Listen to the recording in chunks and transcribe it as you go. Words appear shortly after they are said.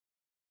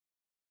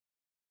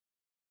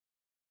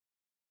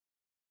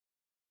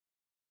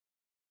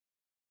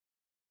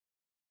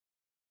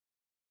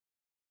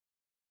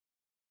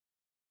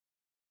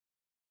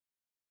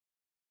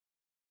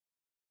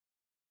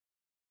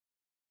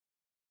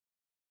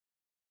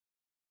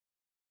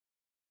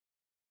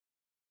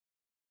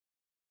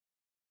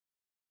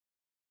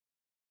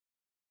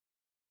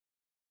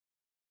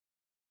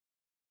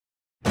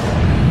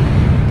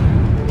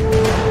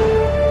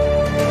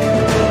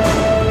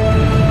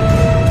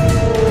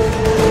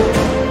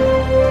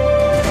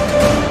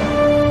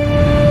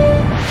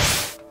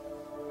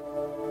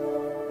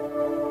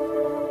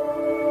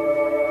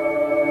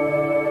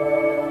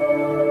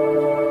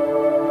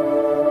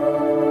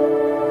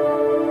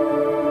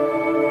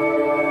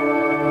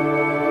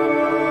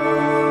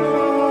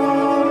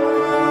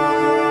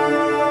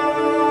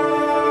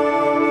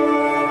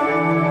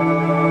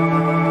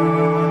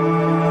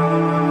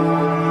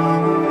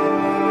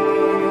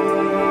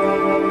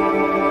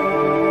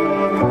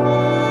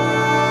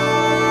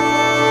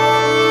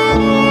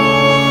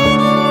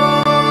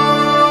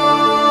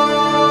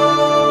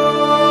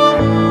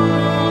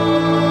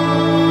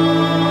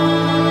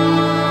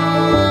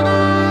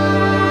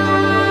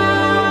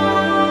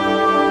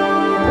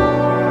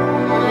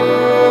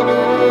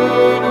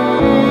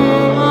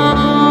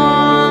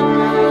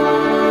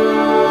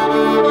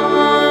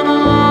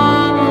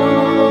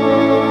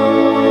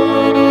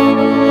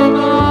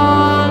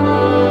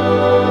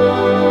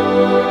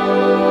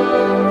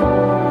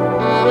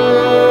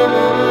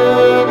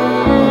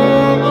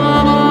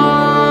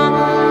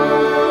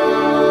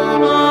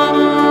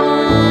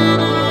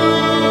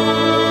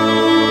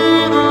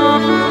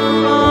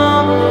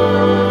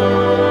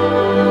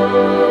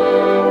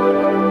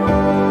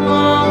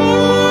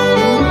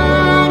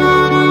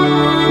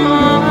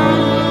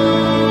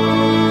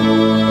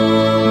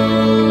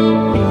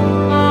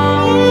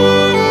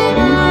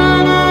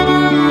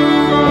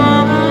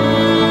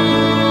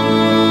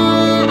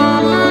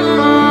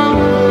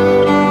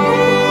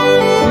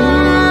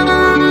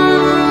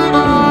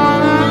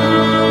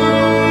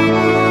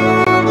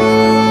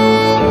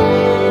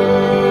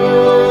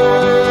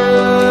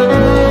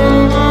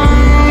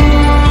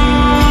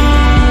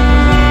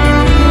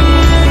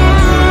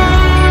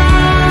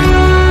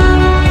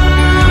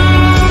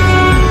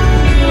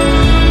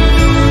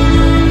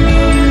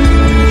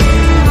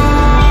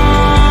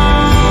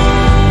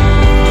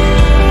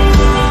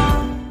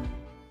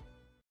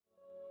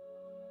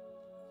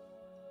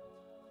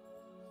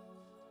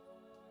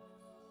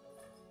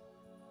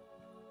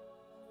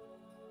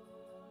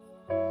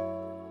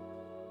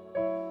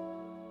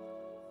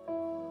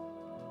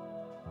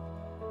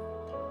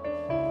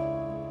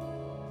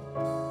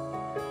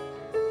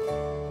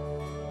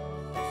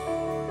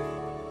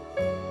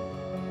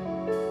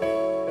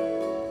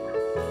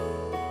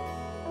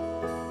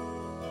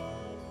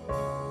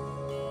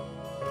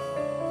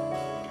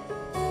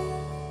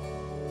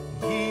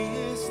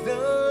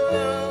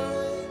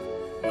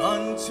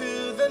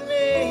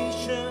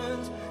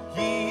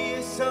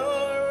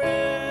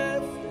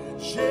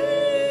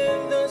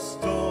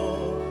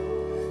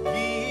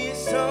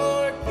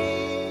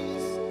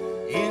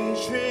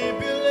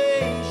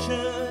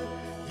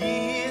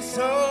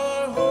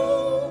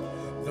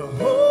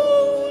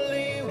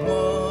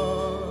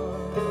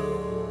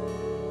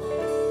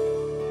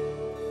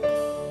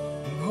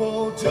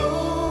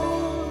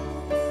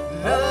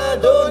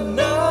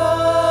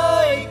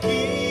Adonai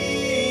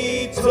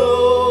Kito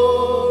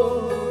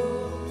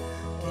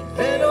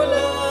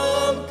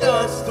Kilenolam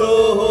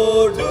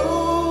Kastodu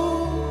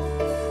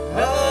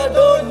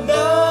Adonai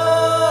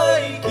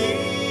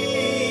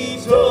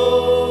Kito.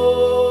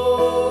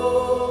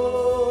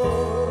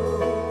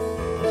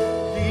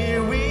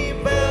 Here we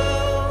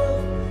bow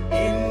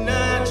in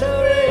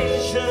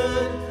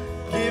adoration,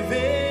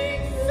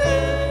 giving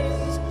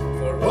thanks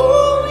for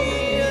all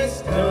He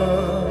has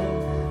done.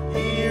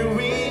 Here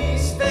we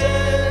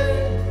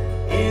stand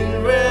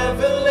in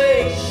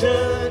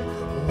revelation.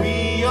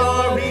 We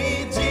are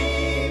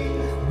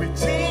redeemed,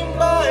 redeemed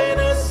by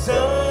the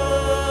Son.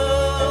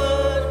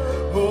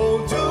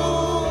 Oh, do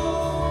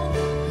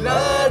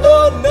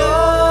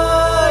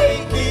l'Adonai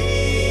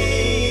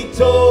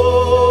Kito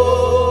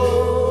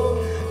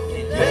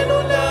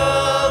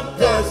Kilenolam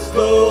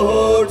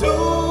Kastodu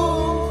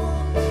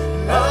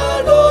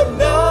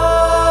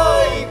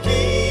Adonai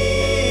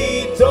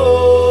Kito.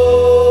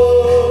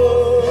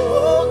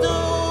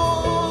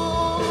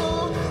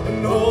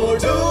 No,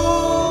 do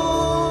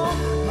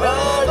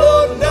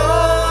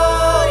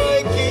Adonai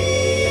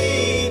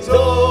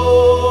Kito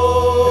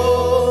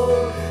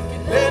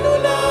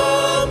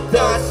Kilenolam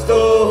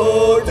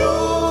Kastodu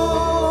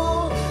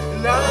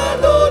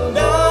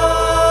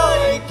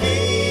Adonai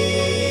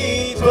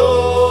Kito.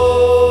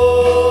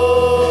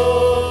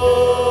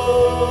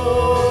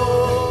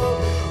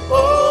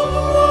 All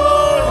who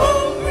are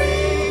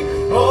hungry,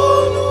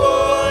 all who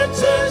are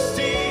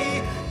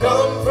thirsty,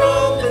 come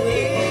from the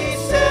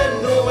east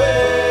and the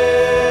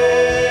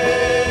west.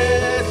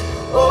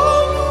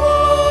 All who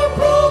are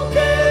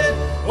broken,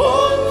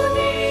 all who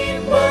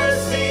need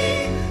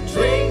mercy,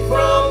 drink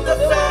from the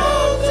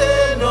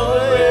fountain of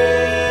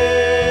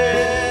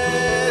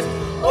rest.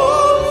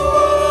 All who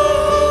are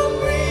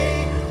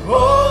hungry,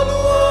 all who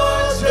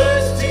are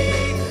thirsty,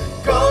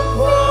 come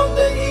from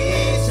the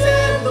east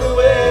and the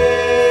west.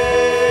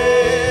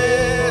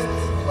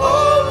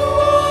 All who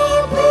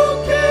are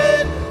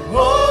broken,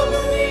 all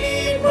who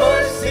need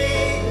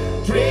mercy,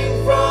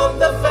 drink from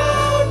the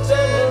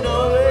fountain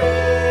of rest.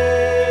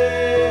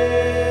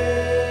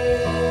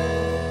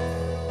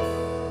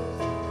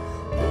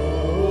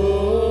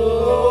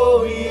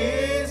 Oh, He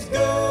is good.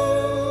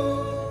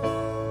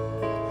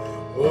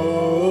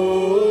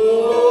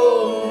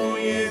 Oh,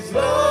 His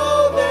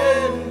love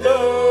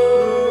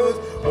endures.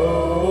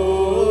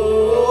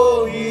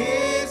 Oh, He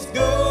is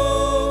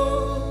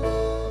good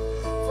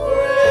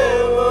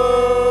forever.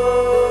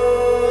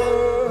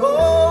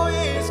 Oh,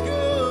 He is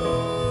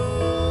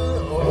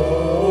good.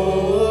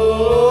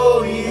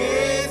 Oh, He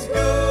is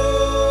good.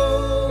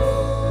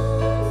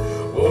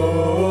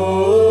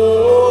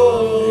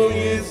 Oh,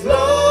 His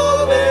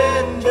love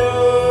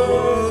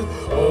endures.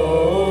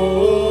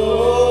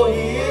 Oh,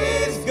 He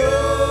is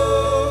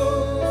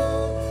good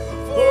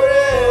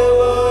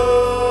forever.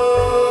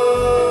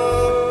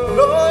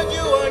 Lord,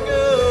 you are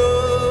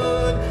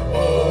good.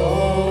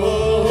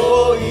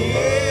 Oh, He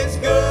is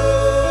good.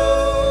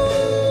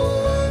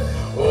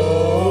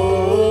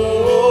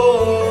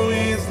 Oh,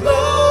 His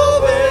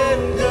love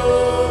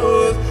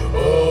endures.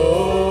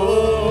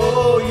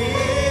 Oh, He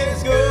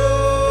is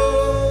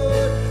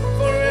good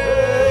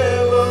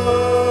forever.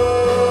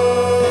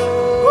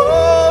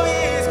 Oh, He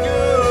is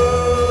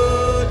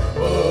good.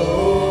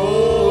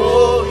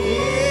 Oh, He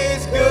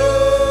is good.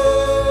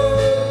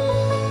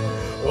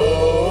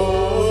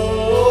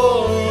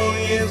 Oh,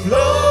 His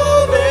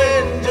love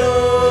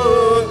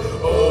endures.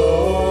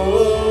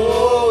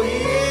 Oh, He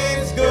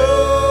is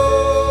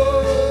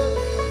good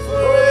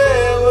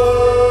forever.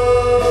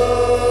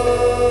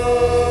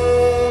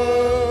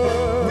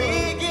 We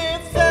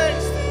give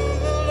thanks to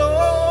the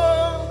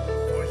Lord,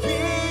 for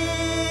He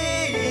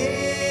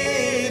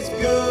is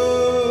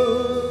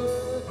good,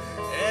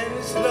 and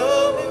His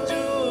love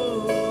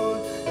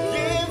endures.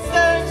 Give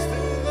thanks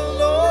to the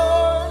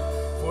Lord,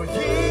 for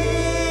He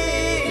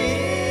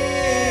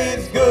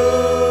is good.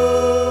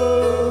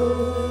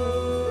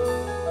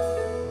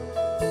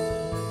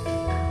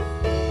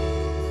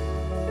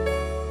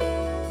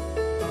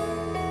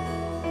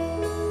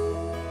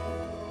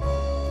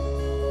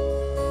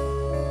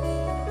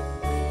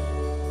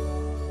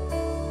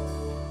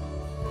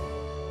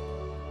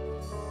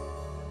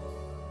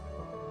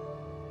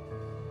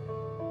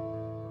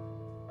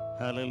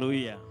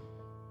 Hallelujah.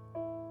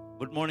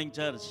 Good morning,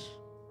 church.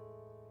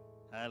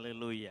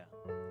 Hallelujah.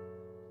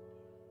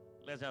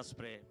 Let us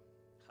pray.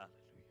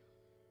 Hallelujah.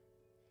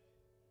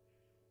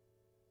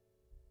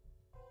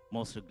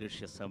 Most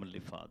gracious Heavenly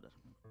Father,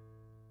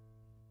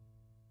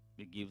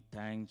 we give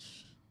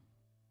thanks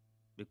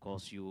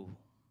because you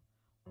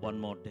one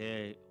more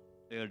day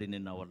aired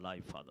in our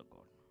life, Father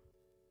God.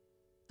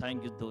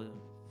 Thank you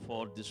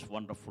for this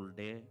wonderful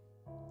day.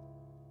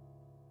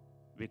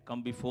 We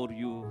come before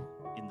you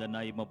in the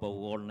name above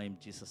all name,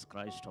 Jesus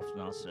Christ of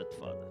Nazareth,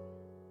 Father.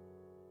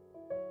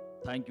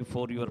 Thank you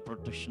for your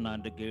protection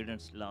and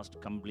guidance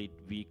last complete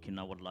week in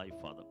our life,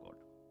 Father God.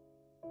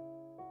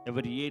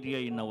 Every area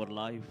in our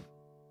life,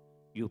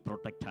 you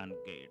protect and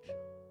guide.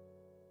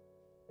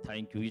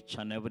 Thank you each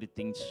and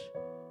everything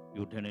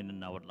you done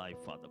in our life,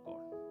 Father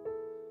God.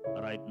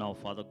 Right now,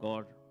 Father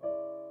God,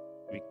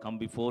 we come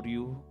before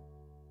you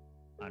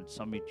and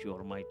submit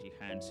your mighty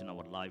hands in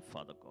our life,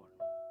 Father God.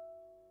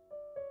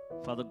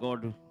 Father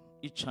God,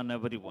 each and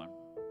every one,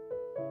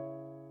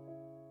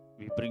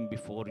 we bring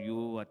before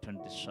you,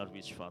 attend this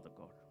service, Father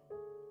God.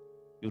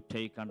 You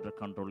take under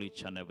control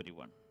each and every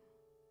one.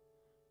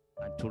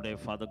 And today,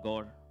 Father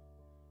God,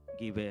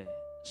 give a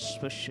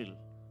special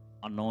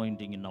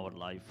anointing in our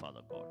life,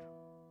 Father God.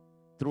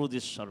 Through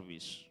this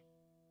service,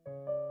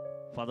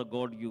 Father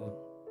God, you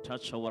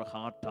touch our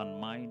heart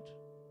and mind.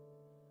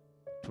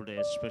 Today,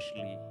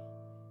 especially,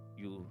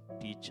 you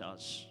teach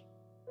us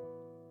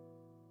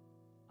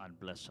and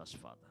bless us,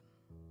 Father.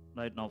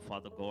 Right now,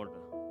 Father God,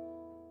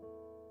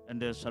 in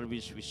the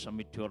service we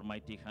submit to your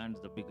mighty hands,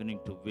 the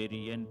beginning to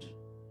very end.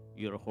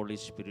 Your Holy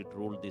Spirit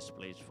rule this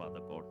place, Father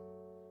God.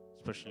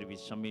 Especially we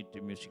submit the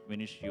music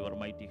ministry, your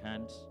mighty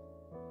hands.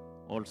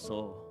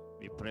 Also,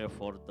 we pray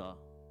for the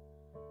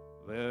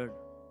word,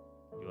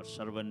 your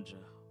servant.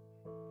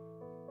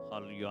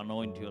 You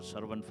anoint your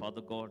servant,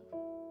 Father God.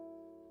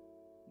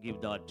 Give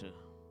that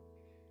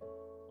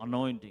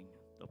anointing,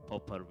 the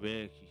proper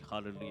way,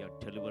 hallelujah,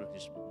 deliver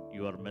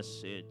your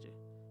message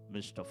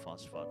midst of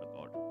us, Father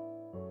God.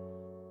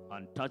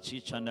 And touch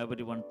each and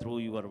everyone through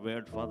your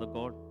word, Father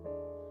God.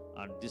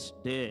 And this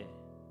day,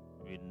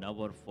 we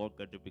never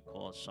forget it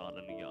because,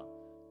 hallelujah,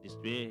 this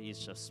day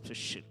is a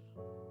special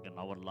in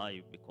our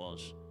life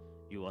because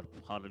you are,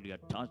 hallelujah,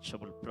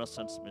 touchable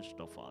presence midst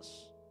of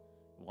us.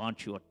 We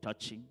want your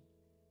touching.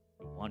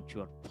 We want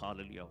your,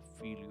 hallelujah,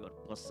 feel your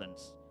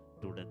presence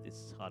today,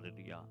 this,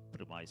 hallelujah,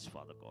 premise,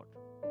 Father God.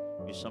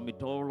 We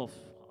submit all of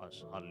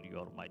us, hallelujah,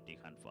 your mighty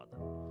hand, Father.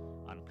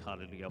 And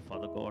hallelujah,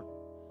 Father God,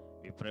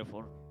 we pray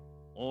for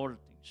all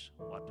things.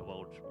 What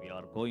about we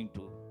are going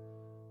to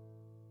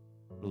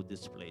do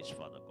this place,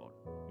 Father God?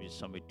 We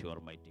submit to your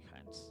mighty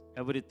hands.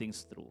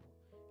 Everything's through.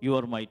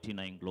 Your mighty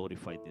name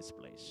glorify this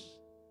place.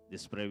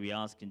 This prayer we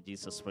ask in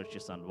Jesus'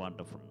 precious and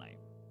wonderful name.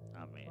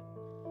 Amen.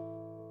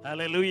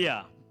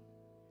 Hallelujah.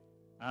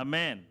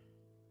 Amen.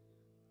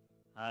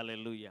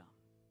 Hallelujah.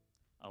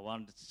 I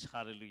want,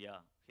 hallelujah,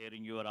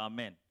 hearing your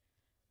amen.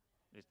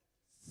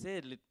 Say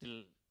a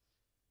little,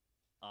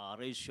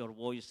 raise your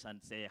voice and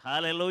say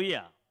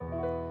hallelujah.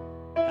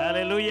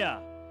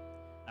 Hallelujah.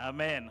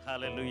 Amen.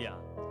 Hallelujah.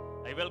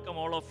 I welcome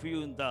all of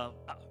you in the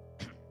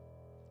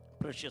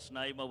precious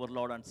name of our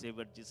Lord and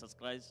Savior Jesus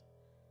Christ.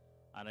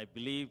 And I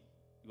believe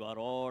you are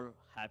all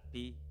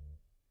happy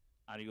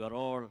and you are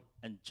all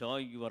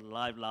enjoying your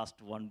life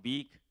last 1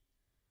 week.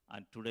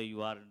 And today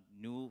you are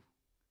new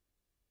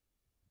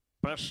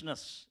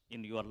freshness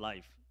in your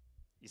life.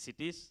 Is it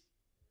is?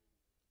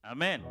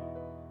 Amen.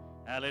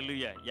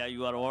 Hallelujah. Yeah,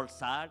 you are all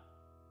sad.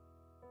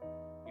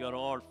 You are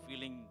all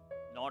feeling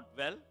not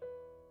well.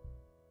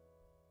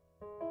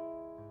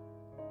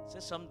 Say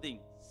something.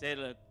 Say,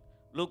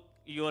 look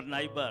your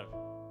neighbor,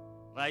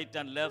 right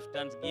and left,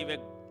 and give a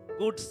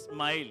good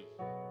smile.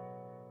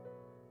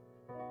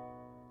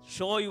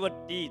 Show your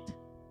teeth.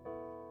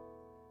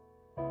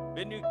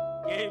 When you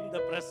came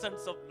the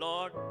presence of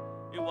Lord,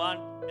 you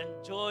want to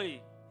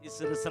enjoy His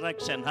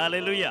resurrection.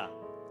 Hallelujah.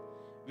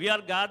 We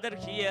are gathered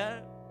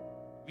here.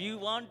 We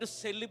want to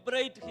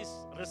celebrate His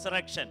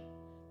resurrection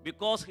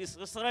because His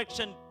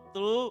resurrection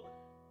through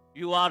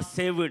you are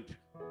saved.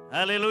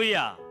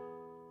 Hallelujah.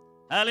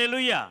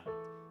 Hallelujah.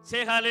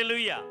 Say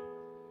hallelujah.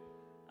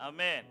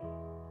 Amen.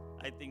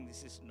 I think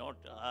this is not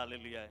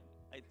hallelujah.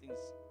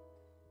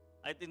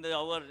 I think that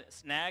our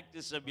snack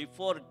is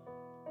before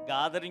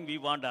gathering we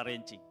want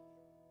arranging.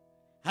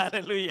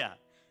 Hallelujah.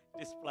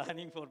 It is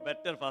planning for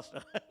better,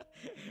 Pastor.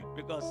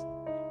 Because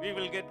we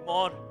will get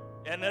more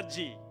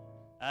energy.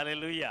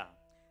 Hallelujah.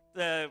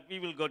 We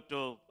will go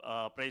to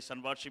praise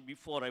and worship.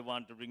 Before I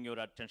want to bring your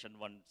attention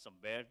some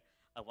word.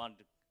 I want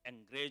to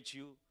encourage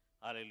you.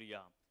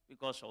 Hallelujah.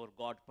 Because our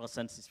God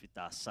presence is with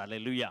us.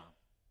 Hallelujah.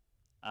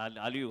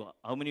 Hallelujah.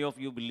 How many of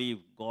you believe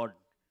God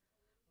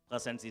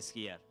presence is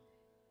here?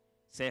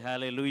 Say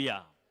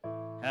hallelujah.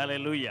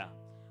 Hallelujah.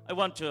 I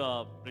want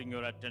to bring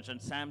your attention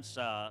Psalms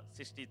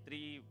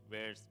 63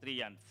 verse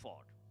 3 and 4.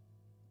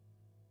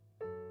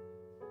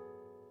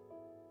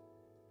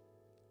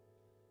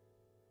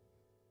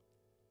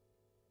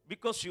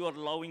 Because your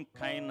loving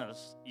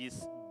kindness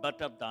is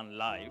better than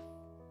life,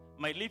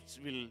 my lips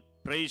will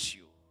praise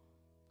you.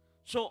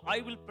 So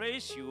I will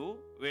praise you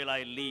while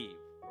I live.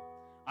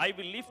 I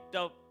will lift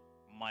up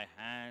my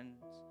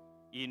hands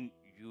in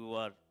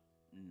your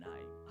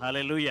name.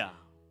 Hallelujah.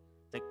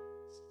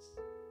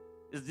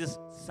 This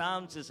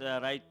Psalms is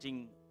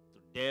writing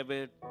to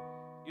David.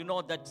 You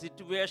know that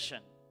situation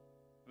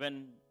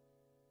when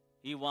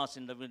he was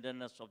in the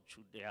wilderness of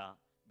Judea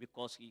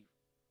because he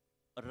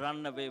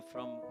ran away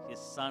from his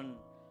son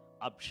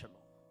Absalom.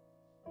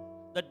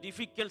 The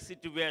difficult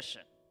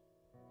situation,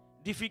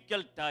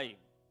 difficult time.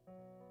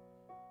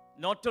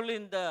 Not only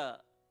in the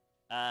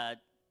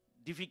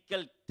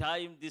difficult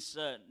time, this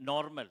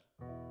normal,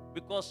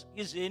 because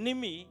his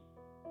enemy,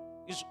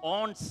 his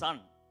own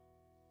son,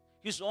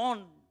 his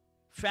own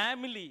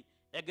family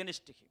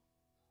against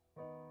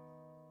him.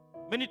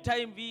 Many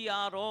times we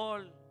are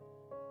all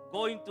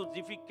going through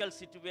difficult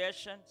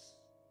situations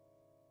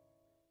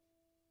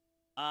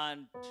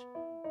and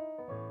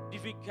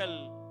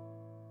difficult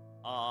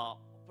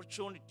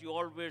opportunity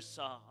always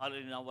are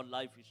in our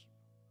life.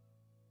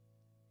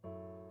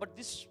 But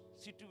this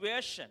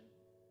situation,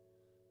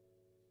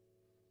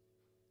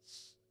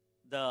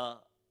 the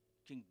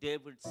King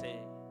David say,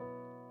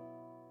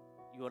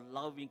 your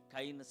loving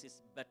kindness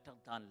is better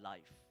than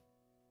life.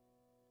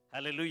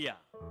 Hallelujah.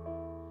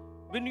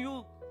 When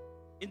you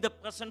in the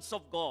presence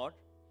of God,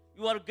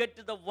 you are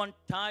getting the one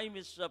time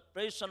is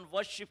praise and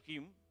worship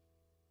Him.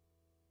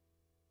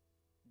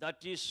 That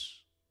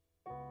is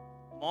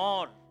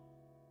more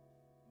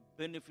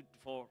benefit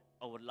for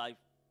our life.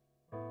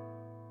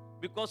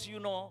 Because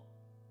you know,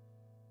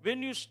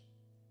 when you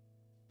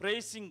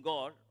praising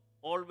God,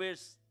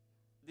 always,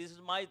 this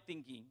is my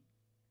thinking,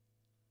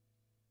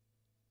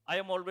 I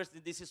am always,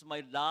 this is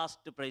my last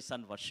praise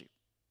and worship.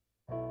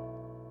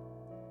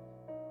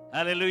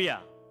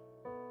 Hallelujah.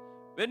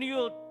 When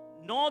you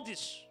know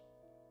this,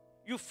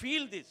 you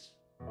feel this,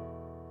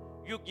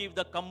 you give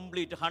the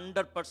complete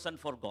 100%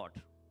 for God.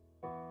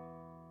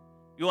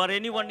 You are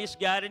anyone is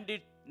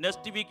guaranteed next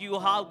week you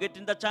have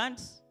getting the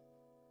chance?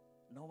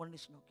 No one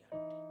is no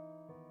guarantee.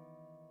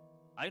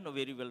 I know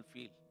very well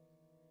feel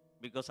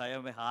because I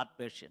am a heart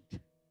patient.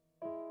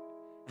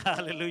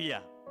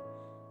 Hallelujah.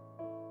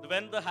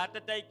 When the heart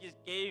attack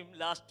came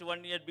last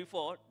 1 year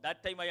before,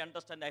 that time I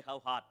understand I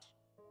have heart.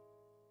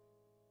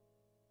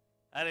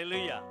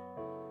 Hallelujah.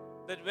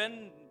 That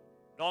when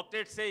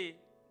doctors say,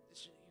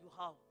 you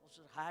have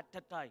heart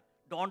attack,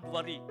 don't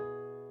worry.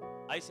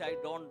 I say,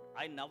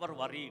 I never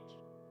worried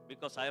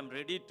because I am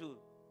ready to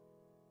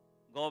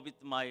go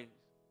with my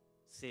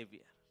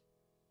Savior.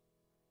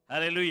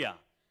 Hallelujah.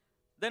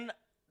 Then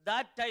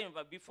that time,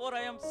 before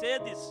I am say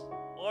this,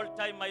 all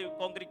time my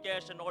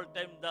congregation, all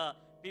time the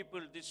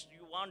people, this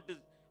you want to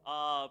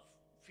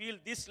feel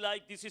this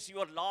like this is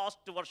your last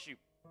worship.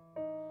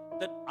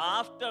 Then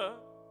after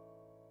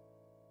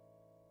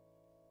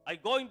I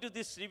go into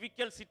this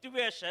difficult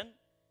situation,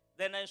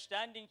 then I'm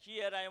standing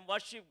here, I am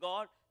worship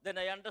God, then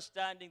I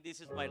understanding this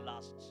is my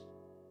last.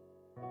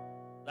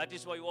 That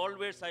is why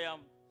always I am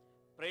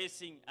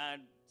praising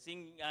and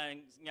singing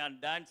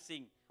and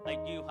dancing. I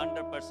give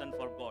 100%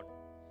 for God.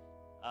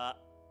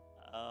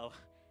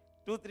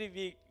 2-3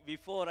 weeks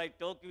before I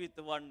talked with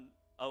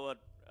our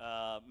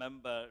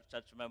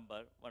church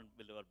member, one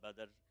believer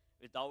brother,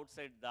 with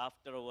outside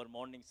after our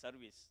morning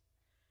service.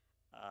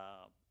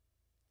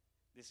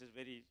 This is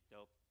very,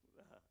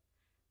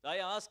 I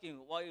asked him,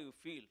 why you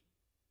feel?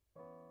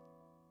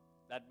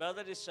 That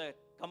brother is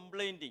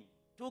complaining.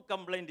 2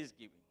 complaints is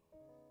giving.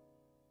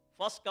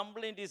 First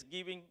complaint is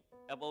giving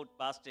about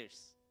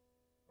pastors.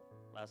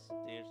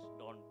 Pastors,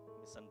 don't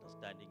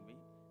misunderstanding me.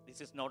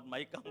 This is not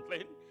my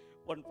complaint.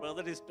 One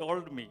brother is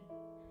told me.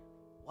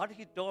 What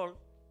he told?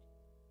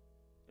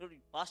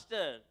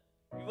 Pastor,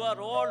 you are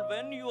all,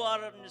 when you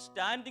are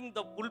standing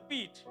the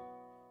pulpit,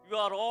 you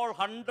are all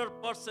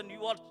 100%,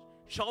 you are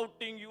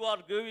shouting, you are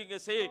giving a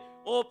say,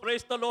 oh,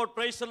 praise the Lord,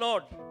 praise the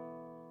Lord.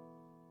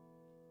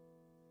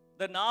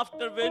 Then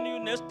after, when you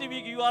next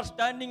week, you are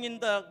standing in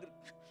the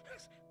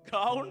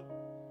ground,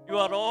 you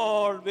are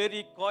all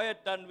very quiet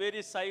and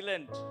very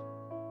silent.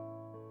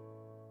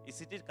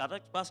 Is it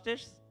correct,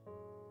 pastors?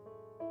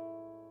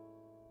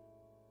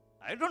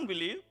 I don't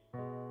believe.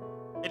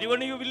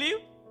 Anyone you believe?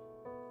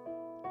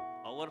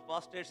 Our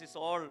pastors is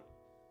all,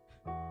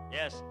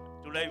 yes,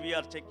 today we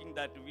are checking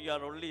that we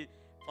are only,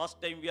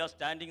 first time we are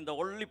standing, the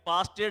only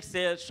pastors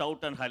say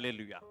shout and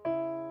hallelujah.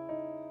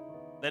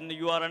 Then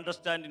you are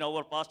understanding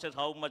our pastors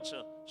how much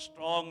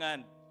strong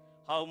and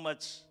how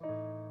much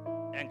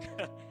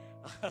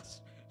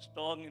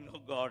strong in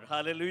God.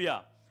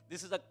 Hallelujah.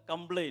 This is a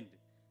complaint.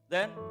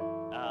 Then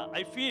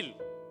I feel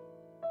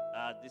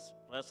this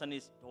person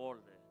is told,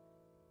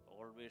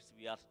 always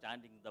we are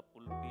standing in the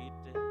pulpit,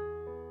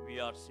 we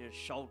are say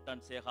shout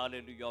and say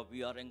hallelujah,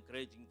 we are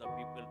encouraging the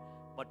people.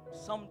 But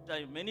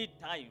sometimes, many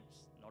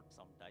times, not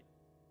sometimes,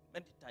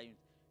 many times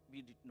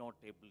we did not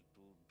able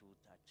to do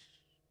that.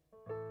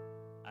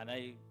 And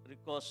I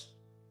request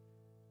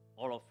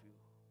all of you,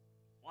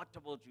 what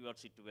about your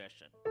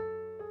situation?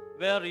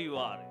 Where you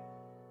are?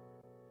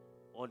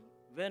 Or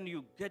when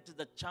you get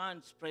the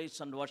chance,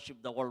 praise and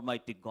worship the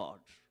Almighty God,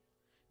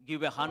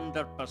 give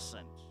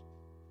 100%.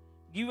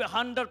 Give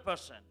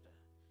 100%.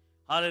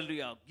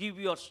 Hallelujah. Give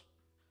your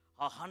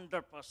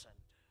 100%.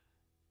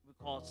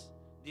 Because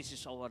this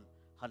is our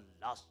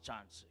last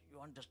chance. You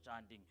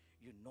understanding,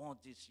 you know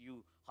this,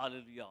 you,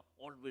 hallelujah,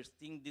 always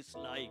think this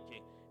like,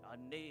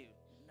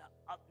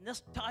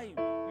 next time,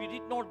 we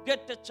did not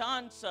get a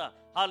chance,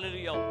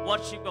 hallelujah,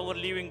 worship our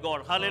living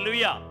God.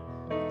 Hallelujah.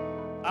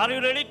 Are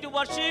you ready to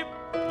worship?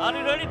 Are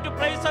you ready to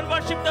praise and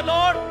worship the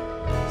Lord?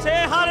 Say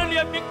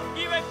hallelujah.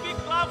 Give a big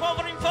clap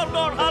offering for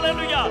God.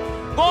 Hallelujah.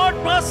 God's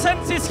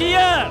presence is here.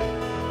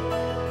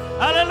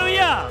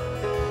 Hallelujah.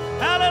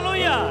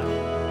 Hallelujah.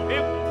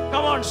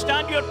 Come on,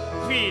 stand your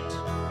feet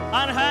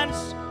and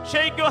hands.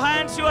 Shake your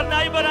hands, your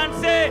neighbor, and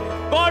say,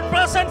 God's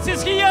presence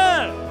is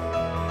here.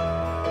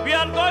 We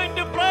are going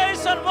to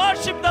praise and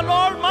worship the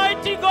Lord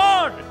mighty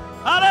God.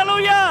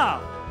 Hallelujah.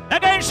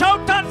 Again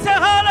shout and say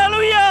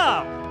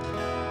hallelujah.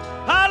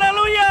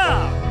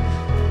 Hallelujah.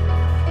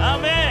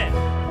 Amen.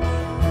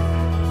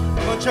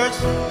 Come on, church,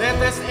 let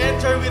us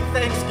enter with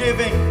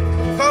thanksgiving.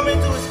 Come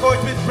into his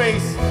court with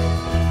praise.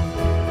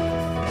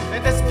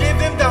 Let us give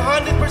him the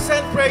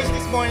 100% praise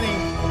this morning.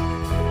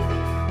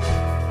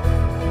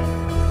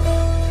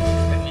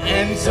 And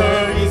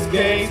enter his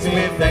gates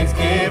with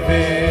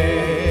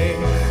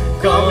thanksgiving.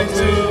 Come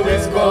into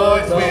his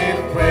courts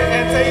with praise.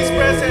 Enter his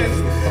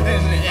presence.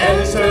 And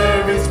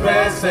enter his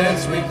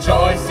presence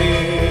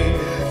rejoicing.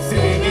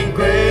 Singing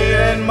great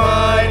and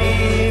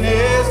mighty in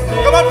his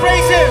name. Come on,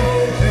 praise him.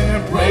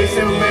 And praise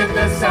him with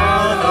the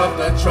sound of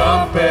the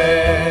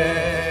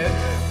trumpet.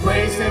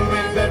 Praise him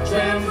with the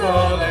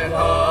tremble and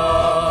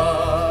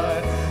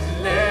heart.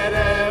 Let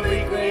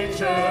every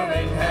creature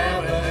in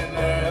heaven and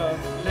earth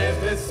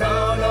lift the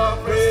sound of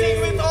praise. Sing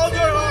with all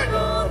your heart.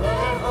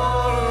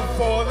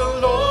 For the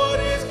Lord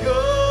is good.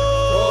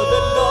 For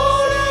the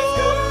Lord is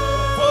good.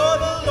 For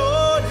the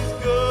Lord is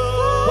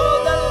good. For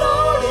the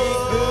Lord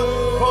is good.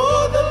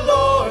 For the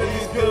Lord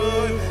is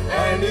good.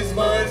 And his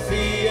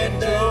mercy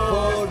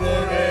endures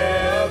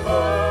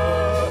forever.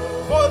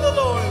 For the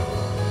Lord.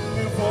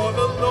 For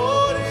the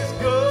Lord is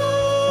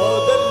good. For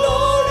the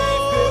Lord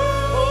is good.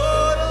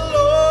 For the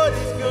Lord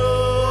is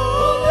good.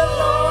 For the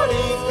Lord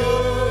is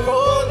good.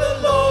 For the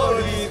Lord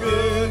is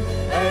good.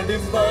 And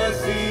his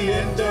mercy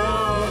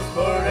endures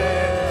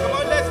forever. Come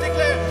on, let's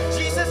declare.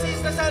 Jesus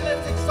is the Son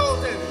that's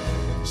exalted.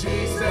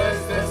 Jesus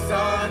the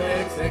Son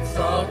is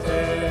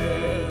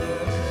exalted.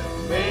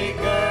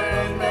 Maker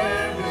and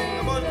Mary.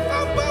 Come on,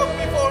 come bow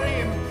before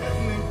him.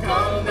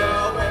 Come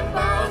now and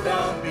bow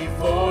down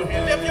before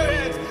him. Lift your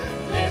hands.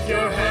 Lift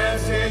your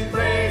hands in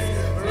praise.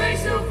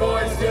 Raise your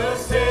voice to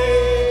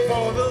sing.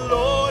 For the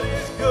Lord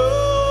is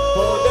good.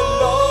 For the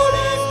Lord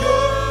is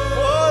good.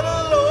 For the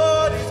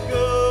Lord is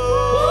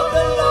good. For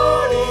the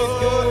Lord is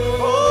good.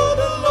 For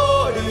the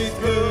Lord is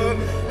good.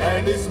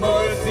 And his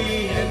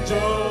mercy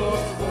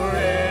endures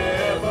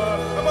forever.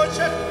 Come on,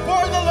 church.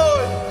 For the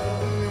Lord.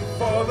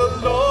 For the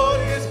Lord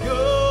is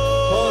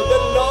good. For the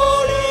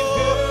Lord is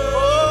good.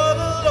 For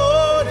the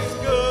Lord is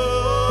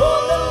good. For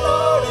the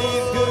Lord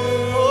is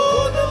good.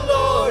 For the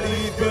Lord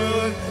is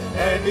good.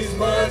 And his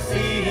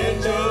mercy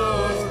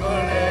endures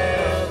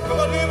forever. Come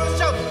on, we will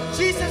shout.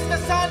 Jesus the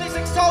Son is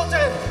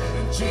exalted.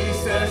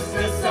 Jesus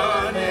the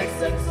Son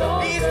is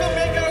exalted. He is the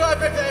maker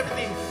of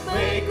everything.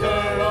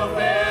 Maker of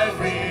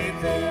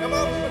everything. Come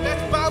on,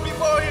 let's bow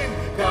before him.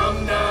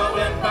 Come now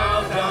and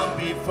bow down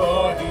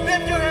before him.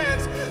 Lift your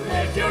hands.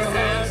 Lift your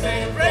hands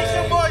and raise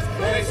your voice.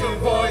 Raise your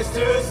voice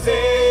to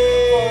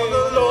sing. For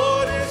the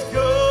Lord is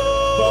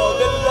good. For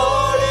the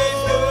Lord is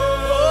good.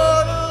 For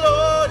the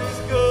Lord is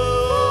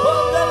good.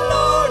 For the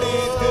Lord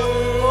is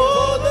good.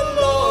 For the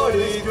Lord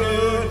is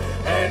good.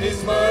 And his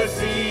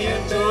mercy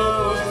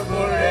endures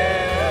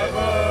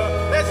forever.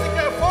 Let's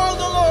declare, for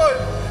the Lord.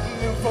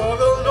 For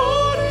the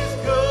Lord is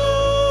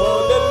good. For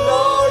the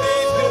Lord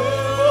is good.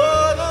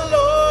 For the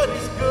Lord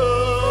is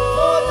good.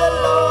 For the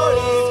Lord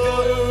is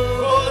good.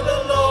 For the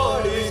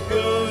Lord is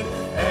good.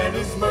 And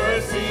his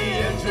mercy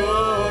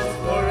endures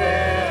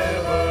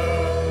forever.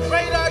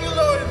 Great are you,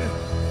 Lord.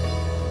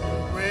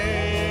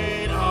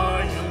 Great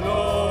are you,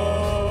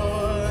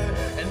 Lord.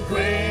 And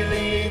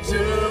greatly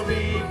to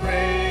be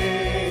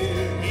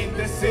praised. In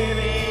the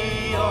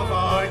city of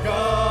our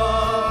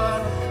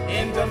God.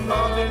 In the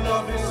mountain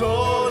of his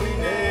holiness.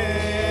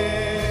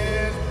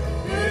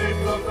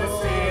 Beautiful for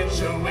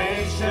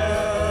situation.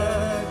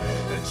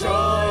 The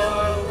joy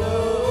of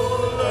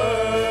the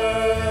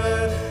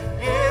earth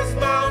is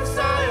Mount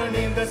Zion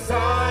in the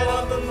sight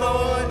of the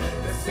Lord.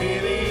 The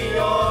city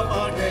of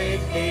our great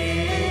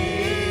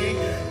King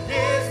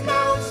is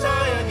Mount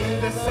Zion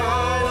in the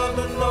sight of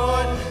the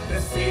Lord.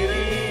 The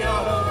city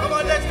of our Come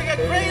on, let's sing it.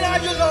 Great are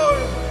you,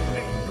 Lord.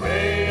 And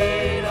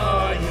great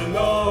are you,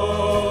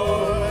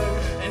 Lord.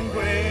 And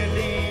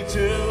greatly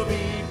to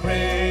be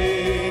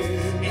praised.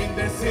 In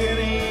the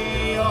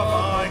city of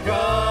our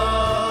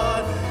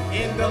God.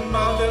 In the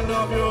mountain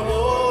of your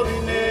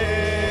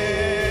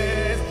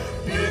holiness.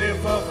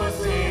 Beautiful for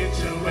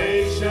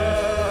situation.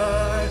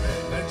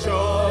 The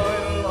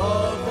joy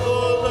of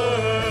the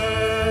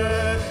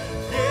earth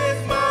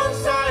is Mount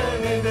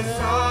Zion in the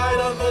sight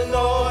of the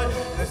Lord.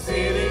 The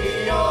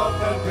city of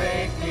the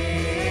great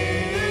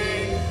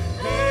King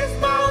is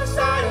Mount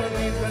Zion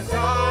in the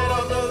sight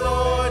of the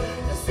Lord.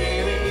 The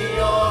city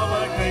of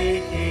our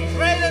great King.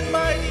 Great and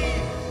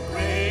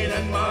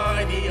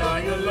mighty are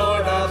you,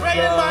 Lord our God. Great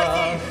and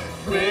mighty.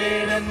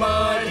 Great and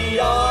mighty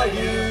are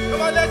you.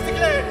 Come on, let's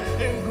declare.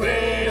 And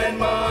great and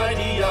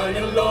mighty are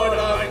you, Lord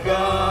our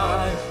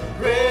God.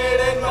 Great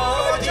and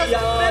mighty are you.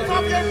 Lift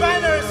up your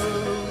banners.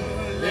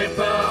 Lift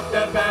up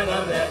the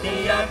banner, let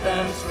the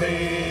anthem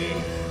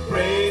sing.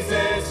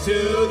 Praises to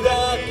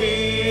the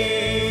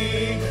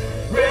King.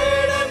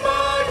 Great and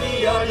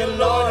mighty are you,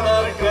 Lord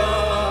our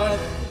God.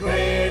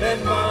 Great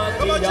and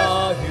mighty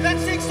are you.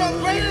 Let's sing song,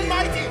 great and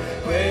mighty.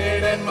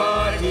 Great and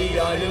mighty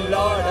are you, Lord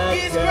our God.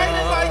 He is great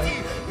and mighty.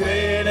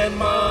 Great and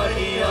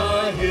mighty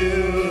are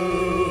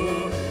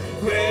you.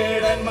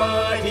 Great and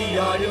mighty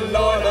are you,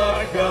 Lord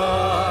our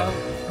God.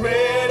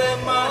 Great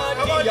and mighty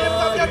Come on, lift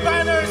up your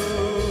banners.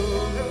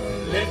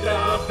 Lift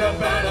up the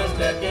banners,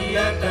 let the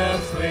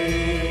anthems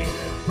ring.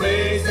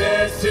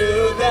 Praises to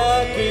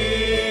the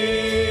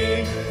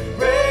King.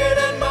 Great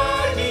and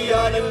mighty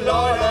are you,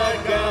 Lord our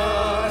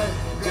God.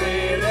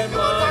 Great and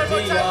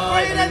mighty are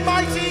Great and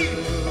mighty.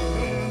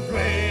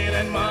 Great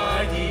and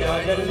mighty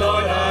are you,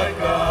 Lord our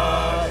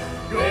God.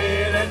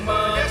 Great and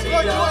mighty Yes,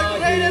 Lord, you are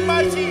great and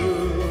mighty.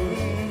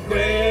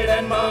 Great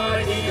and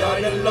mighty are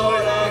you,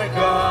 Lord our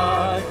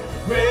God.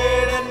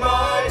 Great and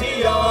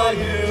mighty are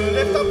you.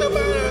 Lift up the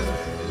banners.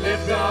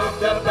 Lift up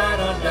the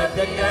banners, let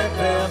the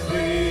anthem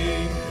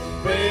ring.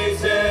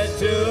 Praises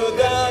to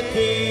the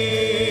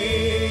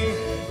King.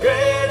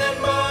 Great and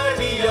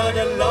mighty are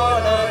the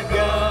Lord our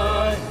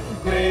God.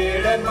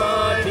 Great and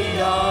mighty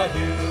are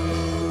you.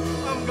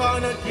 I'm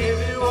gonna give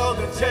you all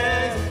the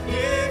thanks,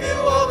 give you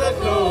all the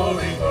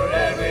glory for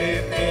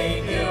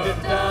everything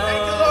you've done.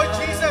 Thank you, Lord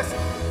Jesus,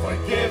 for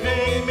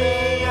giving me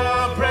a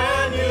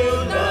brand new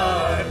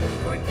life,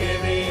 for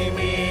giving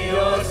me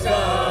your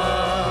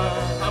Son.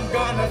 I'm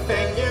gonna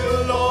thank you,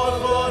 Lord,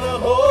 for the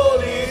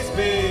Holy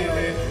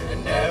Spirit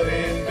and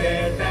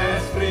everything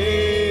that's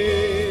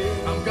free.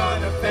 I'm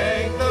gonna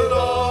thank the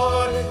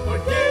Lord for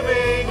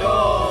giving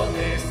all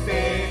these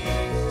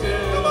things to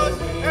come on,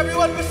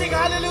 everyone, we sing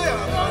hallelujah.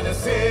 I'm gonna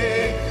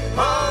sing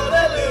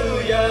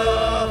hallelujah.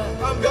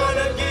 I'm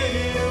gonna give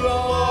you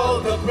all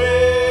the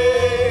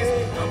praise.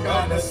 I'm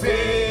gonna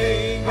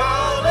sing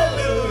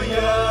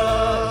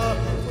hallelujah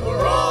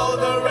for all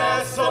the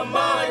rest of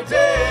my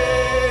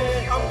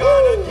day. I'm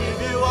gonna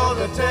give you all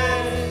the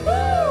thanks.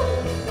 I'll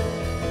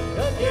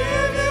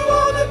give you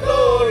all the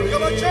glory.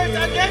 Come on, church,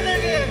 again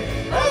and again.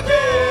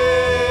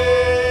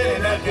 Again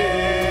and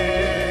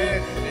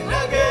again and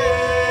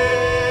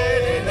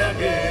again and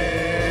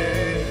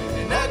again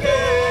and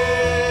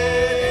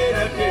again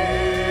and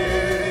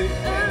again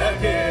and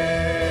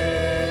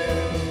again.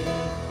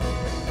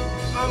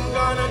 I'm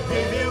gonna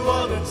give you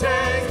all the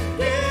thanks,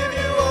 give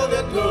you all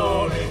the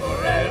glory for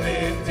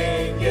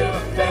everything you've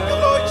done. Thank you,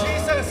 Lord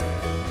Jesus,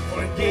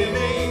 For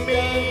giving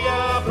me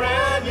a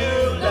brand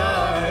new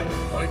life,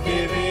 for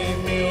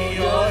giving me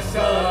your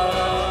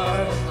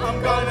Son. I'm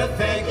gonna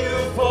thank you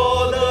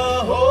for the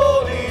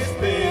Holy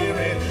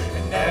Spirit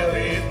and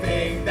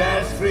everything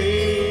that's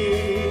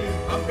free.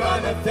 I'm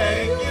gonna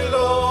thank you,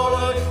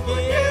 Lord, for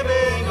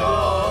giving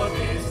all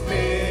these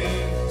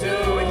things to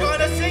we're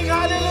gonna sing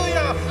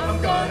hallelujah. I'm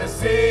gonna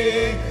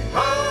sing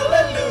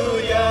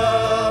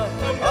hallelujah.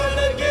 I'm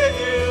gonna give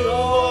you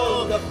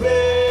all the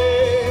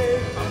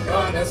praise. I'm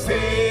gonna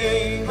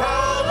sing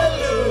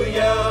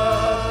hallelujah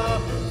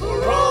for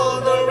all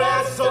the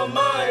rest of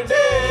my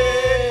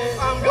day.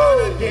 I'm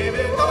gonna give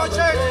you Come on,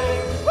 church.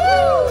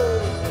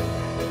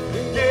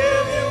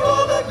 give you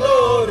all the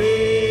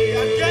glory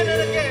Again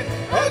and again.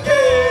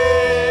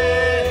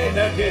 again and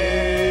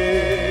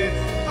again,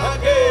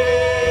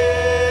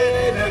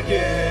 again and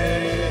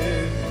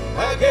again,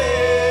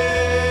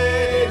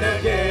 again and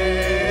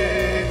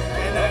again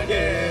and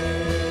again.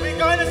 We're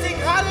gonna sing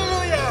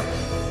hallelujah.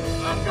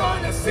 I'm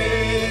gonna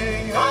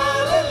sing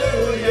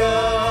hallelujah.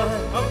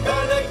 I'm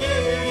gonna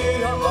give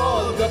you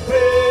all the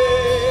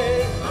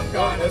praise. I'm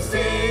gonna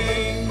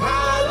sing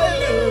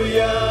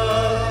hallelujah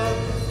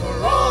for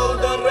all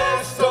the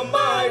rest of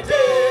my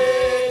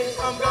day.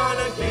 I'm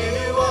gonna give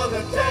you all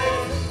the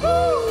thanks,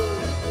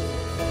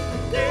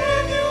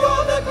 give you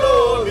all the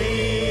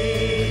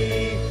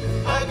glory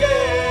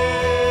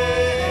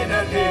again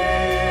and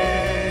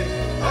again,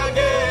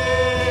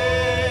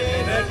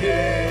 again and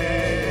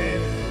again,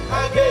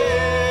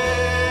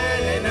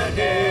 again and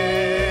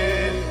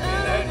again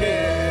and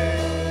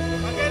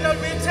again. Again, Lord,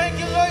 we thank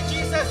you, Lord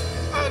Jesus.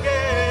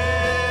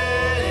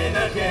 Again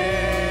and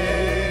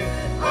again,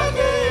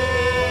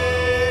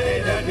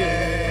 again and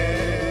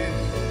again,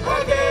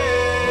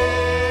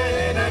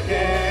 again and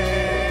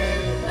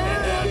again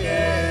and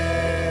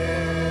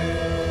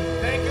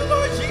again. Thank you,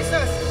 Lord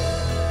Jesus.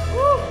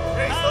 Woo.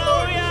 Praise the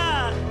Lord.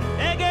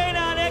 Hallelujah. Again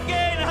and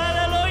again.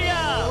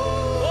 Hallelujah.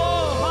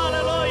 Oh,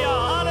 hallelujah.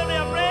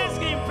 Hallelujah. Praise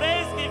Him.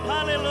 Praise Him.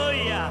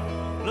 Hallelujah.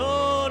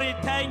 Glory.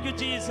 Thank you,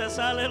 Jesus.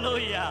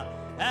 Hallelujah.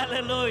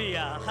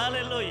 Hallelujah.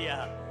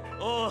 Hallelujah.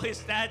 Oh, His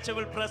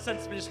tangible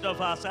presence midst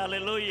of us.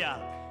 Hallelujah.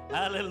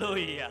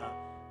 Hallelujah.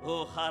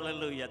 Oh,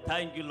 hallelujah.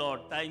 Thank you,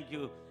 Lord. Thank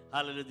you.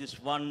 Hallelujah. This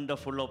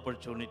wonderful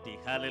opportunity.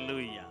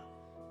 Hallelujah.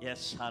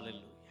 Yes,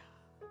 hallelujah.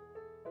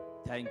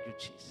 Thank you,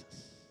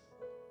 Jesus.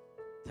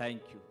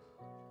 Thank you.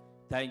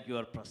 Thank you,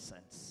 your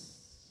presence.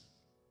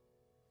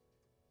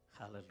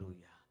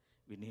 Hallelujah.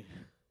 We need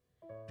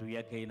to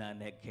again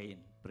and again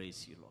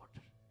praise you, Lord.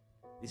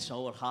 This is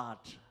our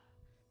heart.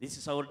 This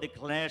is our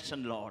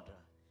declaration, Lord.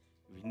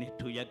 We need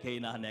to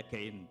again and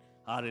again,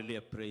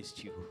 hallelujah, praise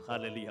you.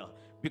 Hallelujah.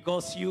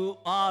 Because you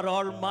are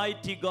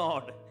Almighty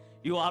God.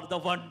 You are the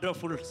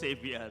wonderful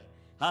Savior.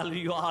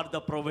 Hallelujah. You are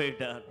the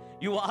provider.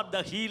 You are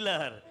the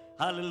healer.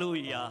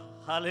 Hallelujah.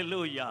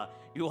 Hallelujah.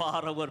 You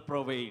are our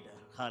provider.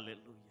 Hallelujah.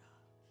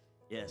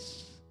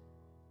 Yes.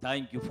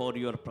 Thank you for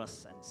your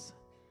presence.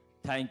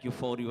 Thank you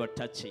for your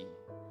touching.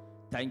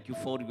 Thank you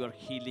for your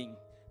healing.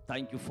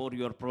 Thank you for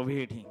your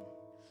providing.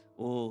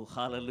 Oh,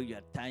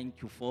 hallelujah.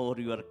 Thank you for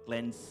your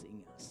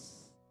cleansing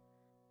us.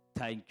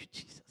 Thank you,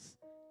 Jesus.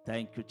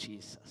 Thank you,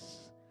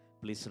 Jesus.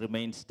 Please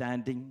remain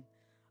standing.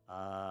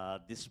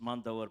 This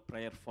month, our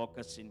prayer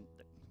focus in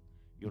the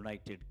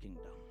United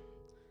Kingdom.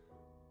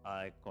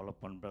 I call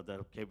upon Brother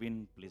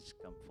Kevin. Please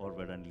come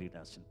forward and lead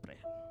us in prayer.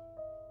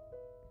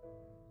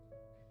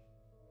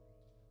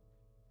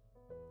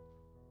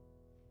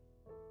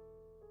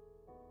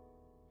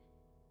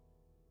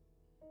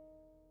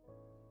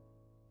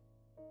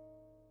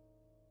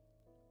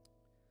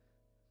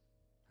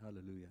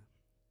 Hallelujah.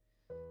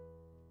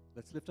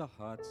 Let's lift our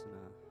hearts and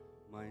our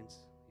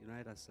minds,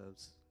 unite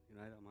ourselves,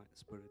 unite our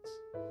spirits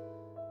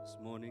this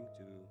morning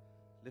to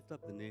lift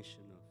up the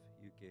nation of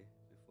UK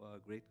before our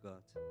great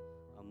God,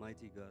 our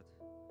mighty God,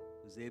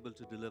 who's able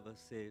to deliver,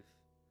 save,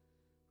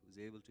 who's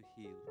able to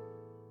heal.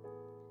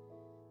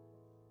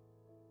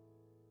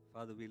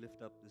 Father, we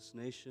lift up this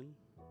nation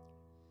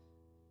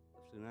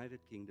of the United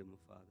Kingdom, O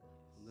Father,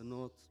 from the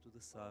north to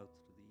the south,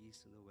 to the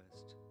east and the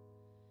west.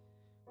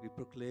 We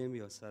proclaim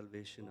your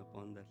salvation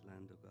upon that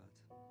land, O God.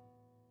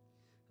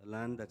 A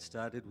land that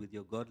started with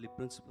your godly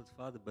principles,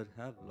 Father, but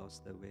have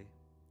lost their way.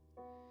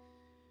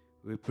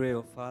 We pray,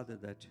 O Father,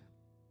 that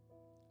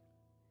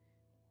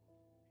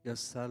your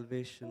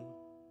salvation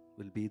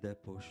will be their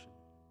portion.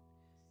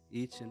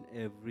 Each and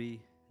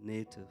every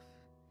native,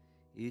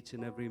 each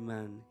and every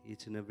man,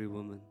 each and every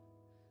woman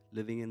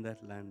living in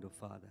that land, O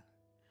Father.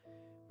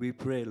 We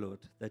pray,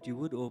 Lord, that you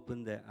would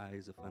open their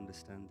eyes of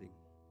understanding,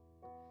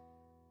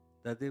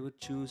 that they would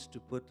choose to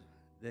put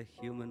their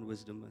human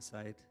wisdom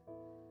aside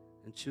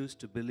and choose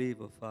to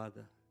believe, O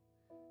Father,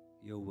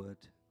 your word.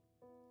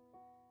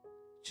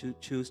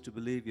 Choose to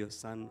believe your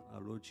Son,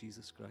 our Lord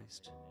Jesus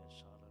Christ.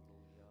 Yes, hallelujah.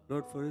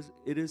 Lord, for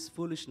it is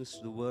foolishness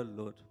to the world,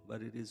 Lord,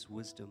 but it is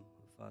wisdom,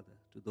 O Father,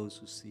 to those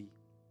who see.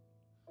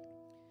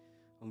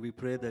 And we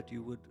pray that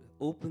you would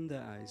open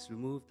their eyes,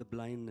 remove the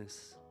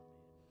blindness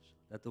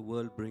that the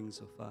world brings,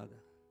 O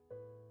Father,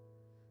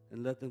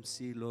 and let them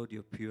see, Lord,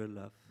 your pure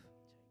love. Thank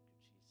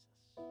you, Jesus.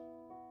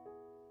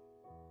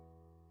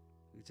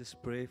 We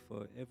just pray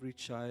for every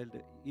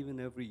child, even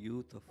every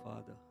youth, O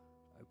Father.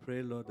 I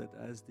pray, Lord, that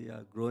as they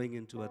are growing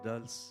into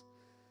adults,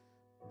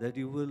 that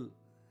you will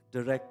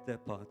direct their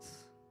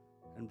paths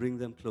and bring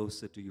them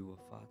closer to you,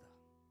 O Father.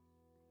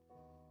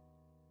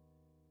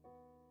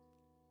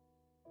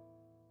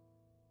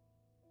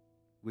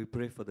 We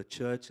pray for the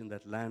church in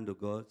that land, O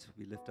God.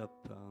 We lift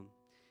up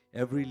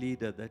every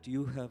leader that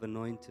you have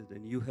anointed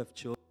and you have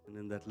chosen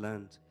in that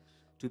land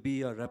to be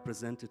your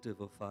representative,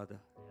 O Father.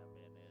 Amen.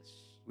 Yes.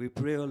 We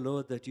pray, O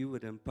Lord, that you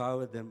would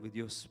empower them with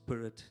your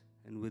spirit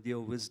and with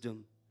your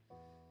wisdom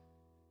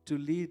to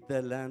lead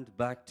their land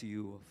back to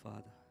you, O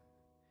Father.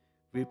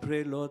 We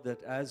pray, Lord,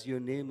 that as your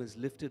name is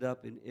lifted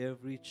up in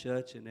every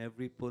church and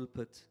every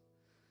pulpit,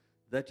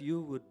 that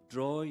you would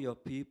draw your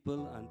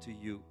people unto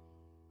you.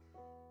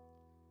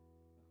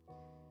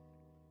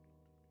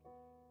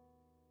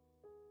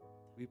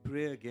 We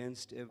pray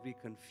against every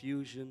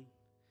confusion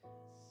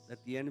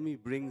that the enemy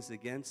brings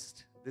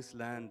against this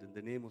land in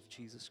the name of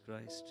Jesus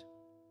Christ.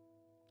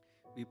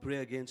 We pray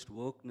against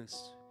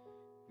wokeness.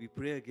 We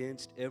pray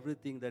against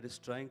everything that is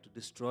trying to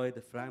destroy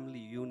the family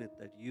unit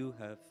that you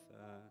have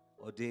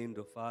ordained,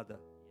 O Father.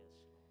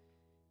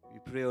 Yes. We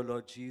pray, O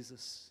Lord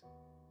Jesus,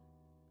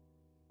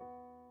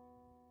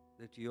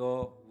 that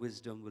your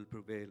wisdom will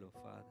prevail, O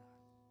Father.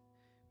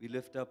 We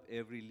lift up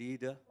every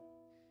leader.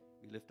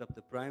 We lift up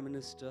the Prime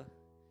Minister,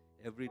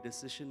 every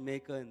decision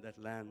maker in that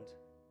land.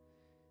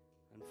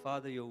 And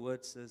Father, your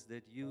word says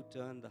that you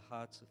turn the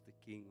hearts of the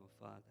king, O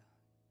Father.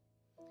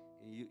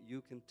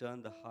 You can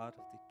turn the heart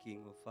of the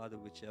king, O Father,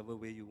 whichever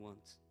way you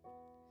want.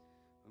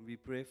 And we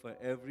pray for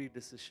every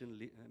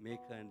decision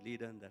maker and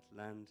leader in that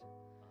land.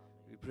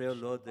 We pray, O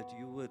Lord, that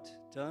you would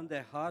turn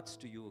their hearts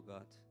to you, O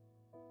God.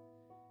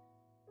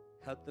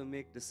 Help them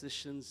make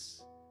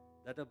decisions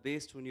that are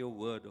based on your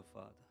word, O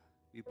Father.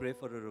 We pray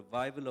for a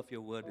revival of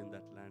your word in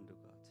that land, O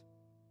God.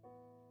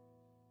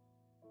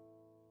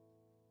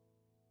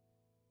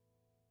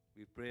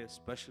 We pray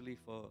especially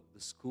for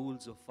the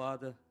schools, O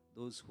Father,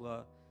 those who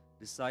are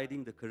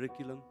deciding the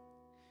curriculum.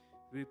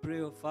 We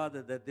pray, O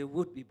Father, that they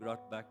would be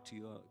brought back to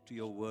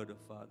your word, O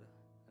Father,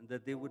 and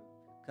that they would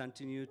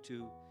continue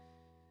to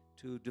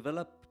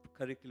develop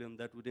curriculum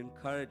that would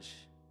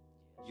encourage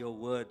your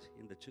word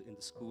in the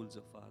schools,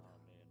 O Father.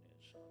 Amen.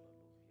 Yes. Hallelujah.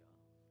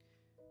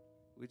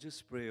 We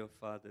just pray, O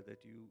Father,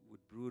 that you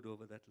would brood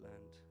over that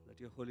land, that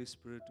your Holy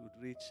Spirit would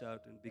reach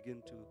out and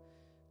begin to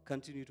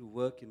continue to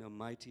work in a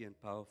mighty and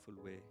powerful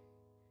way.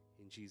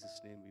 In Jesus'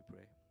 name we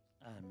pray.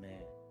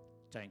 Amen.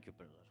 Thank you,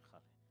 brother.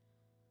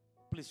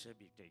 Please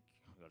take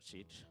your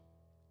seat.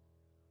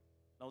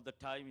 Now the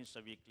time is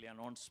a weekly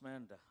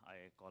announcement.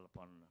 I call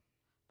upon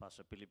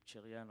Pastor Philip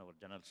Cherian, our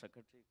General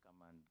Secretary,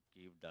 come and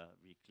give the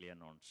weekly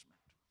announcement.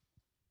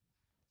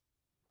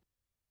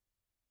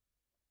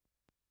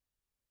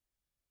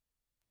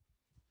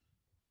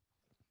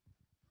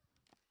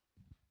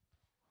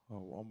 A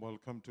warm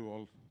welcome to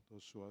all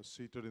those who are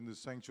seated in this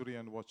sanctuary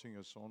and watching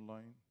us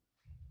online.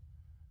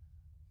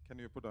 Can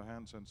you put our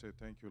hands and say,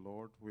 thank you,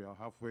 Lord? We are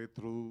halfway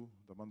through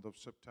the month of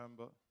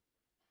September.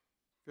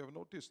 If you have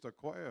noticed, the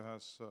choir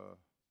has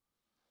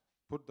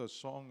put the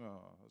song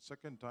a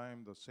second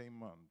time the same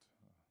month.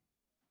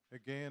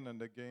 Again and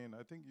again.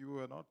 I think you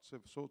are not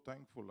so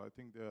thankful. I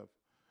think they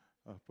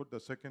have put the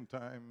second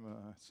time,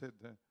 said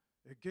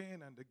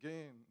again and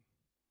again.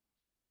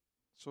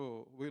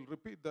 So we'll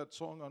repeat that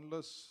song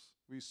unless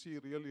we see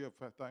really a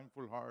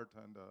thankful heart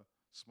and a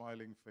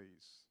smiling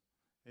face.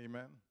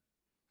 Amen.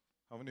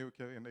 How many of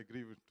you can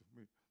agree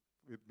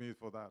with me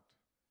for that?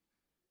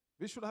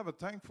 We should have a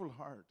thankful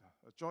heart,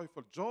 a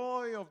joyful.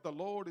 Joy of the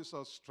Lord is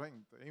our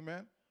strength.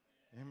 Amen.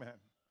 Amen.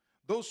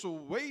 Those who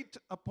wait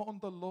upon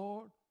the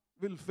Lord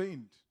will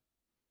faint.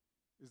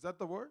 Is that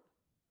the word?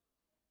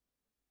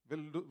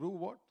 Will do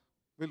what?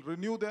 Will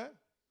renew their?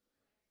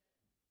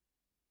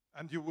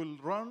 And you will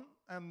run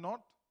and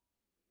not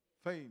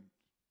faint.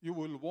 You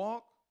will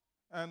walk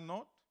and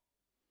not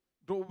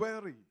grow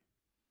weary.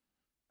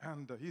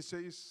 And he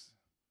says,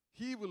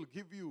 he will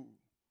give you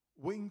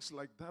wings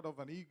like that of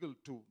an eagle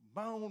to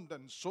mount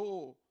and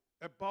soar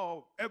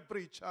above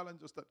every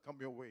challenges that come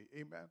your way.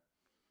 Amen.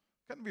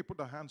 Can we put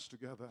our hands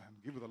together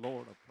and give the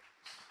Lord a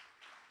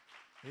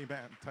praise?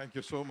 Amen. Thank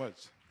you so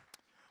much.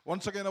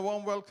 Once again, a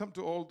warm welcome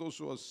to all those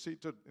who are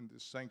seated in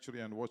this sanctuary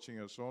and watching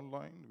us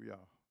online. We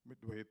are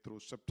midway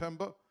through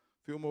September.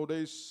 Few more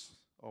days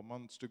or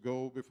months to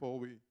go before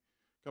we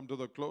come to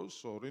the close.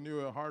 So renew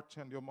your heart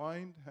and your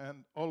mind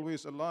and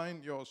always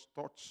align your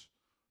thoughts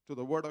to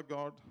the Word of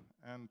God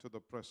and to the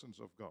presence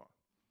of God.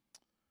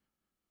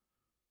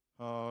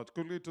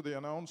 Quickly to the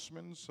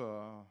announcements.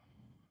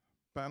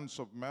 Banns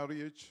of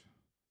marriage.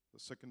 The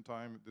second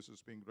time this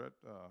is being read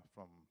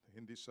from the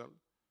Hindi cell.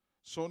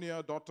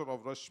 Sonia, daughter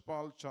of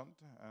Rashpal Chand,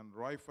 and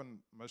Raifan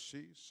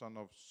Mashi, son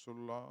of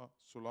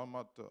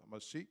Sulamat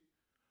Mashi.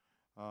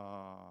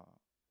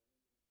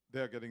 They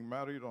are getting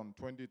married on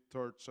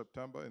 23rd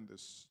September in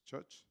this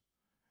church.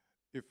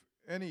 If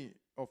any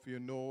of you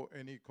know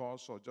any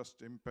cause or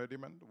just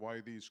impediment why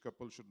these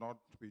couples should not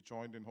be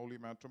joined in holy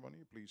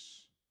matrimony,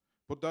 please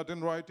put that in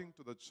writing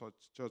to the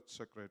church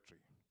secretary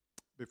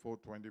before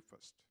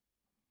 21st.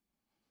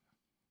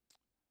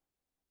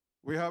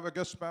 We have a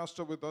guest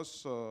pastor with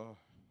us,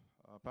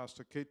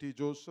 Pastor Katie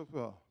Joseph.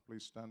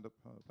 Please stand up,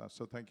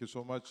 Pastor. Thank you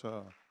so much.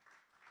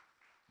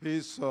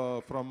 He's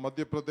from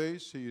Madhya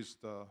Pradesh. He is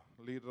the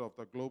leader of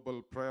the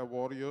Global Prayer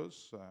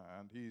Warriors,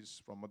 and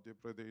he's from Madhya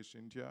Pradesh,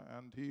 India.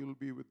 And he will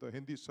be with the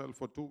Hindi cell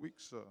for 2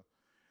 weeks,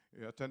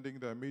 attending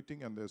their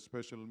meeting and their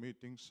special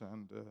meetings.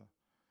 And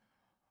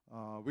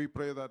we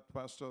pray that,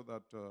 Pastor,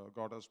 that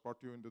God has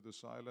brought you into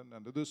this island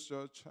and to this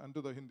church and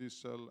to the Hindi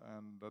cell,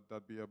 and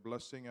that be a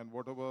blessing. And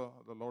whatever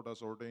the Lord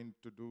has ordained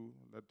to do,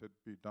 let it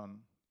be done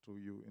through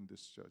you in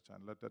this church,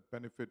 and let that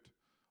benefit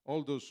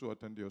all those who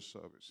attend your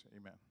service.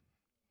 Amen.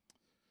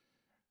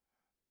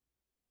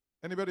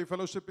 Anybody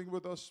fellowshipping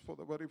with us for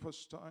the very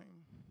first time?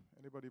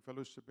 Anybody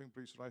fellowshipping?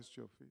 Please rise to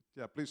your feet.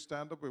 Yeah, please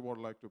stand up. We would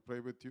like to pray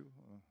with you.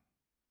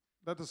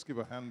 Let us give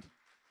a hand.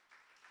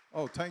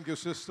 Oh, thank you,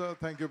 sister.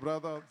 Thank you,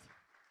 brother.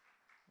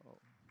 Oh.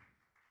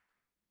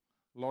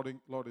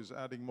 Lord is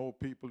adding more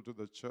people to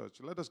the church.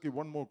 Let us give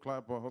one more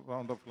clap, a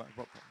round of clap.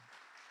 So,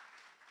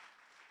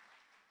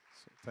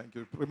 thank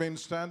you. Remain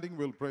standing.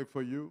 We'll pray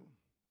for you.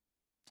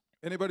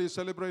 Anybody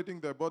celebrating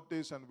their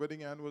birthdays and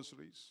wedding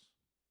anniversaries?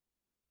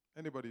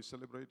 Anybody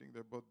celebrating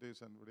their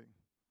birthdays and wedding?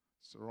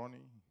 Mr.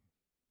 Ronnie?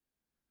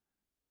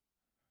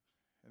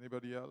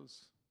 Anybody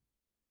else?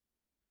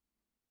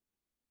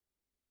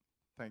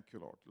 Thank you,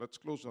 Lord. Let's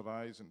close our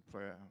eyes in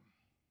prayer.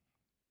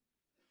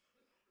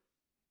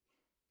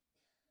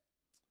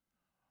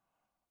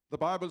 The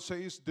Bible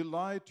says,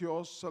 delight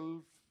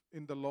yourself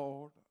in the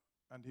Lord,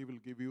 and He will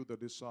give you the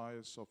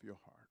desires of your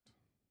heart.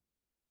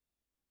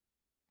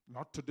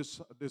 Not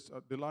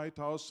to delight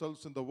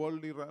ourselves in the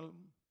worldly realm,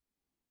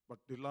 but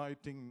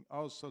delighting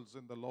ourselves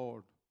in the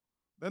Lord.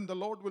 Then the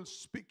Lord will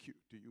speak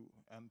to you,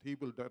 and He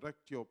will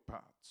direct your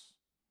paths.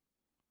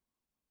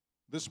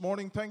 This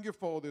morning, thank you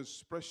for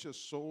these precious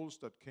souls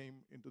that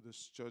came into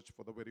this church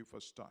for the very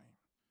first time.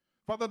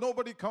 Father,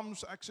 nobody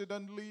comes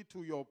accidentally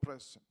to your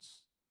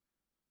presence.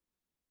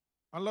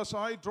 Unless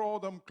I draw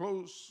them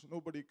close,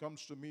 nobody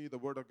comes to me, the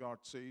Word of God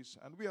says.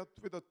 And we are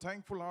with a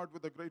thankful heart,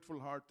 with a grateful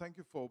heart. Thank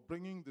you for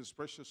bringing these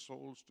precious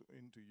souls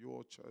into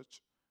your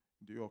church,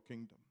 into your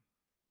kingdom.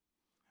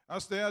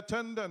 As they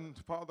attend and,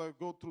 Father,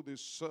 go through this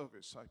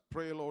service, I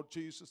pray, Lord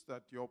Jesus,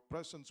 that your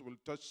presence will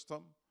touch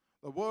them.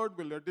 The Word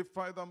will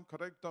edify them,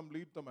 correct them,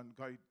 lead them, and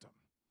guide them.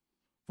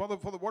 Father,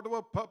 for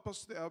whatever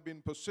purpose they have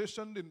been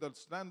positioned in the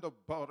land of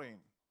Bahrain,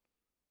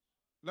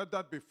 let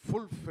that be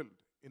fulfilled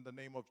in the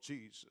name of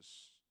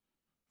Jesus.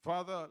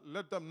 Father,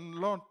 let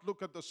them not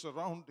look at the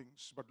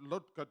surroundings, but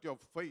look at your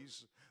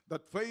face,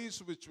 that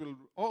face which will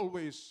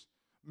always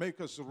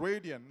make us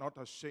radiant, not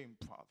ashamed,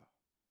 Father.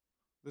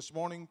 This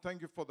morning,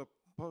 thank you for the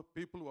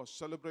people who are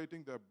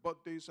celebrating their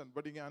birthdays and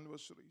wedding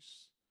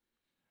anniversaries.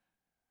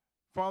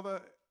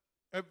 Father,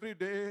 every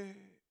day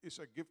is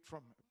a gift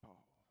from above.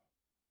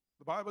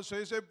 The Bible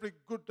says every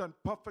good and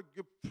perfect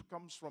gift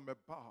comes from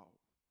above.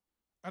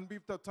 And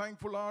with a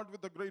thankful heart,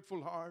 with a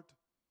grateful heart,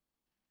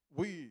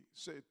 we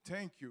say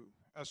thank you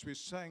as we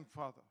sang,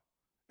 Father.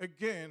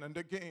 Again and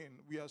again,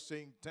 we are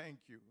saying thank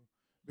you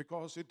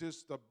because it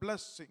is the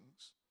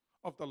blessings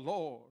of the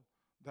Lord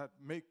that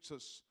makes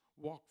us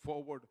walk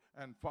forward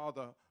and,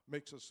 Father,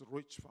 makes us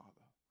rich, Father.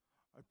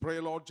 I pray,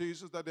 Lord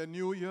Jesus, that a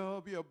new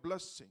year be a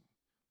blessing.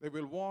 They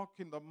will walk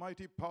in the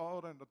mighty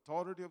power and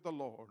authority of the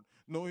Lord,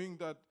 knowing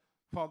that,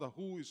 Father,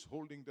 who is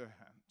holding their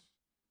hand.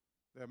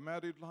 Their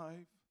married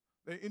life,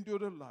 their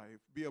individual life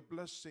be a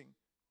blessing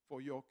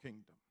for your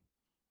kingdom.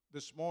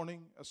 This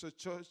morning, as a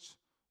church,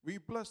 we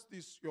bless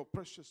these, your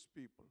precious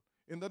people.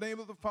 In the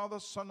name of the Father,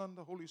 Son, and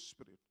the Holy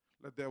Spirit,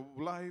 let their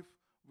life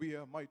be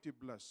a mighty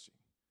blessing.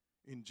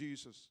 In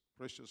Jesus'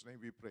 precious name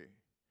we pray.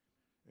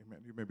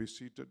 Amen. You may be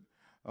seated.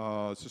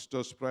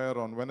 Sisters' prayer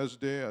on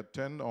Wednesday at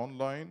 10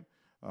 online.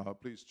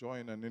 Please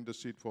join and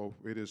intercede for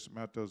various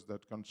matters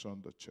that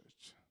concern the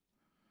church.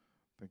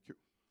 Thank you.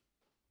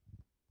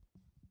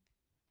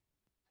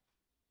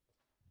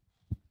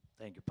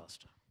 Thank you,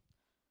 Pastor.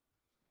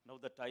 Now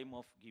the time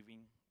of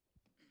giving.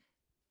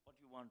 What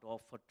you want to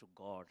offer to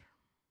God,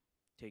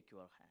 take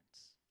your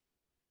hands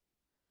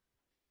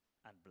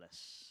and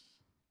bless.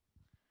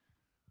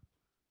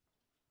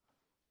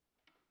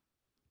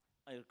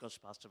 I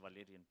request Pastor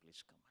Valerian,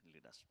 please come and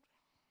lead us.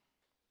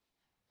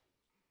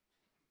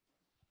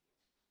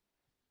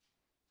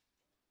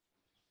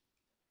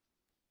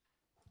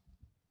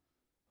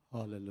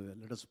 Hallelujah.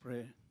 Let us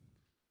pray.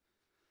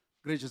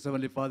 Gracious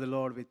Heavenly Father,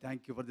 Lord, we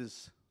thank you for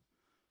this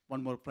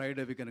one more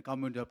Friday. We can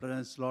come into your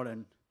presence, Lord,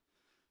 and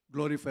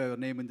glorify your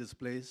name in this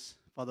place.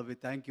 Father, we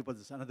thank you for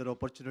this another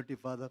opportunity,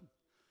 Father.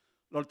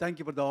 Lord, thank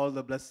you for all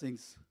the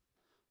blessings.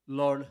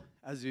 Lord,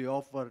 as we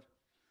offer,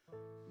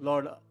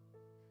 Lord,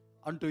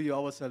 unto you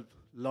ourselves,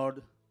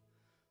 Lord,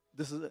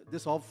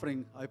 this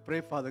offering, I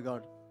pray, Father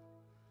God,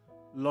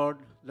 Lord,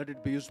 let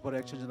it be used for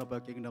extension of our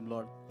kingdom,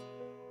 Lord.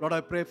 Lord,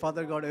 I pray,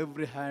 Father God,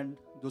 every hand,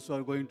 those who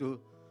are going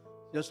to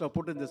just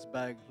put in this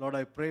bag, Lord,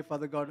 I pray,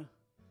 Father God,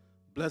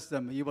 bless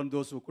them, even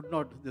those who could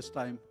not this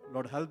time.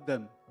 Lord, help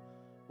them,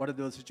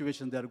 whatever the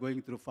situation they are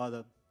going through,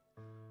 Father.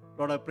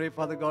 Lord, I pray,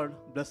 Father God,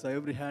 bless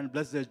every hand,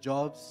 bless their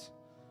jobs.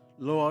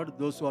 Lord,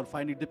 those who are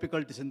finding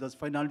difficulties in those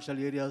financial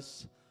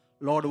areas,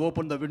 Lord,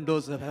 open the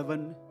windows of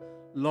heaven.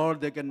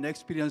 Lord, they can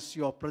experience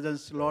your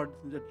presence, Lord.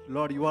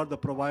 Lord, you are the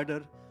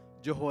provider,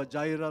 Jehovah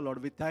Jireh.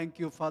 Lord, we thank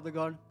you, Father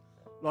God.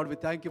 Lord, we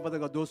thank you, Father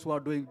God, those who are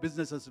doing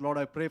businesses. Lord,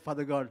 I pray,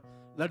 Father God,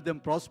 let them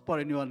prosper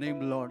in your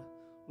name, Lord.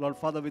 Lord,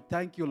 Father, we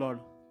thank you, Lord.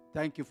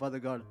 Thank you, Father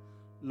God.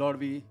 Lord,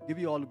 we give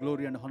you all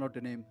glory and honor to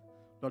your name.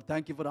 Lord,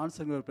 thank you for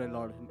answering your prayer,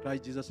 Lord. In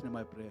Christ Jesus' name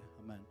I pray.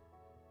 Amen.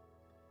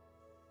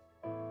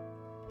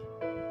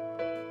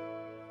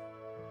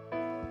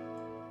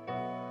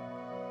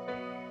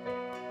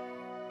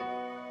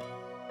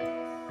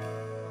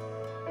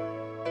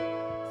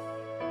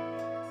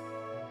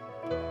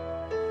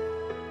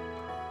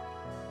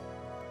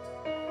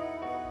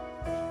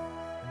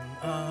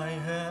 I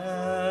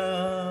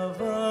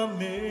have a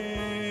maker.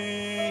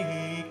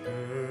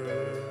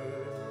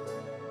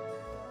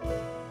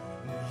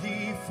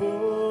 He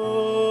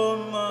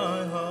formed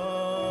my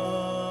heart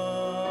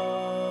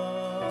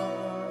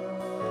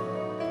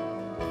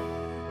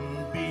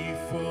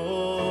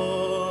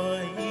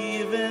before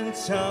even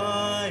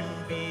time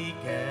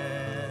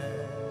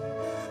began.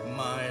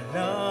 My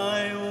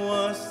life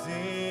was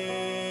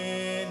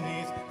in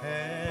His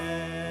hand.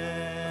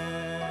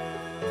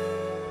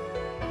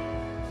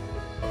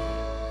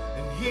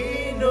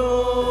 He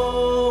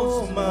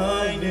knows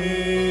my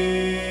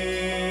name,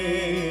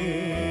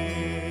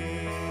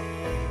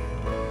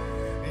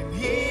 and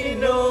He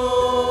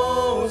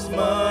knows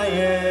my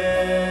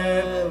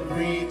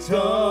every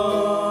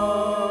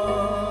thought.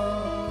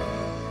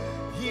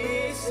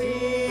 He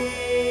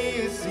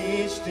sees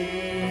each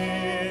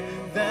tear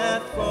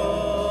that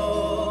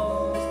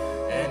falls,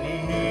 and He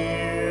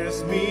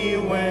hears me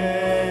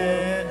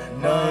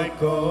when I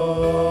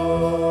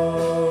call.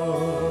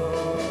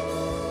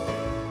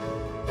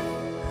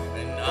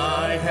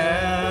 I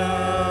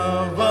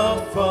have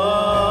a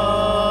Father.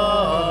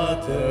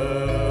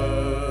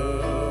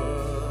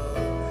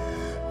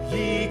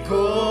 He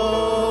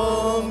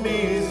called me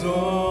His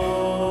own.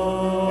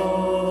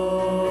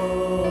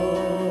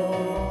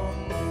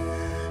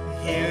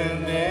 He'll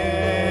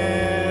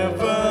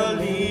never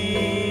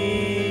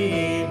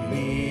leave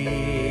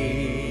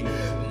me,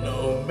 no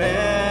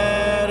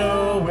matter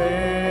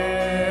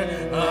where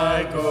I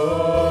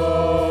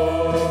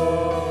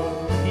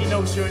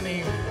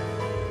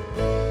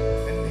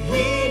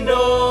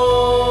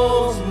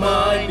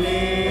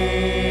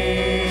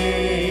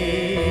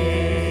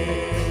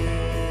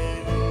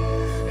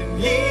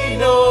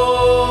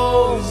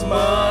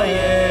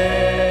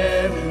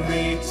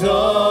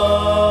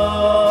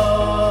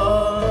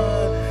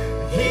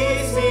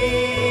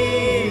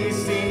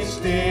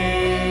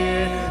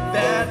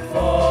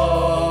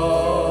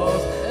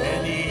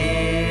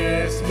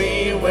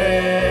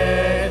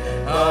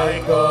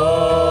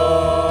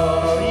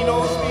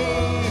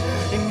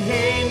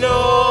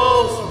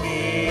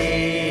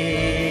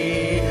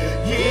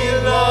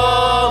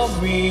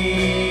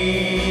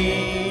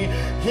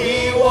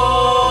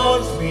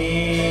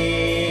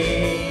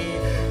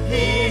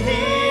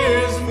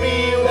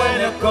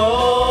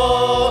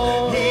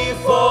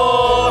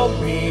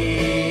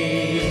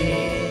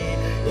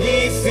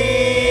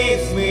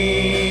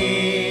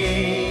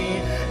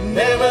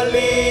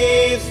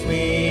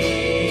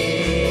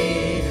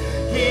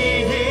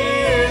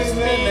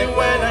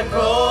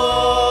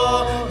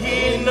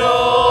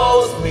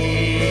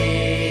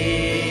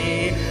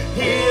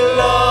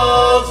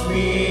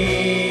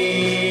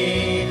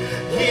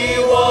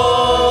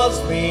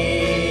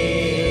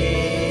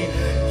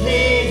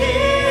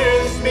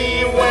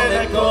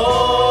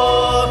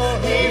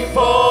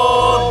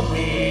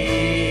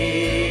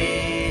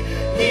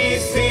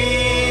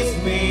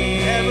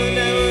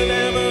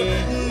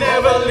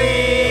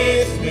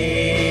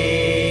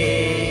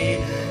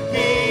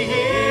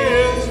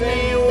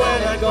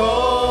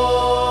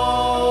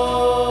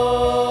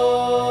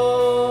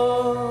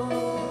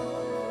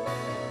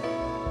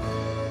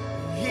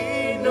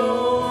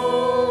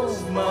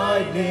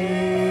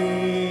name.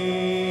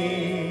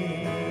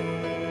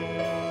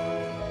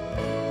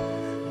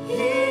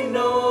 He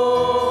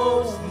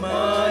knows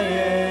my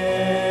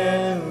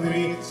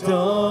every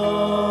thought.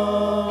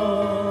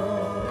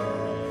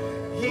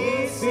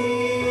 He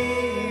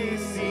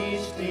sees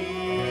each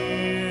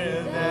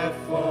tear that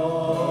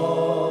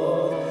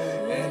falls,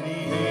 and He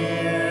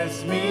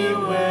hears me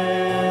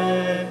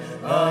when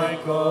I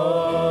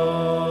call.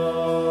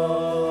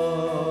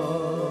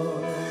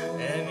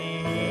 And He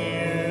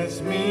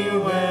hears me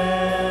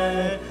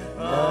when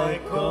I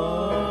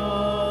call.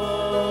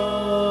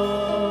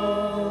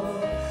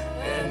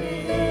 And He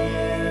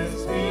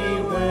hears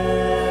me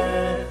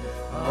when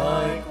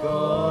I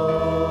call.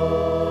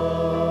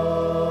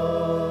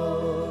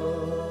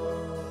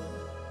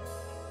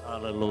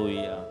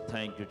 Hallelujah.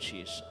 Thank you,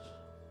 Jesus.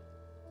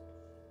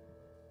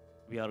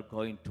 We are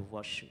going to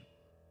worship.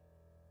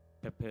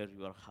 Prepare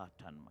your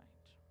heart and mind.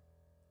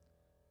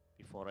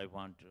 Before I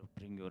want to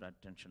bring your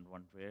attention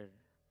one word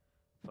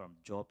from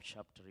Job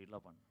chapter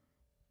 11,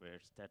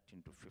 verse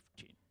 13 to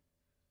 15.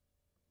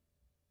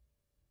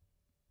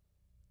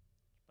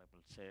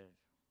 Bible says,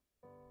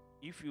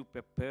 if you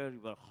prepare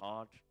your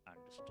heart and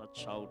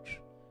stretch out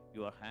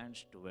your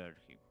hands toward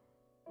Him,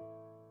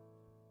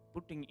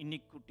 putting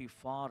iniquity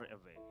far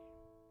away,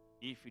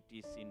 if it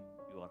is in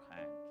your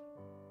hand,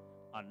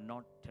 and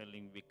not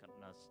telling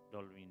wickedness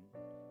dwelling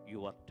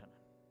your tenant,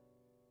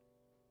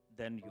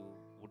 then you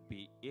would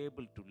be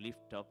able to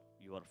lift up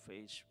your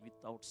face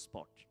without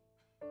spot.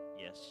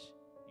 Yes,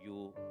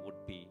 you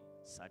would be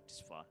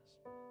satisfied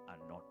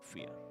and not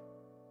fear.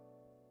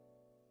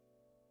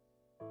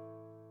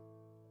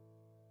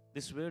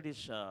 This word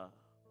is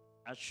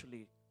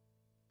actually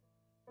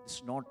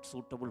it's not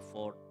suitable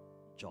for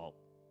Job.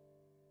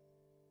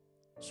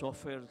 So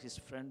far, his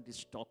friend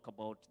is talk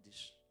about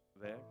this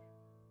word,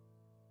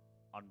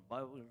 and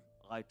Bible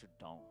write it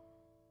down.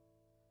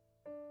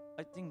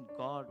 I think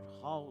God,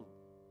 how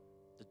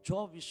the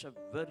Job is a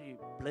very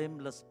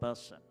blameless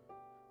person,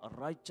 a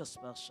righteous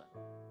person.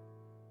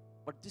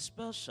 But this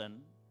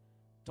person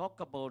talk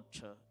about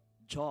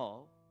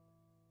Job,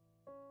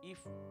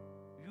 if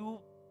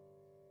you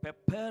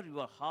prepare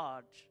your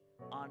heart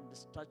and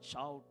stretch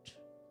out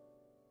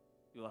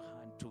your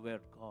hand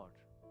toward God,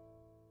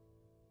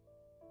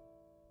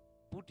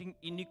 putting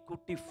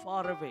iniquity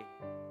far away.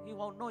 He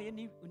won't know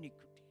any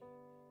iniquity,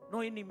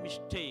 no any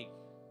mistake.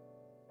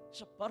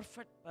 He's a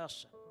perfect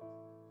person.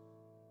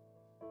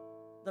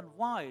 Then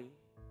why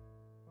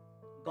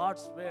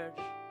God's word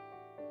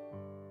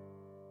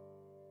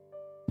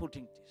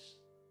putting this?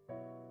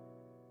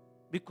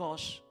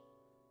 Because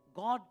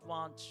God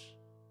wants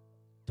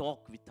to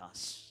talk with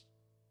us.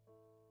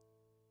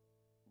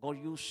 God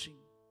using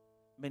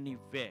many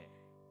ways.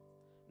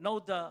 Now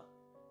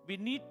we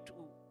need to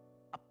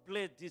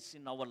apply this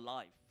in our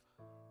life.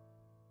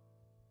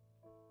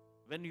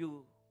 When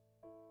you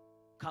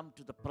come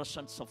to the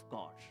presence of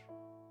God,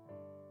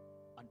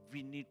 and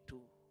we need to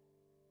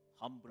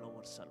humble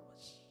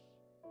ourselves.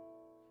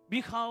 We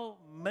have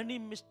many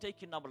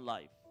mistakes in our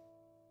life.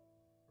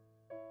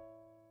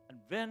 And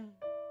when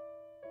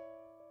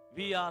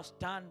we are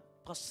stand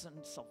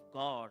presence of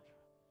God,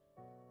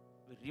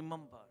 we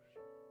remember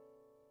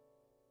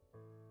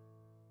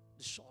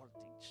these all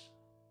things.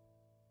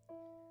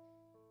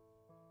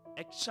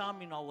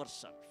 Examine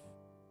ourselves.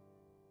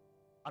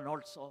 And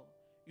also,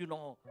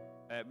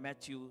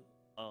 Matthew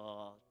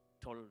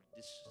told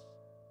this.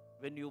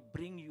 When you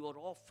bring your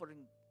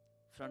offering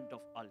front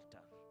of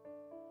altar,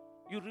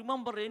 you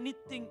remember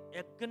anything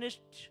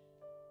against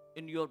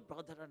in your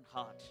brother and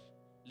heart,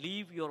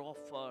 leave your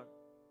offer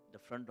the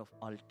front of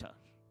altar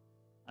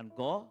and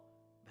go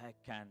back,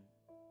 and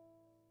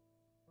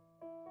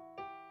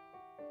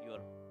your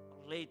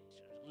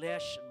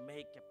relation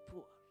make a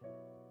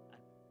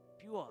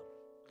pure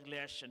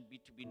relation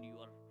between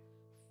your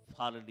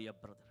hallelujah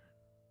brethren.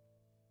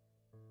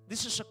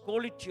 This is a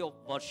quality of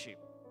worship.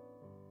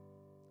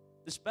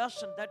 This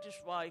person, that is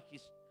why he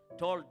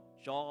told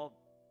Job,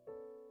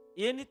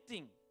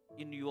 anything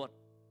in your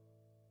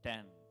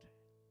tent,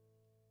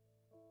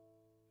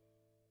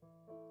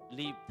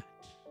 leave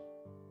that.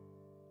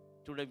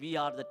 Today we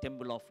are the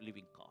temple of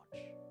living God.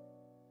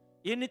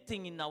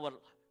 Anything in our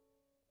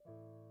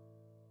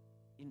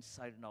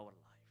inside in our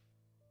life,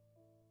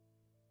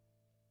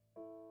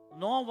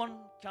 no one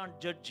can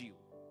judge you.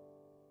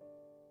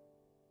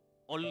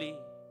 Only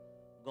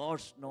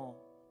God knows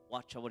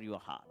whatever your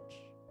heart.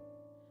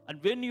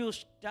 And when you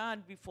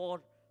stand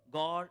before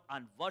God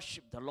and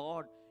worship the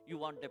Lord, you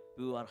want a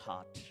pure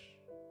heart.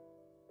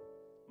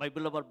 My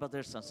beloved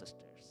brothers and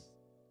sisters,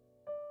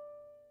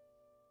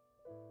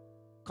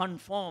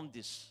 confirm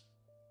this.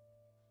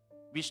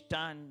 We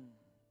stand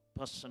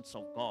presence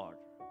of God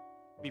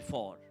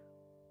before.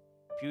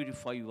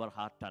 Purify your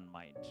heart and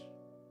mind.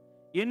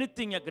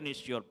 Anything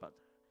against your brother,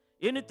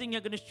 anything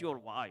against your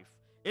wife,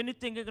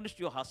 anything against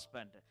your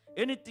husband,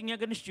 anything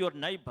against your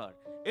neighbor,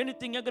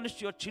 anything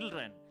against your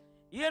children,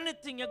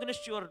 anything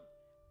against your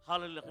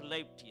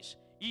relatives,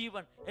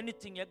 even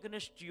anything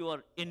against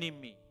your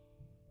enemy,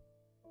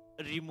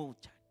 remove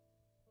that.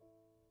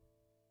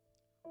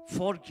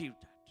 Forgive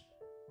that.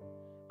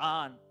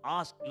 And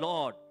ask,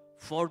 Lord,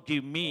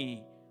 forgive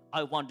me.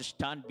 I want to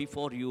stand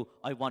before you.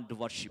 I want to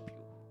worship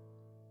you.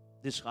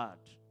 This heart.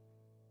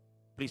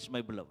 Please,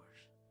 my beloved,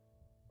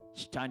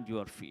 stand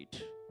your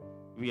feet.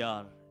 We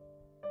are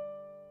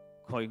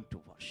going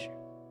to worship.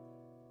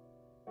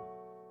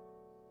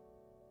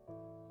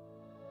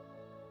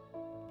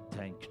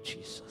 Thank you,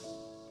 Jesus.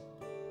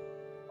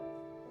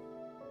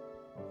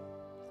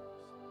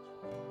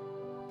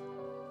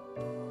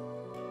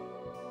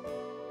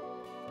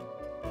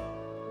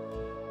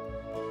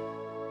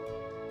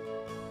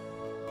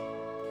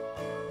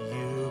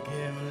 You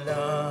give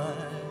life,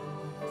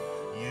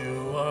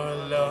 you are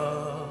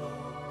love,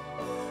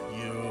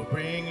 you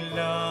bring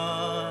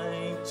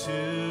light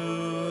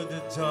to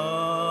the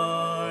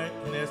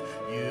darkness,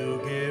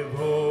 you give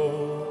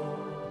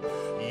hope,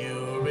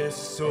 you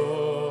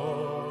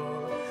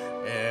restore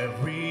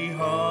every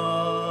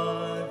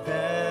heart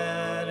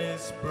that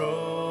is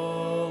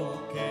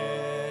broken.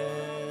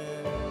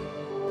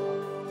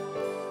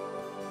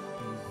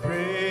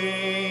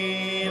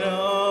 Great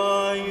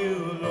are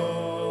you,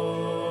 Lord.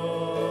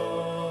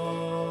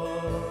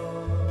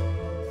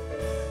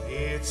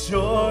 It's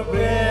your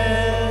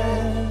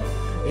breath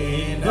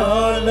in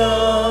our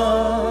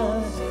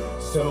lungs,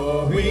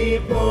 so we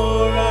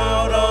pour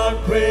out our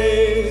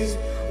praise.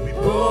 We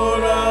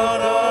pour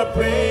out our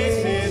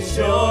praise. It's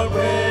your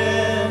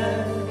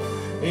breath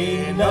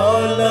in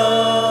our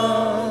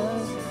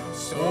lungs,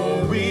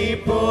 so we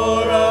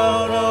pour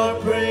out our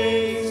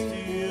praise to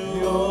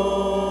you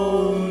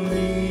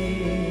only.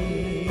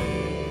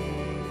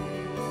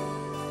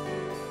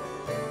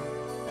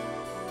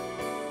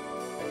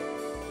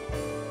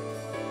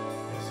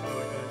 Yes,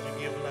 Lord God, you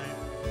give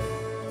life.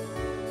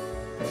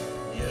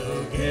 You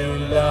give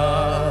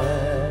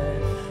life.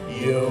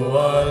 You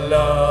are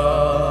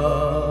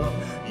love.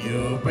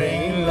 You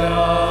bring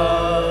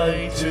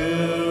light to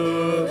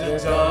the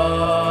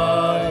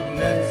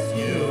darkness.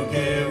 You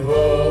give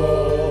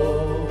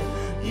hope.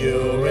 You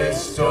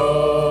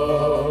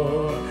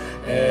restore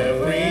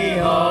every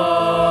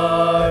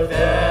heart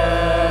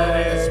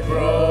that is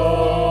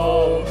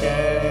broken.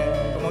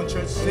 Come on,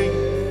 church, sing.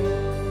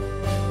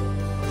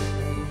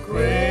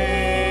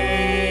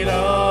 Great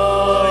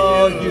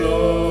are you,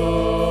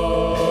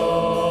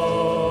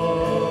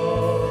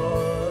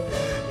 Lord.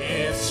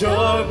 It's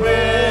your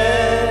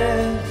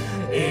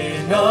breath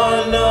in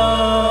our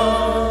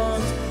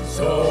lungs,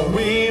 so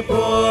we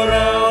pour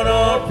out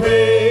our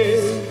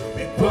praise.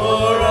 We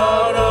pour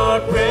out our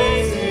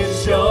praise. It's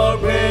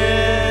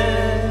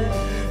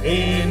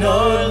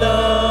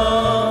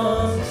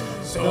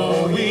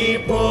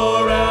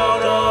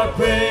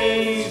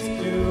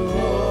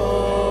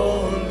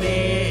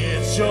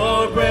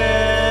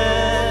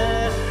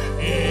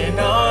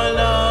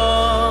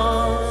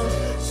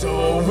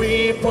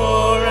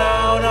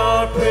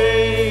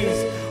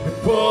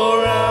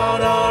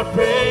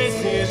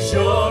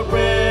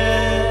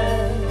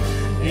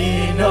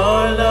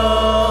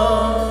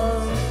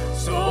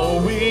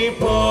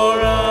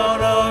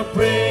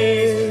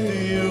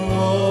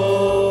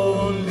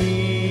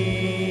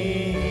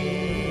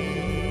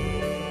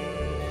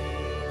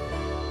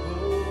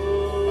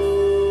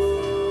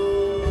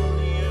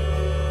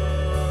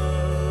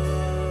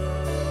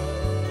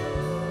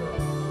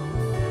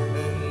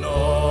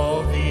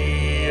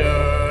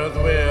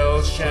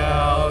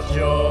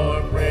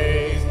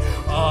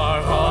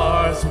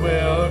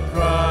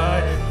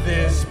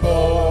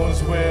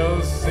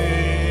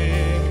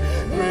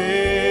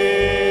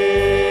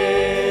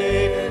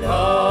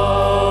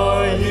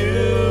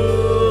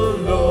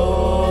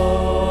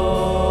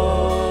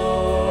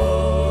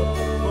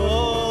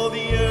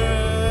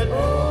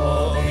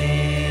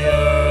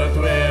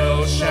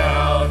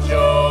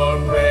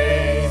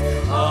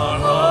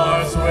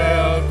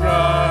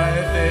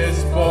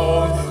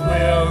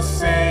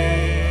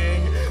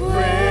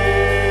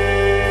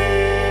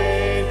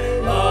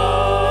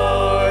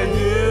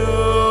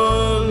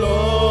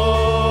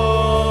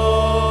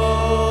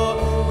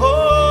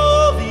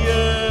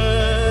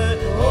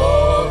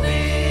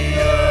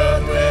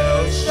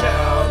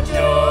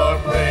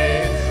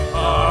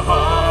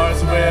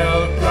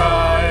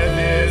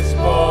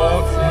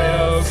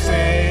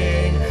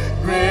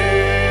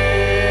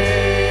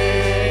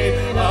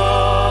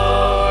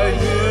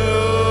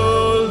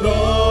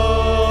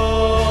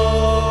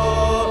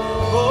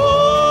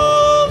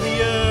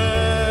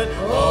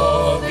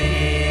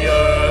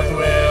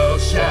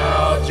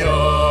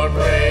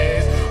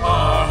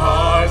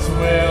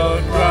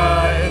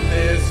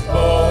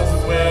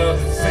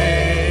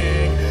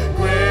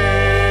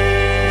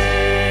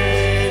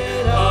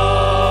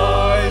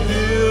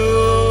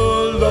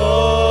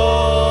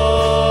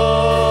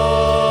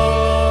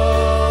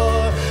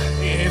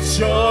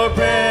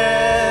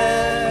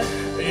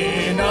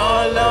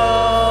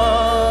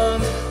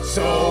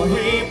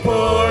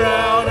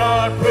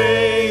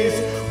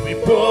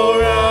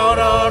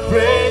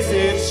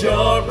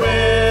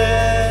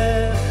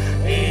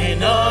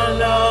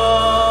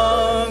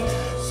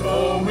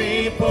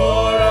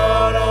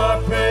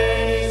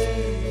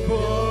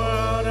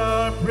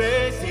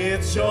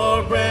is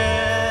your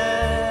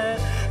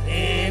breath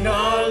in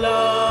our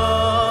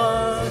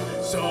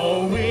lungs.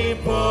 So we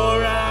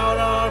pour out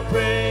our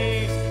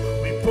praise.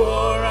 We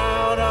pour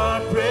out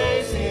our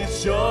praise.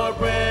 It's your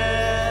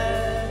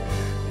breath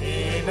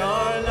in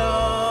our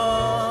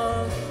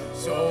lungs.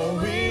 So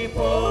we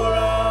pour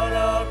out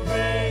our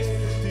praise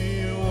to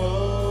you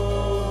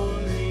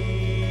only,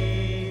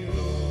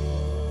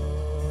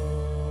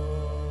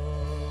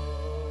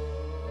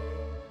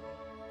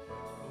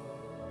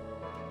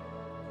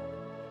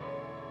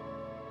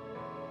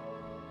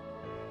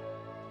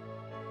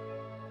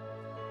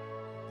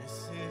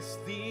 This is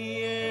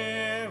the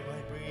air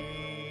I breathe.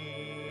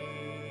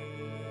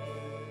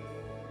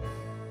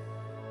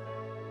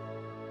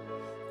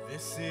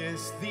 This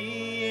is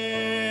the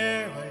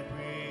air I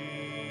breathe.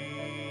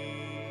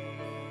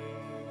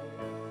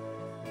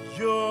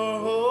 Your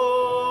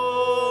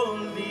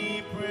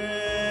holy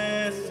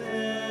presence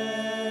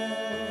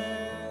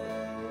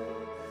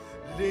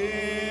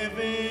living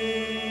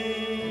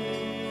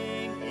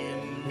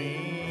in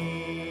me.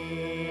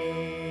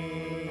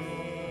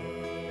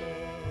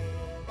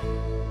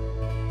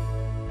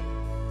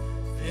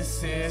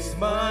 This is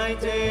my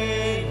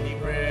daily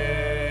bread.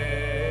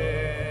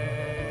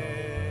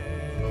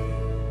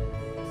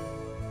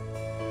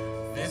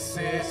 This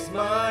is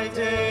my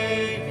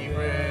daily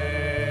bread.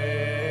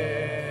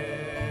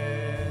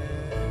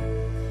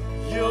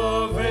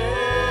 Your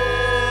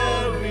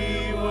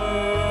very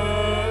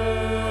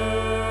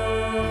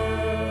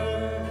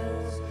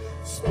words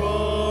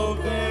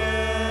spoken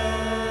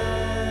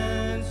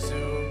to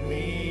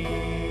me.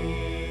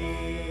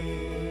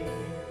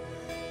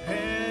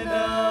 And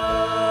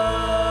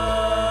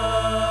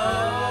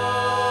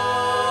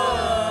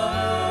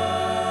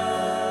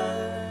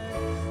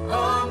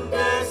I'm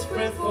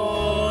desperate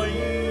for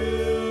you,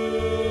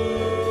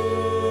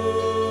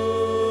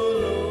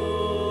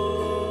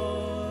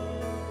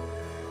 Lord.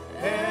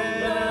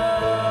 And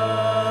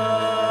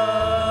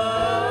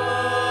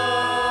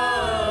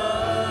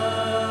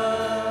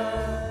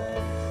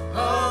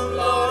I'm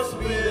lost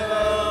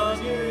without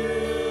you.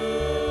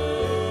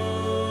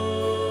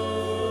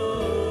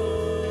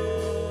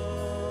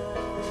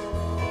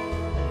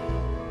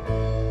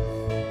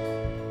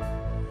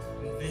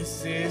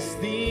 This is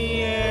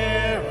the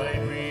air I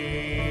breathe.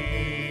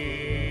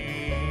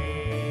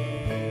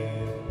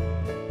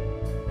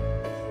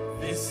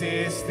 This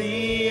is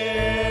the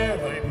air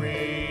I breathe.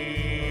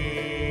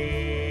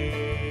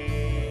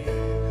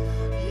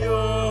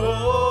 Your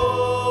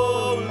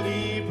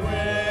holy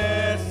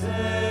presence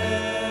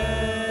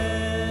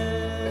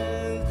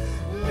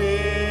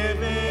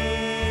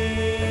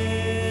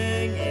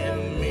living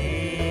in me.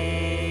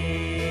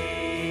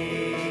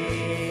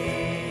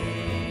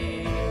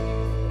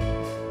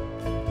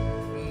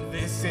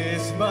 This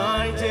is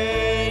my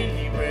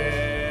daily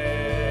bread.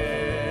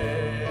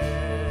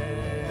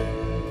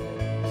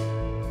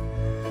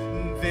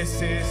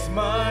 This is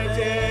my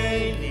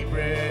daily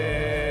bread.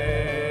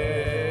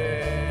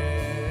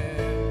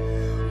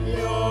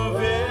 Your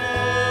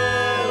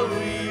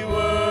very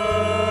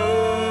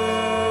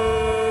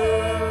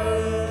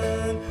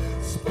word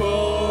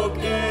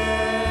spoken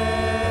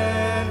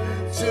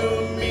to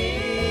me.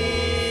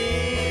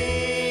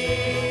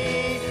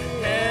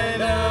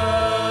 And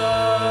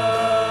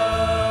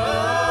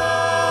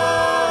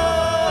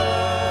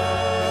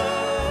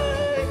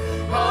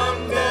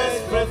I'm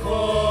desperate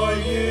for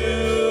you,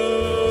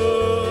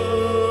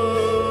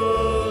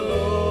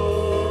 Lord.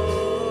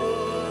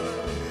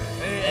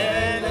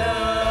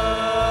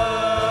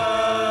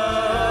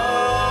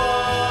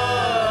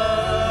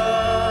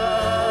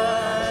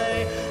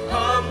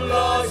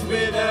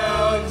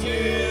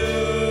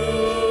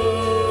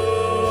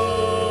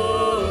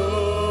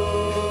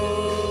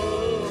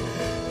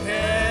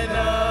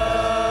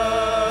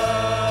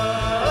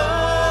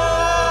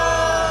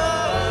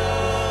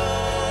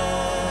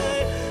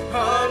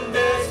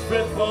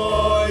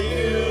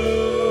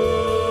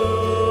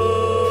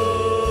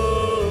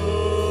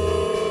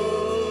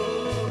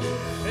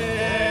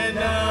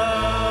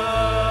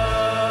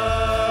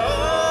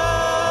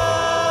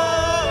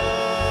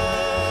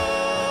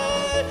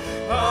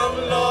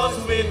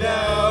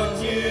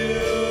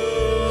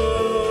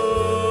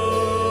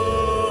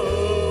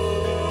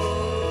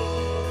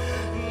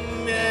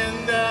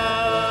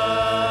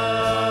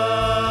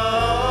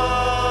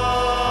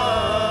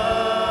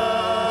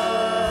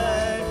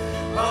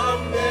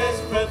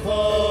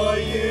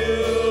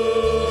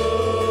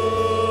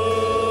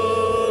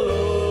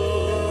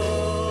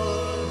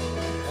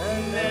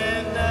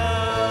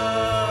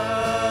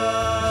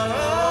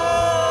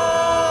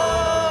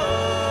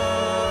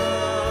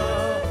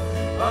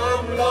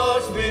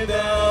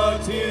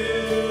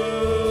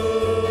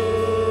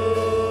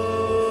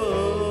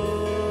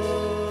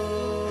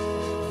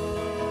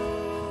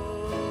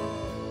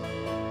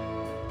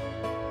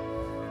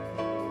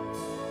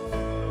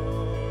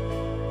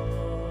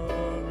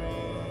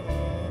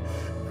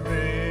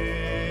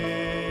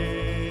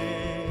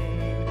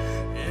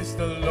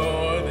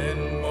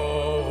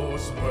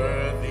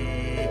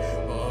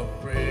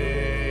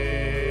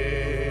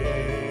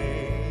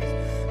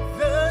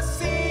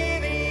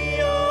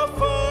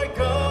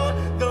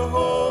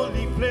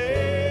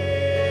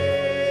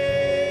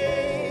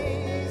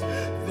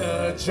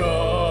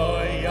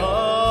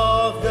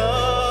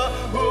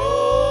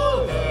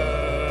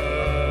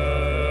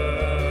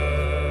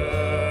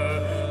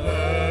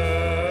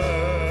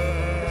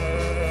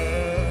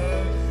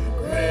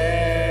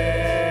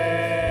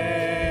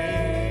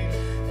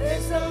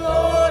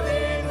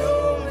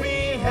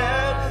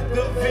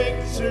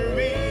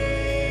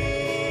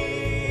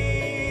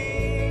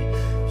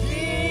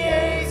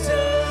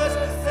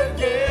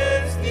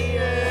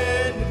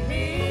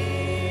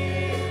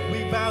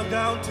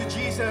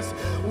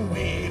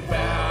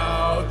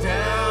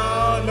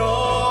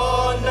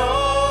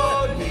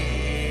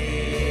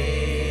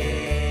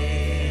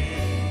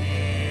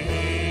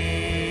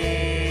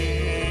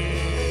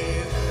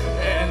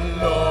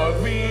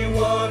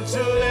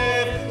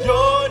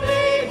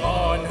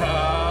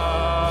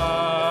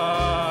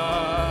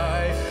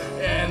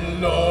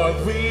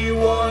 Lord, we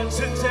want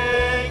to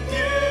thank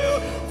you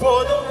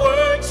for the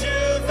work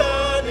you've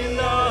done in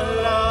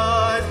our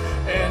lives.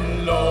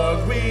 And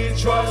Lord, we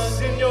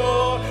trust in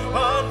your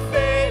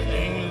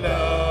unfailing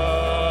love.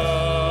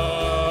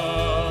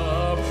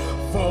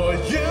 For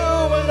you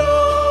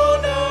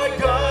alone are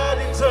God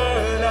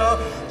eternal,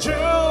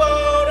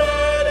 throughout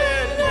earth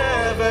and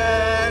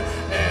heaven.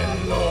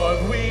 And Lord,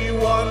 we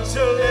want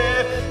to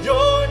lift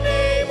your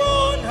name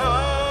on high.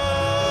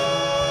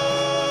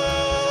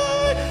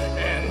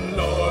 And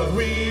Lord,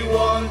 we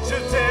want to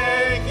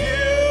thank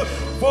you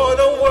for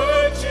the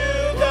work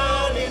you've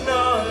done in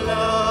our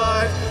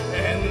lives.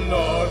 And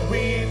Lord,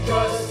 we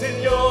trust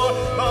in your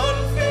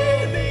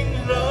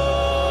unfailing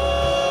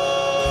love.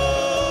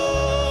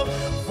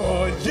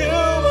 For you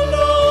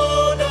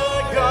alone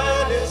are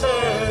God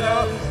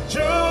eternal,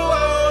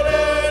 throughout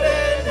earth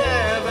and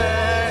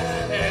heaven.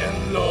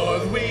 And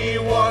Lord, we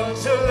want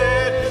to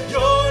lift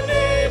your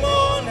name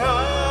on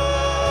high.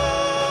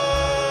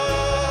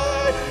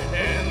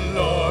 And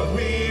Lord,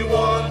 we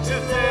want to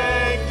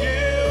thank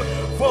you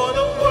for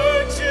the work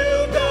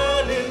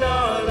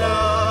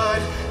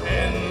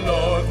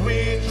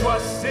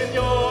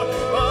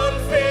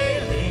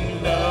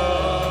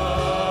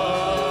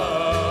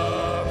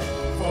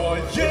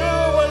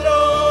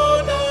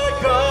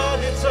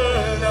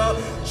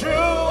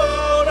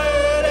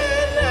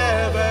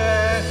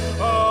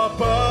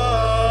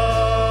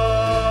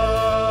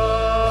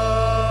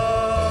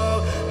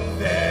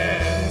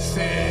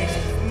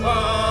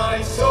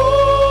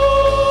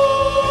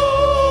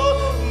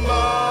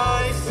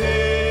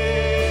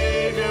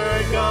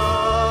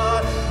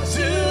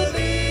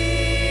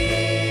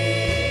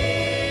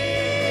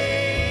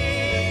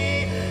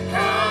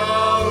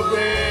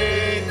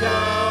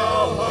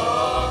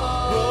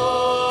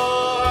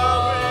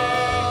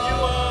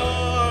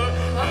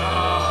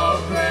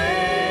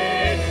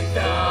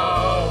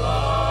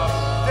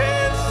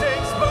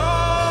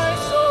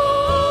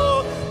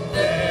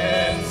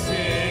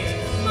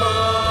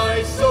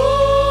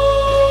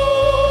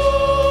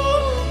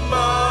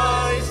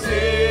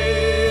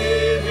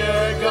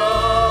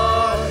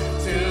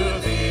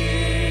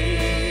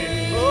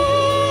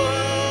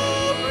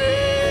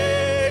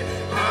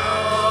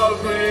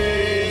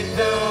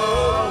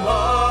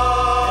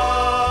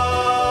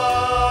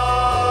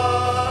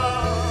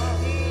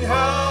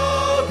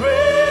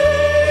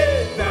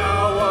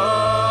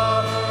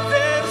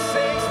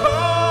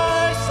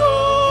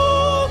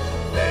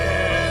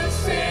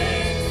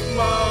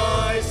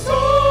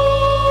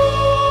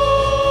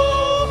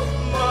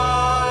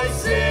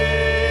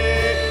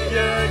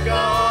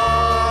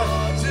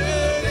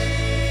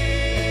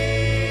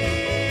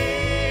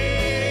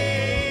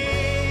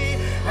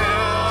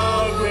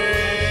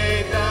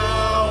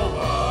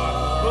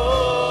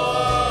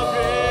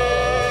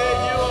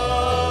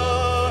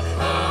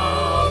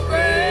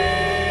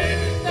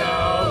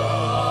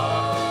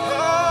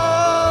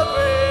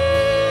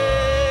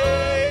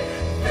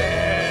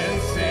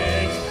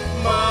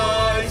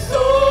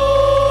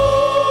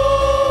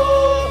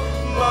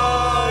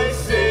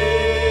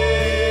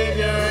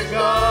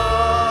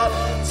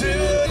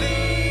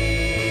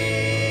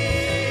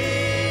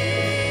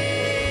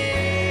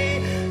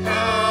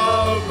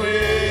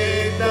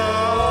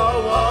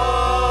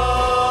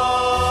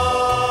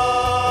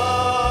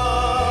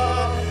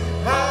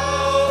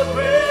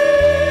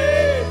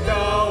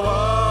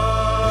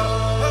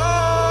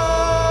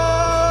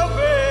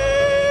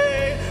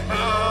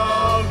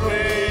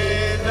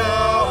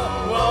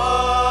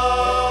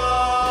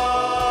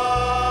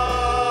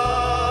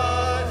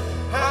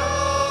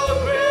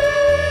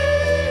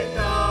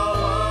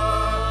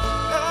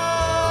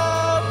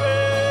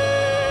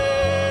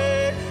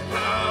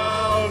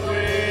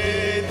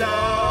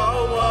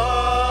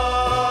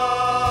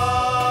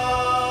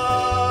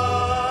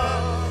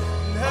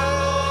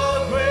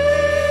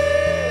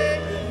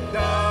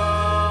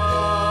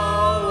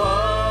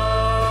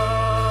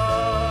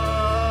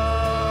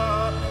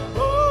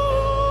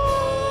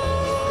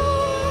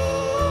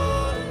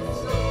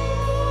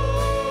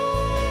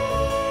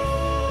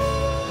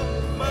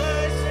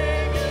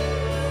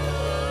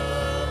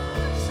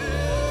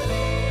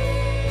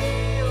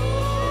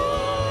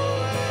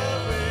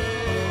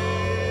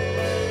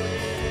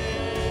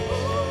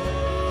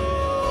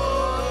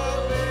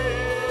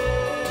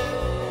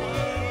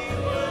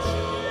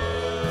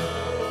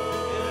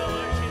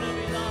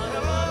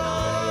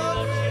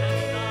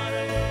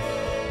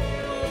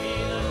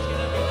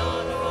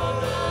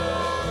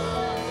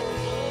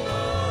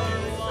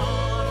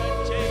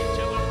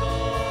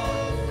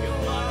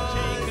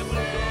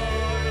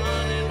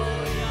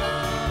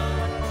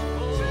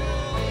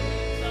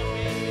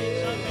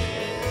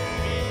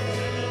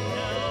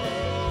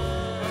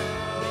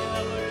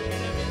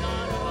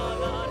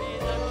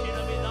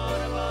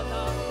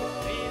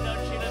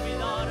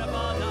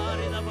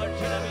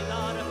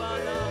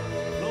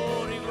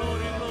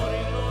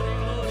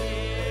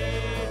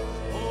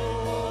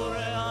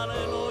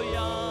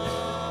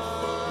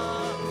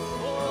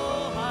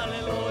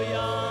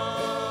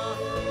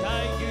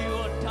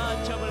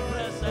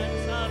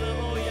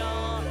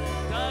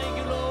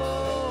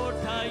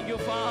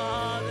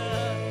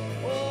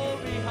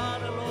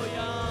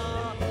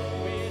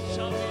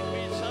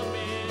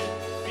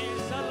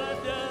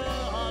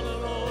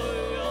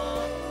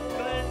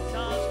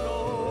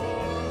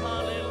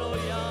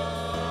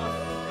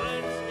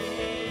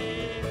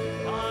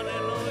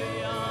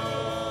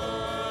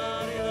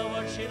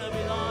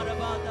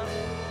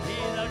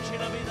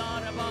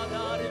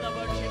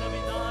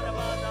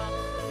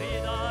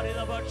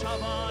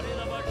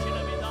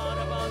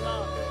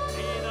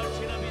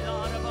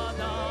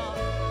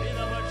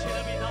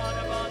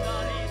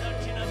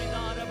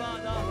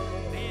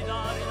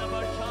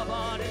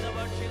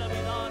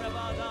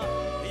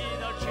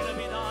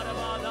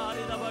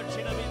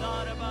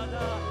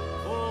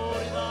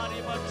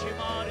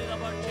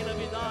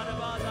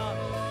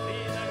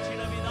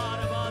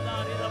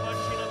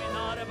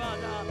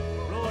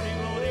Glory,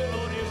 glory,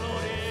 glory,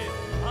 glory.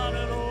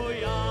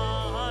 Hallelujah,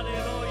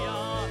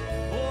 hallelujah.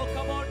 Oh,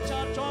 come on,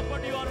 church,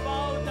 open your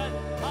mouth and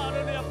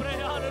hallelujah, pray,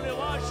 hallelujah,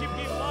 worship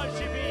Him,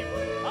 worship Him.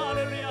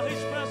 Hallelujah,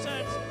 His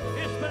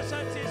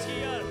presence is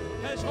here.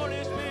 His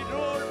Holy Spirit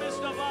rule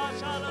midst of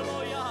us.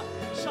 Hallelujah.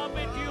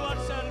 Submit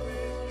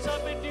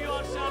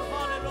yourself,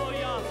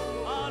 hallelujah,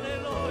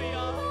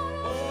 hallelujah.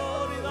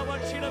 Oh, Rida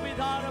Bachila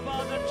Vidara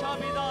Bada,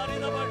 Chabida,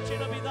 Rida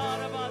Bachila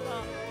Vidara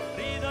Bada,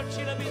 Rida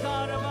Chila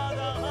Vidara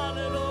Bada,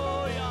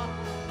 hallelujah.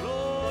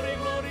 Glory,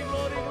 glory,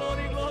 glory,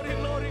 glory, glory,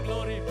 glory,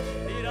 glory.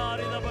 Rida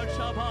Rida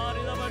Bachaba,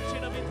 Rida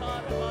Bachila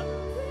Vidara Bada.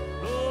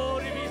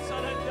 Glory, we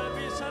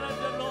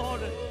surrender,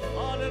 Lord.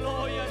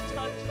 Hallelujah,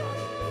 touch us.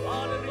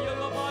 Hallelujah,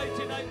 your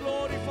mighty and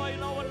glorify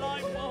in our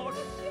life, Lord.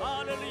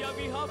 Hallelujah,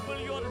 we humble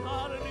your,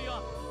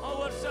 hallelujah,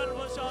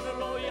 ourselves,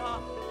 hallelujah.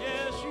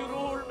 Yes, you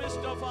rule midst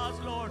of us,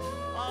 Lord.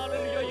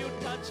 Hallelujah, you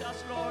touch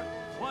us, Lord.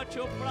 What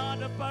your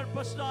plan and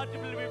purpose, Lord,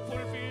 will be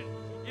fulfilled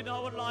in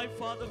our life,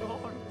 Father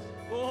God.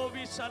 Oh,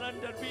 we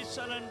surrender,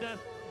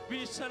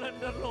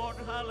 Lord.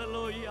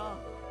 Hallelujah.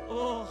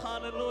 Oh,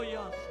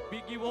 hallelujah.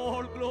 We give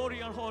all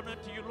glory and honor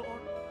to you,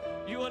 Lord.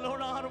 You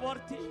alone are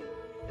worthy.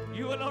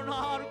 You alone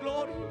are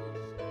glory.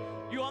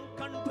 You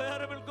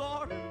uncomparable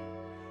God.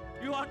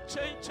 You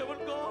unchangeable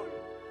God.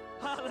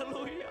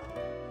 Hallelujah.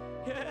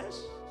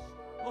 Yes.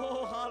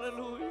 Oh,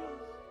 hallelujah.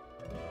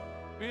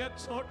 We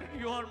exalted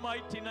your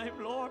mighty name,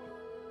 Lord.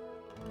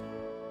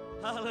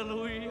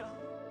 Hallelujah.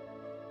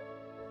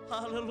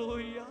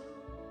 Hallelujah.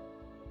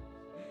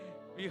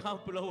 We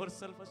humble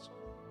ourselves.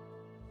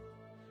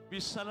 We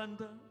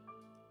surrender.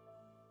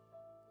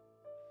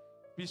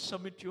 We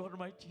submit your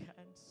mighty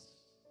hands.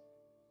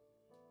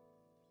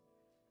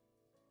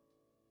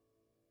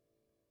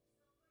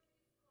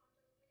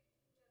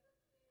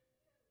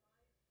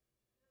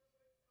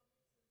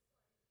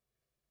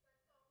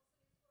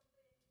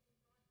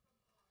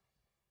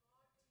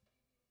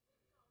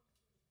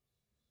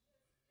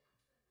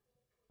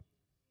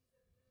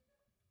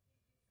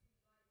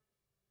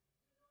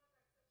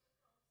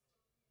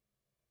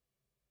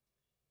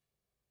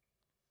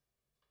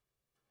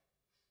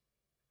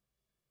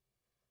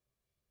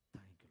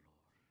 Thank you, Lord.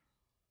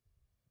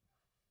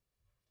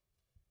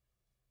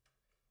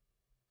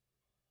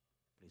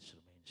 Please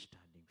remain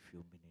standing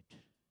few minutes.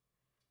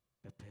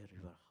 Prepare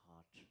your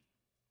heart.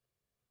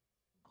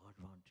 God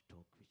wants to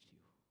talk with you.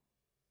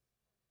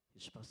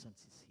 His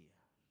presence is here.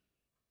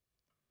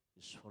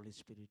 His Holy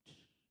Spirit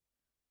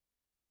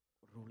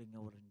ruling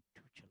our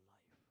individual life.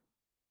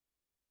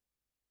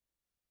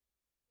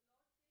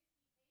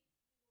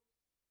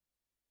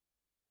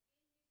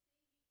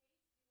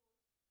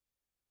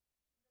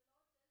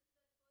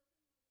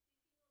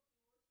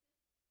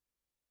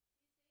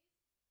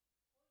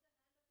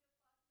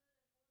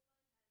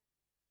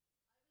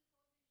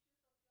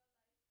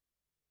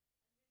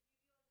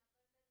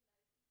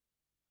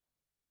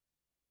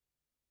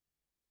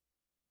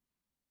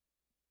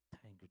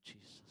 Thank you,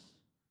 Jesus.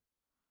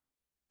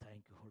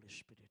 Thank you, Holy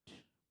Spirit.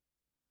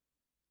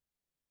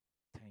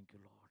 Thank you,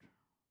 Lord.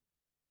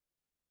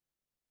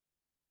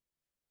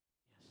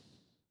 Yes.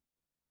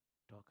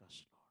 Talk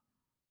us, Lord.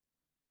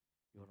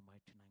 Your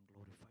mighty name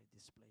glorify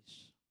this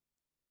place.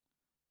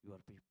 Your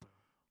people,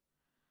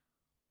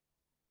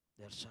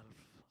 their selves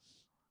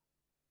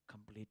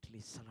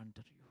completely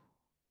surrender you.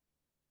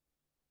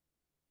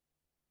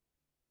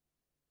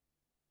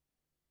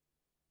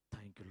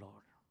 Thank you,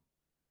 Lord.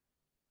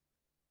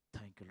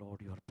 Thank you,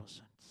 Lord, your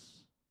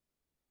presence.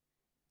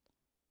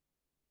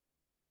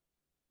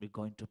 We're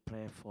going to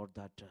pray for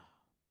that.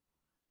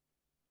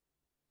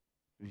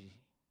 We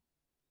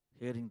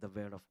hearing the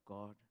word of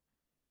God,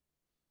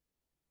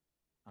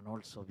 and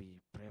also we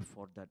pray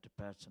for that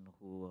person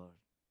who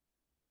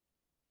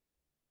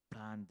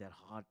plan their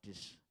heart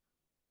is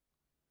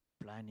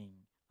planning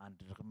and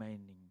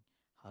remaining,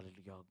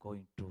 hallelujah,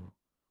 going to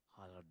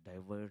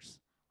diverse,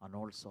 and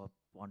also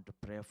want to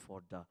pray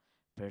for the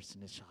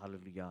person is,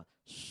 hallelujah,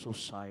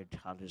 suicide,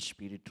 hallelujah,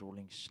 spirit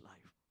ruling his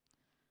life.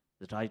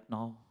 That right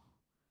now,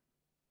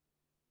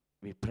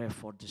 we pray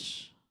for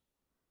this,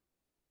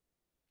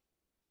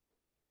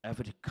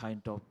 every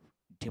kind of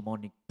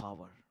demonic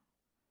power,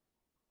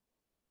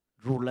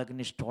 rule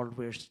against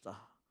always the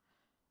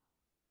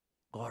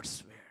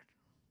God's word.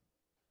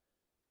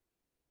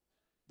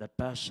 That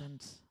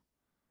persons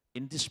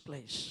in this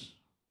place,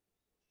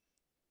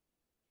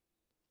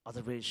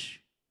 otherwise,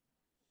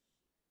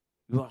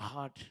 your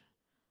heart,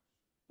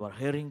 you are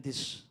hearing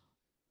this,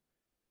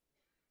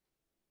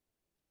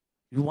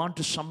 you want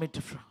to submit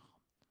from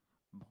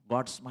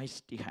God's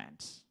mighty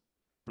hands,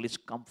 please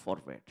come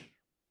forward.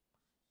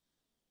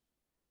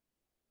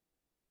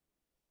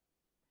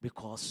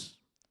 Because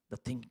the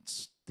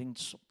things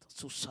of the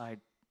suicide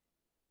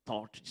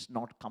thought is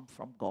not come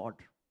from God.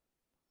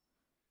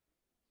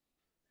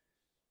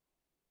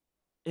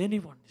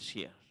 Anyone is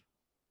here,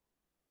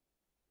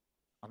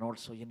 and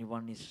also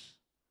anyone is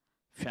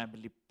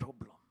family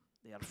problem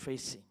they are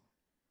facing,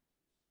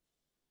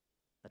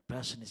 that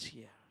person is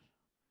here.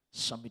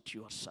 Submit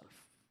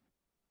yourself.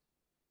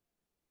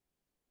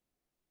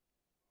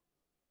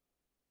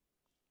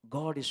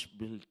 God is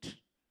built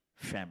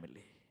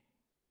family.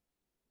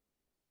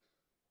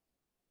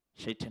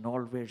 Satan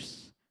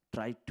always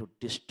tried to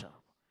disturb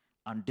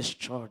and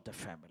destroy the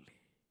family.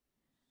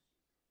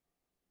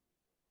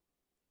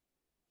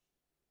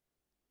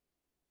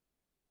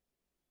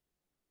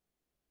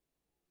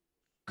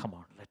 Come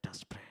on, let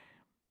us pray.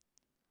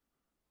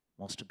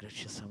 Most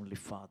gracious Heavenly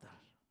Father,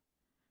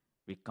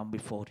 we come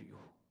before you.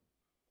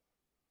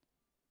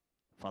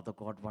 Father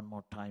God, one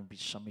more time, we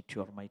submit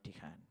your mighty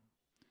hand.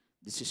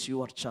 This is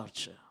your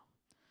church.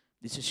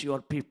 This is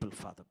your people,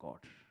 Father God.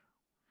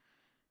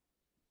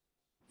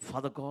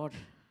 Father God,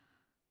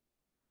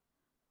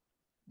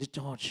 the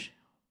church,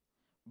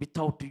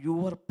 without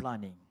your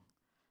planning,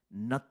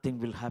 nothing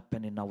will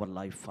happen in our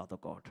life, Father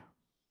God.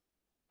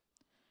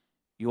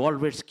 You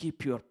always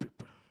keep your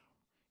people.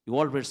 You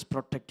always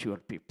protect your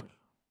people.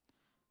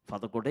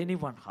 Father God,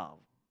 anyone have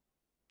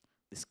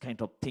this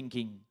kind of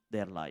thinking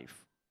their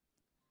life,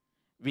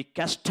 we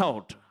cast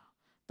out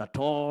that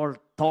all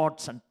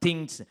thoughts and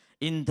things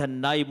in the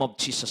name of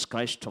Jesus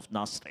Christ of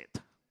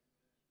Nazareth.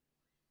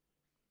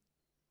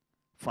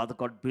 Father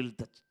God, build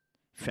the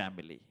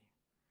family.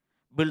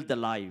 Build the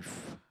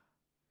life.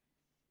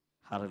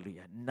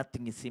 Hallelujah.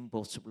 Nothing is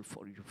impossible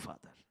for you,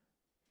 Father.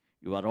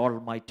 You are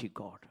Almighty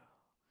God.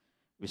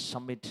 We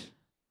submit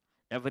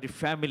every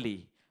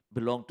family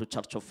belong to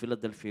Church of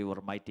Philadelphia,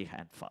 your mighty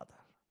hand, Father.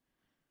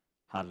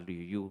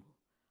 Hallelujah. You,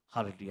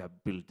 hallelujah,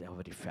 build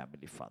every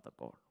family, Father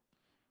God.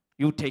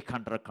 You take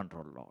under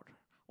control, Lord.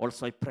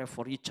 Also, I pray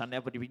for each and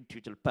every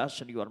individual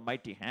person, your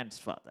mighty hands,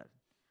 Father.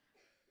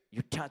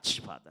 You touch,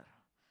 Father.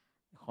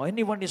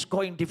 Anyone is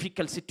going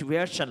difficult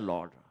situation,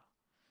 Lord,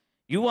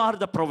 you are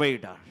the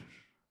provider.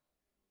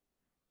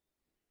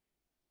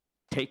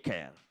 Take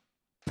care.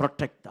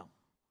 Protect them.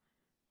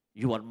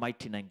 You are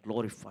mighty and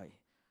glorify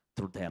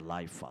through their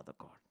life, Father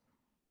God.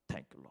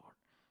 Thank you, Lord.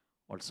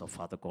 Also,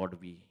 Father God,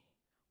 we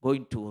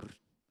going to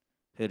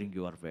hearing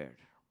your word.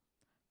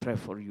 Pray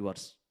for your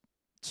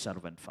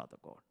servant, Father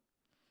God.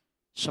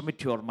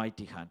 Submit your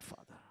mighty hand,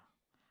 Father.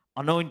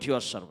 Anoint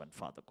your servant,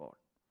 Father God.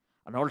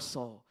 And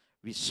also,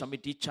 we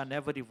submit each and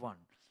every one,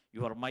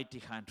 your mighty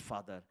hand,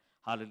 Father.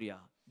 Hallelujah.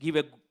 Give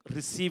a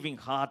receiving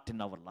heart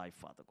in our life,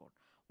 Father God.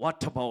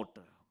 What about,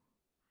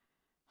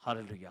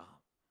 hallelujah,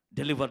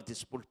 deliver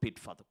this pulpit,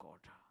 Father God.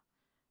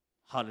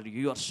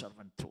 Hallelujah, your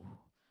servant too.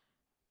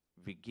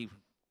 We give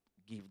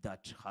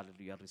that,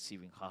 hallelujah,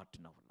 receiving heart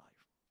in our life.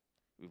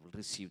 We will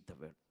receive the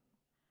word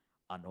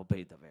and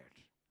obey the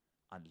word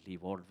and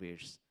live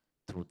always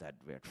through that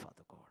word,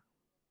 Father God.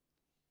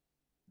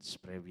 This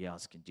prayer we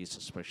ask in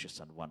Jesus' precious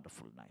and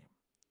wonderful name.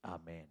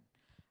 Amen.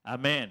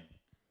 Amen.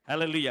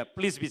 Hallelujah.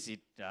 Please be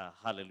seated.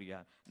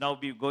 Hallelujah. Now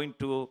we're going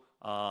to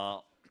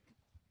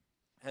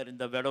hear in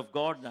the word of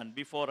God. And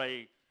before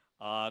I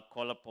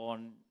call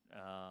upon,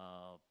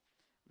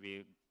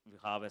 we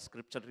have a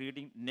scripture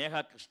reading.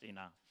 Neha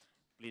Christina,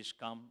 please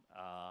come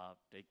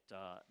take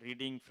the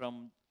reading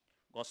from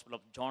Gospel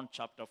of John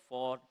chapter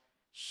 4,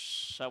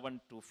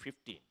 7 to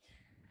 15.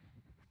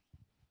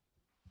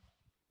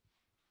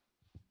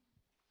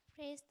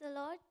 Praise the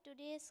Lord.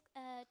 Today's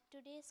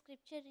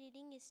scripture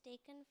reading is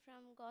taken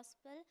from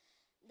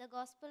the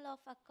Gospel of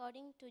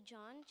according to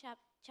John,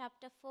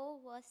 chapter 4,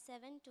 verse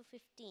 7 to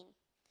 15.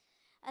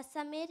 A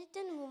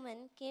Samaritan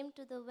woman came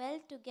to the well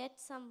to get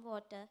some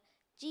water.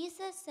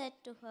 Jesus said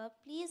to her,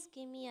 "Please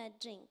give me a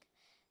drink."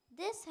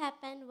 This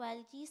happened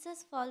while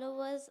Jesus'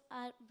 followers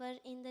were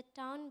in the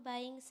town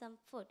buying some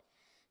food.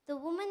 The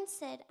woman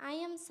said, "I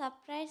am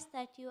surprised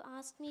that you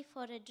asked me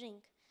for a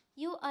drink.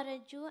 You are a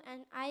Jew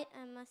and I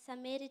am a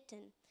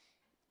Samaritan.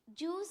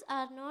 Jews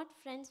are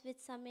not friends with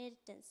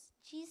Samaritans."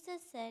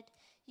 Jesus said,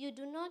 "You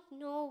do not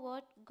know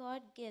what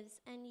God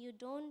gives, and you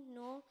don't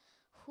know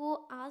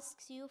who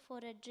asks you for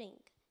a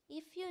drink.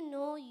 If you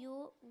know,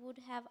 you would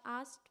have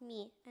asked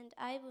me, and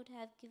I would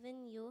have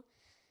given you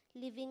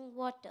living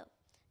water."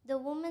 The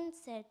woman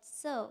said,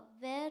 "Sir,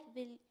 where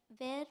will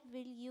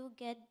you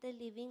get the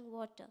living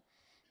water?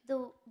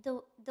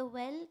 The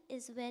well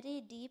is very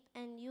deep,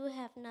 and you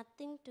have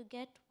nothing to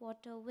get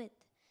water with.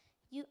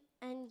 You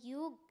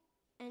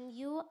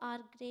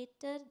are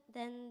greater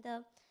than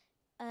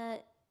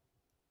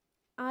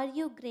are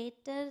you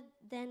greater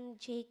than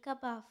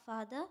Jacob our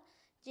father?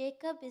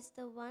 Jacob is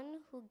the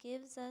one who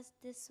gives us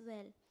this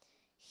well.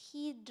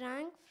 He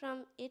drank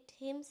from it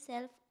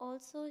himself,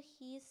 also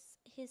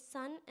his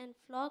son and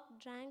flock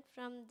drank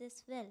from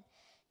this well."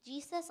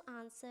 Jesus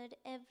answered,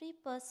 "Every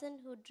person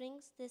who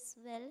drinks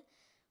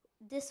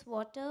this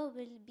water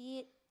will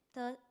be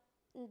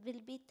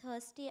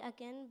thirsty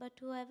again, but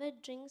whoever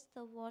drinks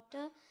the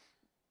water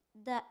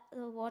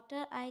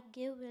I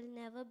give will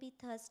never be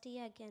thirsty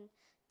again.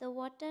 The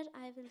water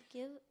I will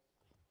give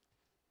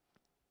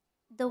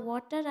The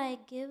water I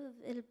give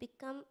will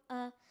become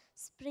a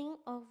spring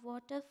of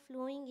water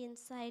flowing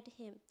inside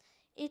him.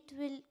 It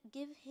will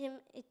give him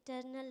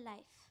eternal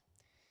life.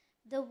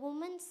 The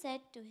woman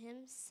said to him,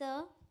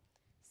 Sir,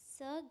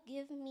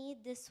 give me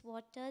this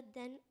water,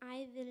 then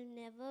I will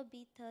never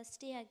be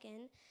thirsty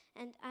again,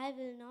 and I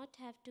will not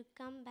have to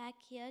come back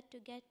here to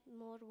get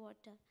more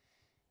water.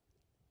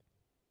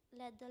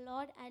 Let the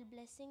Lord add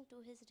blessing to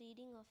his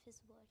reading of his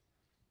word.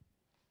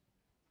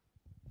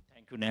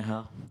 Thank you,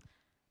 Neha.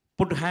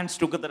 Put hands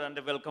together and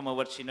welcome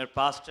our senior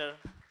pastor.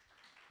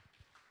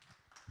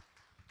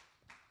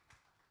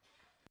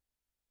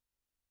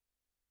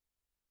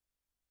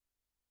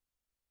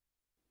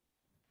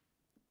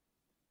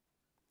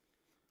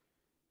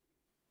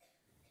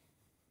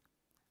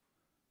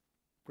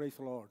 Praise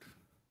the Lord.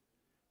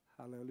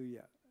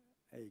 Hallelujah.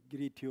 I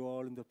greet you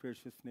all in the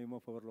precious name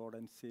of our Lord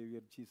and Savior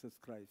Jesus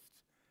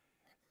Christ.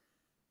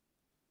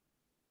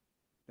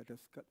 Let us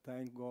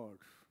thank God.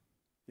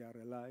 We are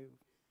alive.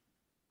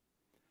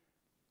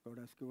 God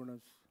has given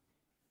us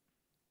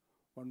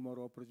one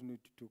more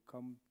opportunity to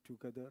come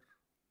together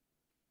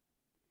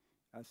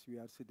as we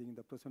are sitting in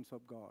the presence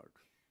of God.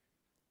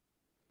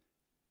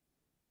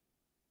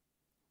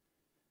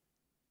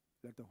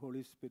 Let the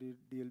Holy Spirit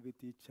deal with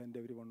each and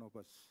every one of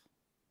us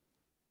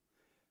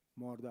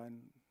more than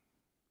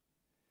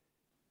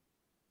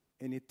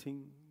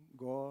anything.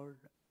 God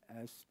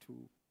has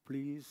to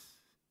please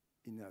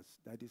in us.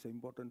 That is an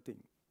important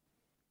thing.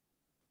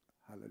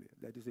 Hallelujah.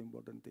 That is an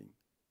important thing.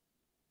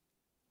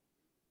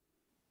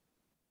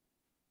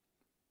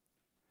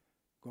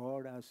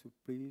 God has to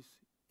please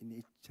in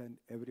each and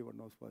every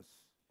one of us.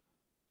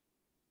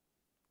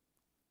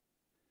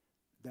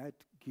 That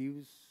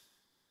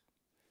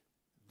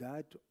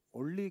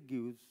only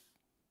gives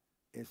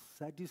a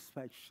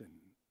satisfaction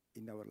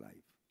in our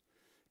life.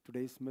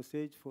 Today's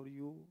message for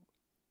you: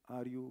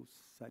 are you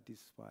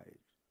satisfied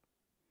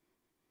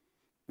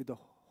with the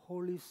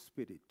Holy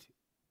Spirit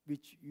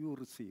which you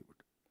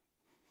received?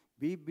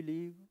 We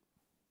believe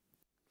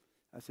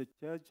as a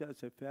church,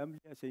 as a family,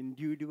 as an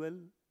individual,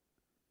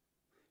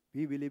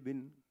 we believe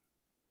in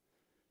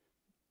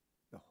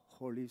the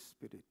Holy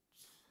Spirit,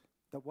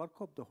 the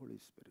work of the Holy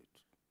Spirit.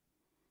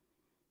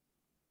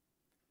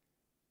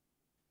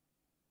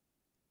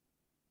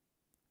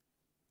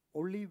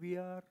 Only we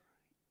are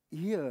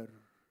here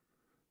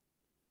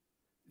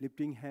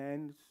lifting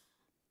hands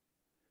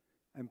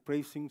and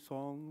praising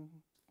songs.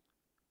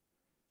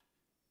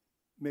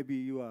 Maybe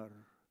you are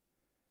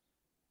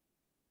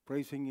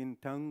praising in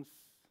tongues.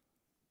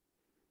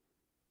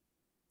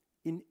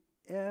 In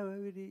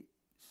every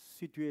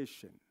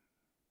situation,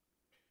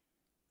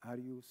 are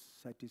you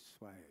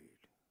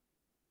satisfied?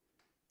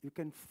 You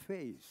can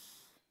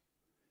face.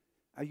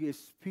 Are you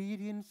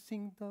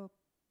experiencing the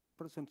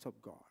presence of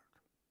God?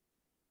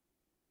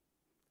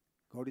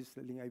 God is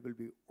telling, I will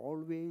be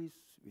always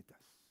with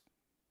us.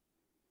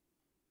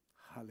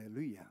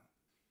 Hallelujah.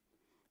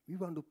 We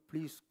want to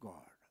please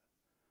God.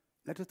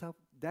 Let us have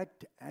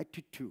that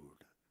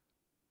attitude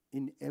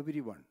in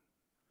everyone.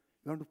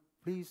 We want to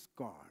please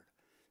God.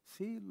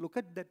 See, look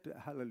at that,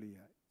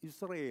 hallelujah.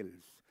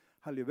 Israel's,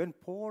 hallelujah. When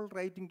Paul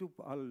writing to,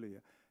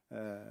 hallelujah,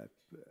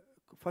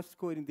 1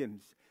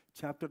 Corinthians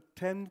chapter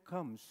 10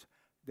 comes,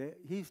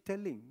 he's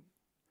telling,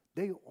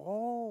 they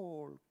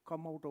all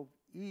come out of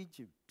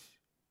Egypt.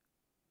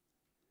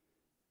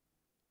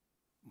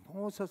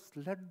 Moses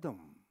led them.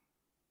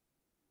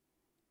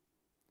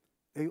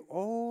 They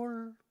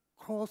all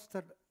crossed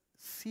the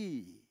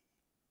sea.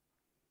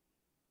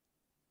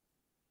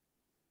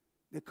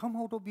 They come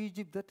out of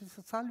Egypt. That is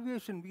the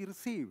salvation we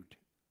received.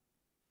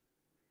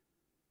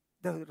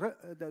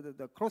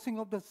 The crossing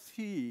of the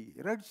sea,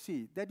 Red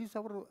Sea, that is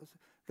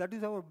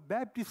our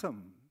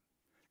baptism.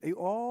 They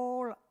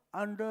all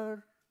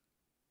under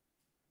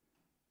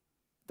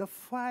the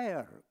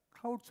fire,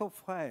 clouds of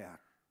fire.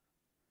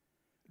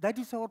 That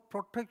is our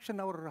protection,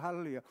 our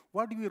hallelujah.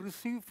 What we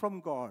receive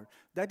from God,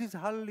 that is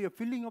hallelujah,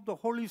 filling of the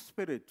Holy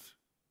Spirit.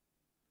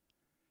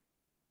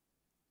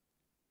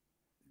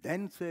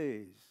 Then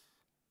says,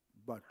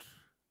 but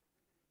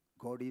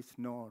God is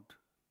not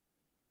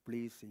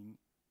pleasing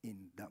in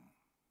them.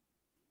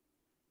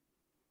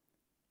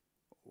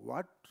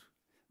 What?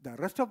 The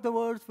rest of the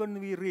words when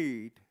we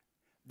read,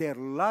 their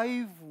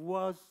life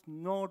was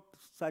not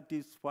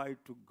satisfied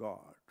to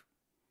God.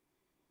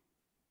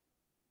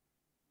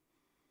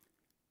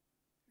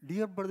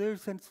 Dear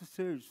brothers and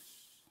sisters,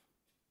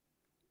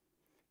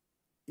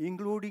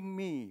 including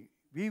me,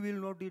 we will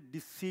not be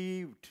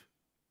deceived.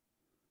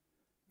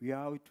 We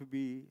have to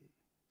be,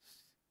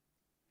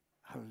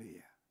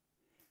 hallelujah,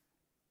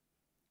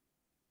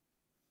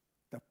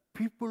 the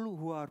people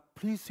who are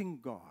pleasing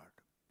God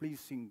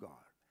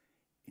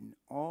in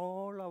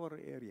all our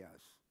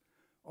areas,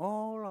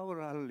 all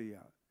our,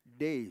 hallelujah,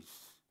 days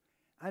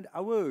and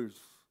hours,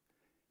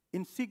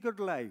 in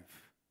secret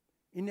life,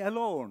 in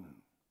alone.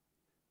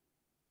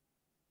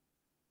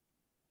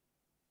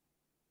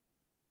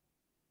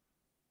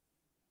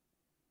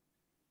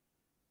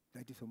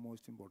 That is the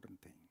most important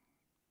thing.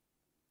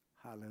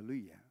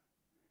 Hallelujah.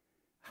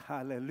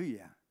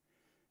 Hallelujah.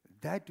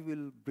 That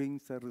will bring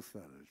a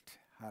result.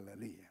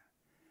 Hallelujah.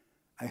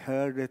 I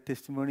heard a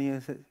testimony,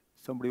 as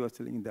somebody was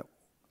telling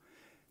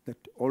that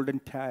olden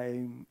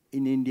time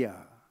in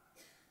India,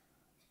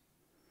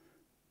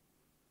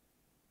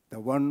 the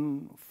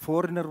one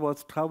foreigner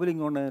was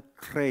traveling on a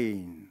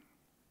train.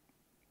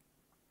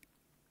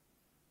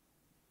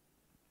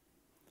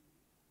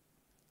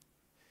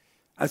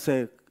 As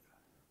a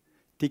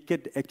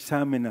ticket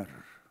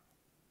examiner,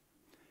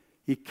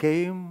 he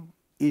came,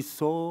 he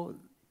saw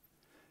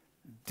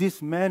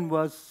this man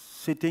was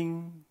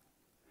sitting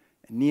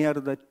near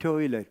the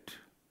toilet,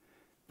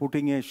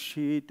 putting a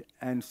sheet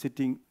and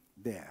sitting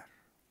there.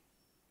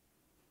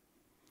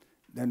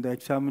 Then the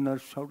examiner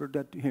shouted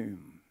at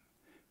him,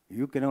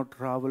 "You cannot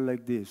travel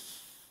like this.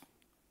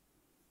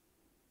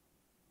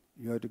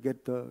 You have to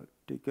get the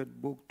ticket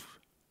booked,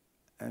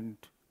 and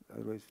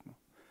otherwise no."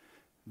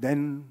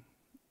 Then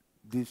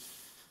this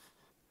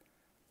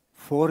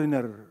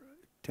foreigner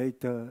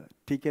take the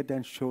ticket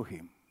and show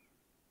him.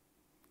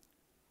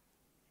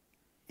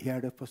 He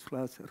had a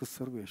first-class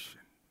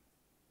reservation.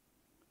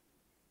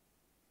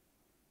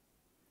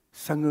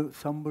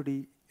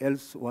 Somebody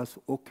else was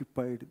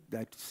occupied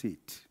that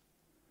seat.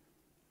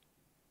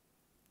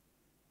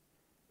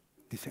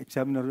 This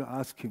examiner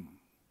asked him,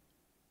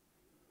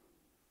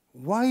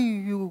 "Why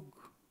you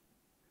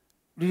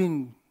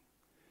didn't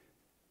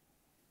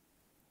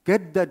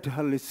get that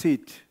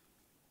seat?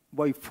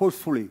 Why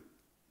forcefully?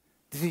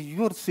 This is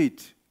your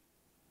seat."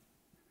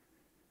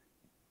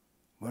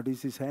 What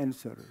is his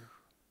answer?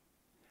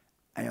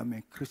 "I am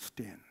a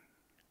Christian.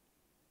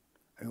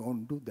 I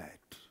won't do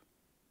that."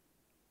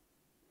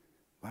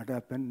 What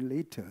happened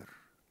later?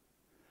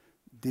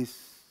 This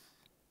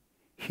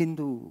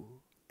Hindu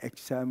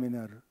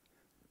examiner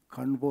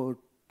convert,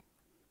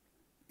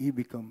 he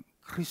become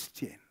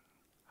Christian.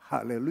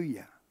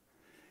 Hallelujah.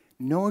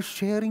 No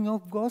sharing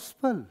of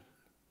gospel.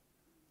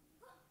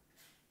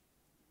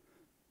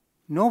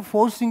 No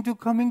forcing to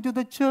coming to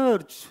the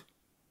church.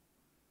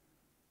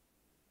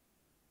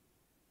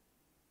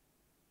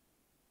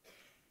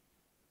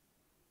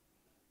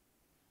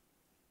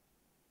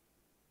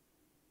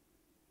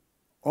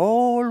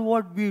 All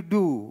what we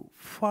do,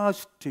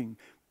 fasting,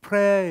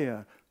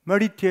 prayer,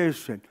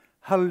 meditation,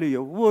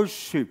 hallelujah,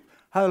 worship,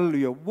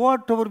 hallelujah,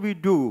 whatever we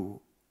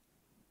do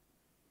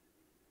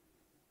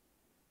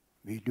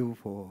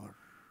for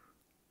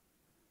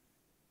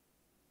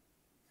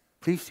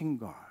pleasing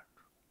God.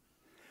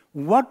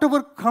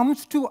 Whatever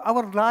comes to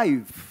our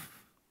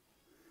life,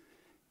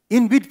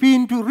 in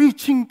between to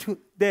reaching to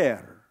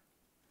there,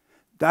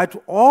 that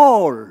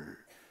all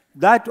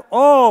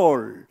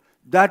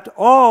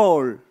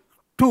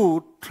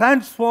to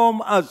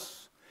transform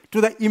us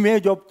to the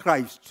image of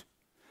Christ.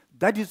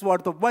 That is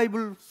what the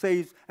Bible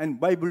says and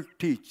Bible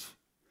teach.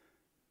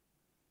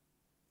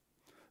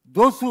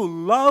 Those who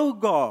love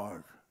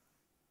God,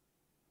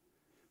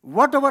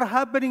 whatever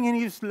happening in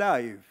his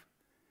life,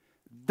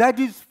 that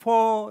is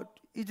for,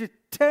 it is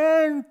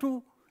turned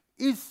to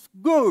is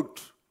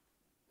good.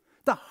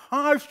 The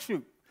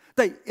hardship,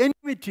 the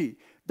enmity,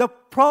 the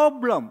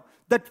problem,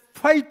 that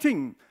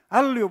fighting,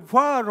 hallelujah,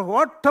 war,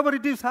 whatever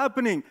it is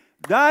happening,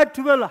 that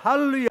will,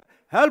 hallelujah,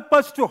 help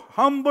us to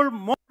humble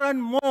more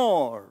and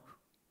more.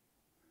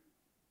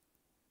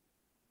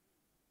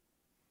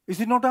 Is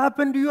it not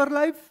happened to your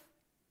life?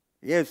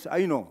 Yes,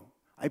 I know.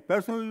 I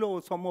personally know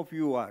some of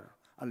you are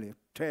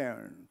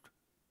turned.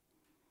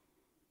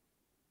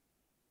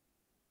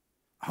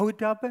 How it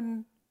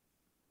happened?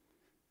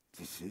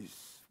 This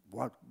is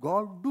what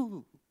God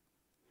do.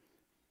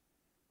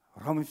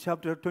 Romans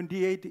chapter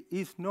 28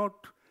 is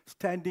not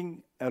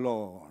standing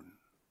alone.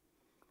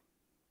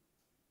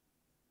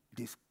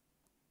 It is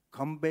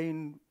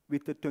combined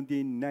with the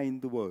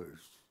 29th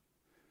verse.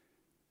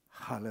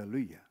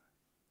 Hallelujah.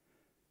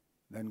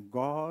 When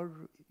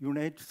God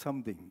unites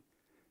something,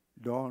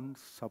 don't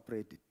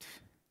separate it.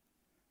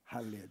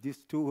 Hallelujah.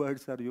 These two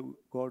words are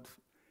God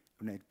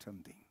unite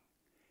something.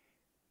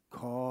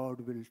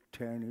 God will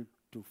turn it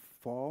to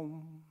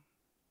form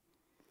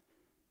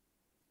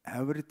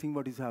everything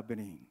what is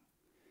happening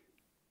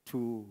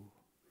to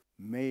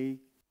make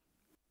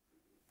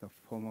the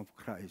form of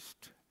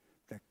Christ,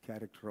 the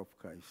character of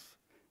Christ.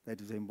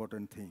 That is the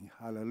important thing.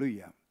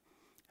 Hallelujah.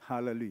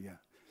 Hallelujah.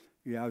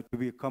 You have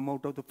to come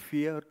out of the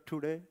fear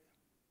today.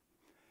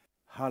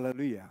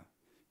 Hallelujah.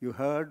 You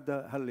heard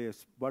the hallelujah,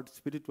 what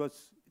Spirit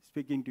was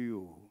speaking to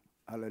you.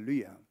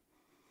 Hallelujah.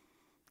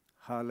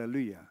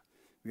 Hallelujah.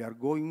 We are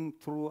going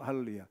through,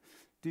 hallelujah,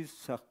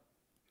 this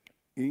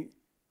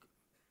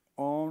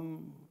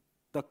on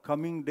the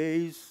coming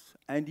days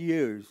and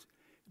years.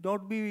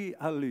 Don't be,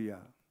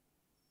 hallelujah,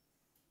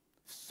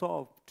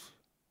 soft,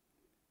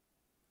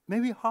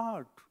 maybe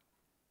hard.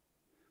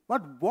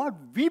 But what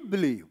we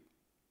believe,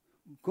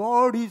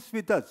 God is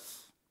with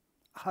us.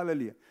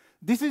 Hallelujah.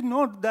 This is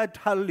not that,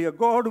 hallelujah,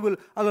 God will,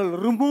 hallelujah,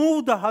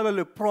 remove the,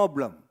 hallelujah,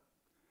 problem.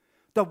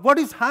 What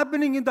is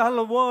happening in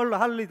the world,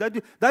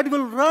 hallelujah, that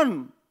will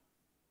run.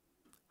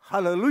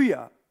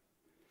 Hallelujah.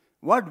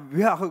 what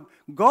we are,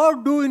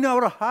 God do in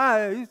our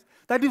eyes,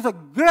 that is a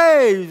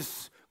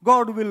grace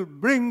God will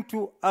bring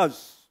to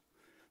us.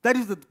 That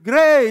is the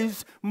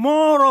grace,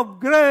 more of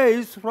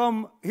grace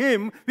from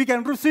Him, we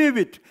can receive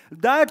it.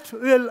 That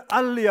will,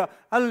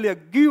 hallelujah,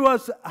 give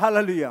us,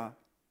 hallelujah,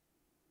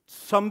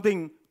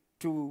 something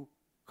to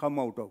come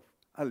out of.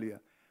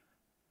 Hallelujah.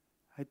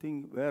 I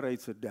think where I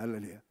said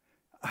hallelujah.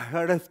 I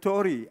heard a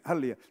story,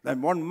 hallelujah, that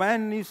one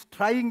man is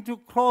trying to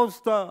cross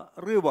the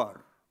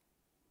river.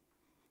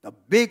 The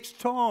big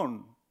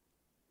stone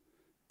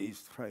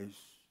is raised.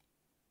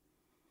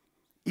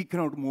 He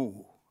cannot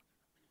move.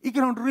 He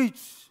cannot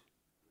reach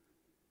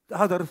the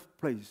other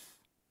place.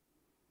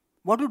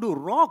 What to do?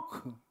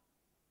 Rock.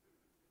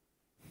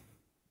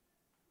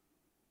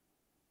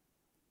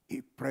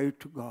 He prayed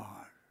to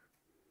God.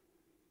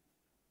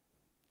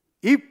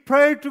 He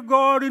prayed to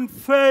God in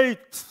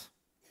faith.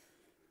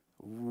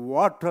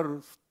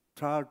 Water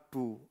start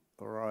to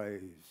rise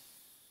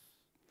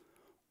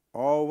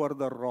over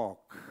the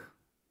rock,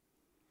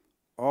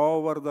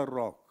 over the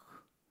rock,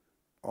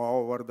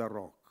 over the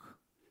rock.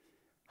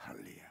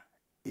 Hallelujah.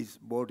 His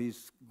body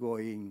is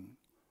going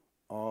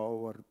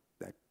over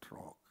that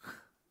rock.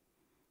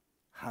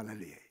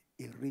 Hallelujah.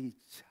 He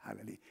reached.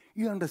 Hallelujah.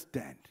 You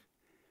understand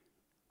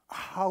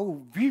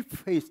how we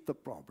face the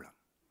problem.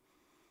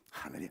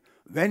 Hallelujah.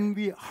 When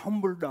we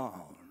humble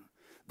down,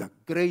 the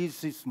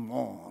grace is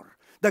more.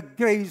 The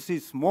grace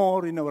is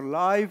more in our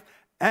life,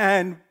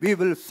 and we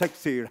will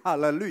succeed.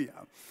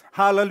 Hallelujah.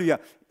 Hallelujah.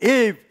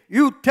 If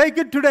you take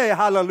it today,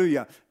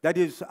 hallelujah, that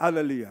is,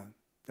 hallelujah,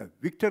 the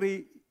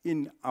victory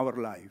in our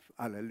life.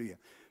 Hallelujah.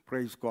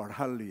 Praise God.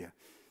 Hallelujah.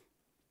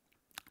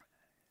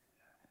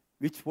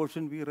 Which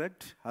portion we read?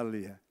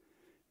 Hallelujah.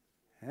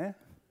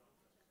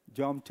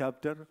 John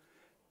chapter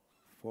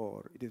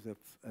 4. It is a,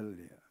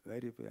 hallelujah.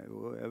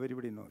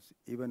 Everybody knows.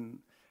 Even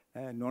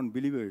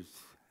non-believers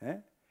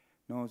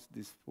knows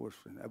this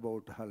portion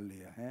about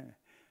hallelujah.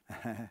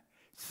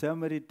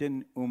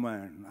 Samaritan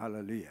woman.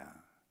 Hallelujah.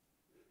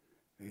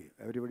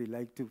 Everybody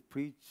like to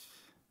preach.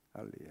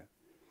 Hallelujah.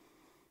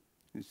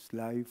 His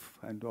life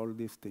and all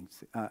these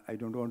things. I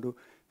don't want to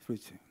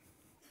preach.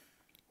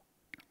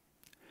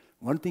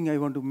 One thing I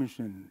want to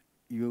mention,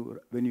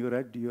 when you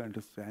read, you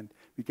understand,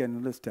 we can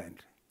understand.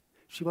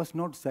 She was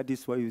not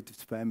satisfied with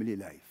his family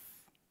life.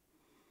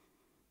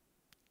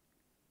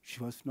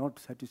 She was not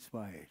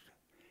satisfied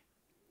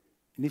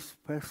in his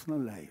personal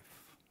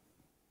life.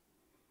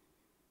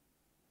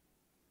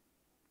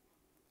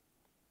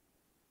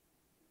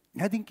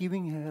 Nothing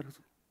giving her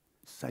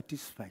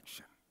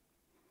satisfaction.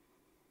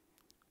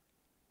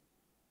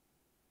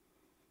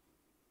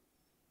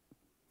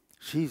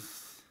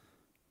 She's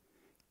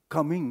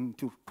coming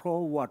to draw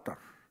water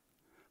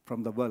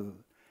from the well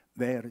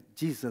where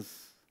Jesus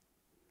is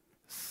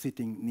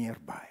sitting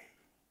nearby.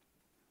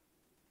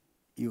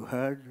 You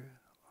heard?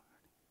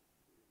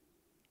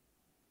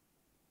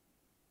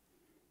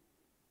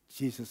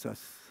 Jesus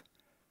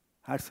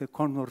has a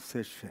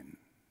conversation.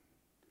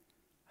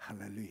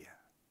 Hallelujah.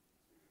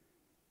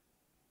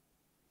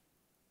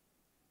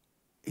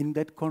 In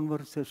that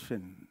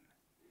conversation,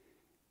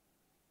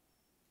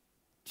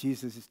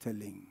 Jesus is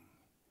telling,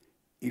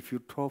 if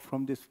you draw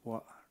from this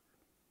well,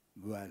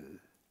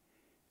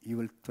 you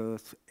will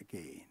thirst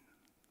again.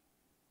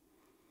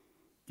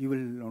 You will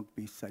not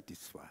be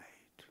satisfied.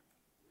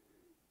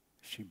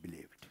 She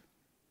believed.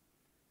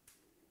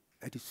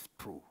 That is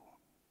true.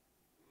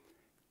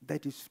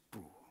 That is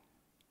true.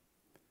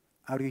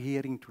 Are you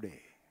hearing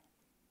today?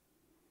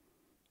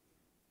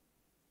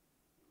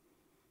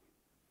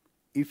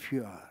 If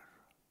you are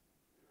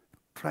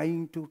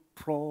trying to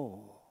draw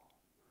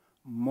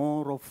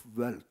more of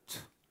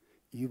wealth,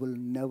 you will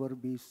never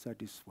be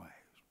satisfied.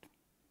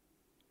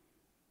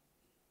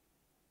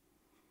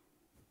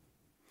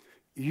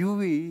 You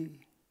will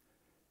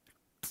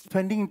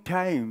spending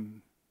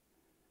time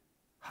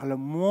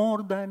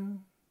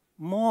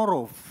more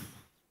of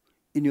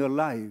in your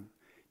life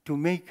to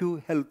make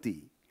you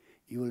healthy.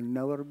 You will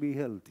never be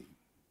healthy.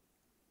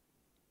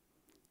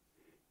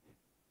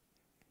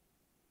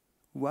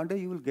 One day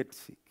you will get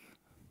sick.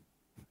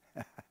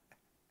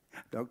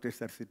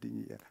 Doctors are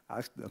sitting here.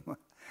 Ask them.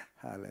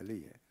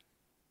 Hallelujah.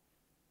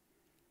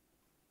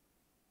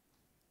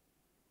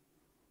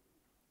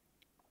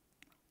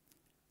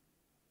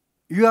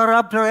 You are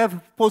after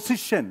a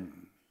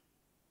position.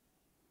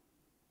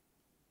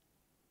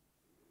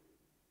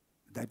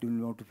 That will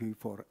not be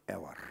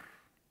forever.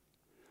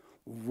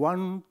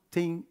 One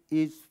thing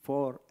is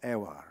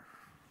forever.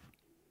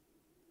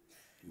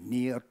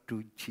 Near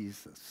to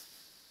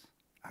Jesus.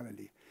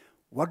 Hallelujah.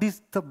 What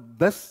is the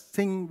best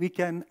thing we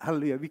can,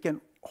 hallelujah, we can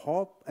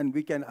hope and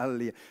we can,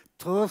 hallelujah,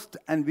 thirst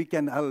and we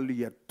can,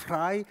 hallelujah,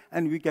 try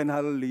and we can,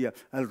 hallelujah,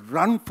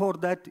 run for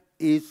that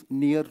is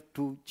near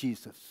to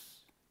Jesus.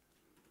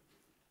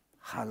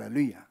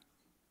 Hallelujah.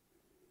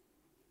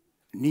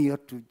 Near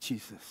to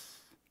Jesus.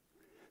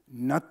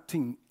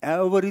 Nothing,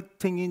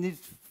 everything in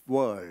this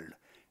world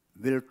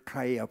will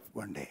dry up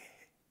one day.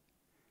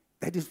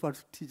 That is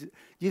what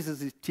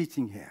Jesus is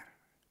teaching here.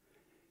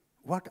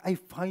 What I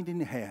find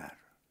in her,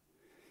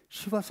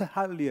 She was a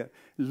hallelujah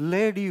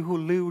lady who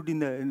lived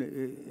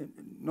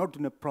not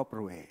in a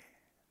proper way.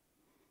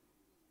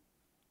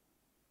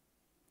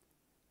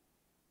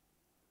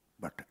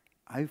 But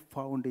I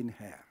found in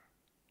her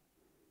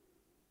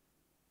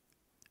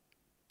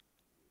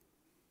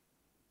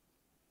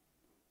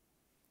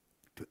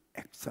to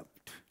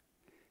accept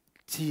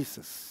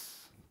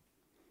Jesus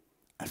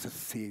as a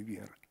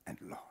Savior and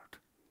Lord.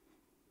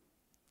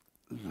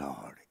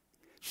 Lord,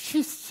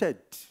 she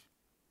said,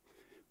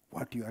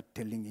 what you are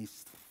telling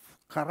is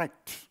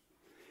correct.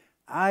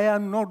 I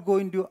am not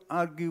going to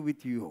argue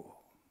with you.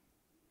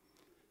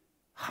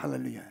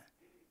 Hallelujah.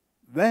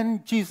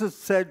 When Jesus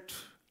said,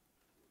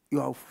 you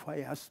have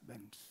 5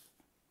 husbands,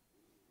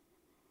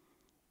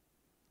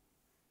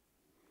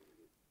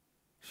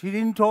 she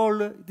didn't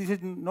told, this is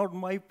not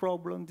my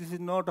problem, this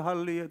is not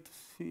hallelujah,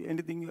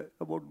 anything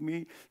about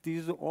me.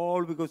 This is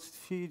all because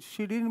she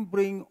didn't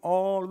bring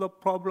all the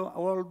problem,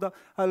 all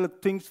the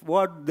things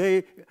what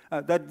their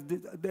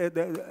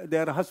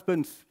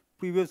husbands,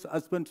 previous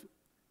husbands,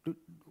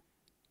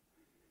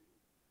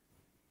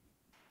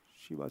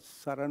 she was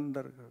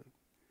surrendered.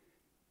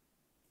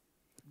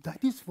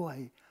 That is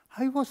why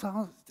I was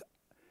asked,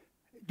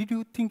 did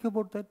you think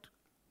about that?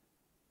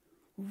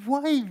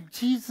 Why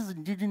Jesus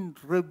didn't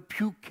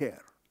rebuke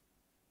her?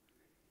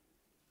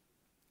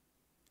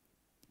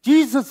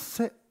 Jesus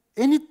said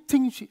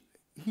anything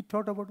he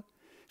taught about,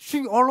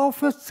 she all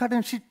of a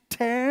sudden she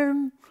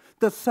turned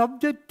the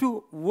subject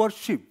to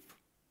worship.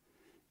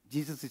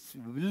 Jesus is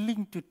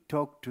willing to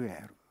talk to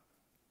her.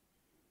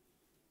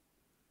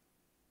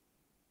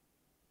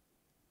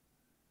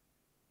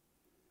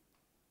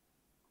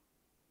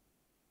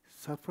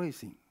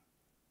 Surprising.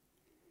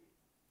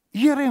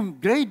 You're a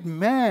great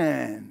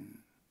man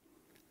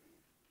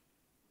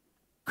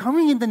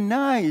coming in the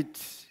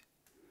night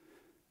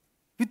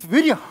with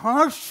very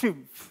hardship,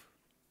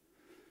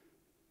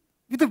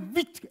 with a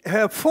big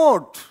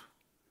effort.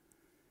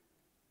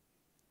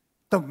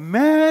 The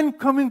man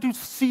coming to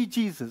see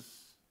Jesus.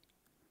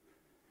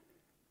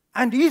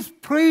 And he's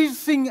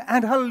praising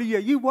and hallelujah.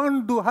 You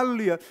want to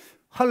hallelujah,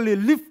 hallelujah,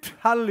 lift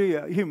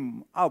hallelujah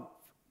him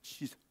up.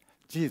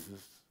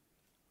 Jesus.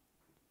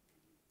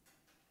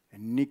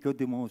 And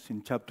Nicodemus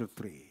in chapter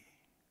 3,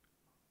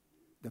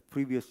 the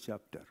previous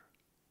chapter,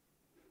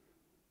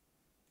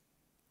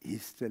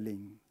 he's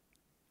telling,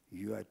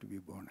 you have to be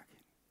born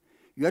again.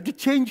 You have to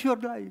change your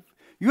life.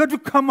 You have to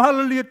come,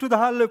 hallelujah, to the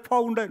hallelujah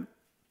fountain.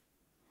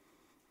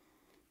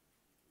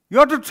 You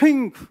have to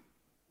think,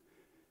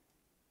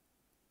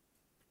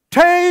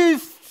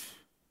 taste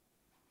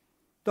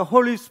the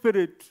Holy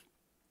Spirit.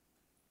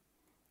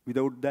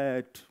 Without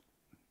that,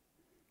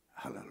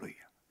 hallelujah.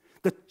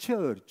 The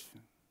church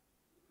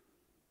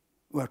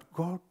who had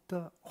got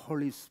the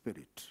Holy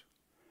Spirit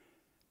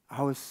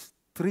has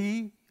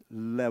 3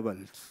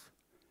 levels.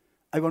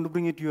 I want to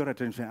bring it to your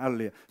attention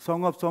earlier.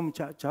 Song of Psalm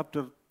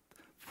chapter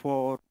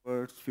 4,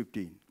 verse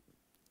 15.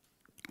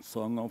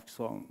 Song of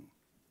Song.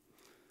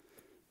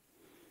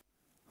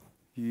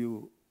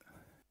 You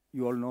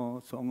all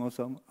know Song of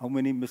Song. How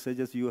many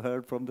messages you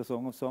heard from the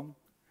Song of Song?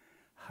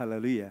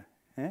 Hallelujah.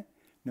 Eh?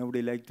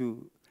 Nobody like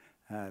to,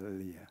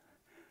 hallelujah,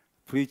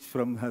 preach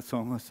from a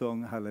Song of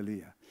Song,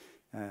 hallelujah.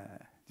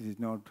 It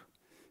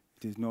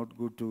is not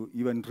good to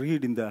even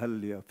read in the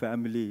hallelujah,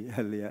 family,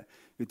 hallelujah,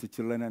 with the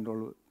children and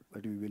all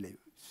what we believe.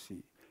 See,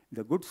 in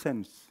the good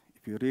sense,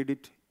 if you read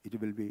it, it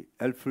will be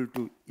helpful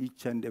to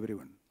each and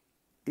everyone,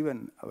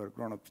 even our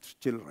grown-up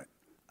children.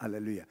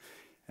 Hallelujah.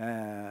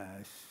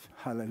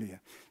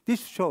 Hallelujah.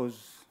 This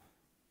shows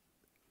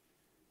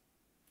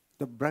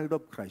the bride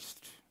of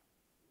Christ,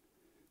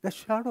 the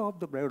shadow of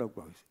the bride of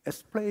Christ,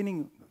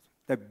 explaining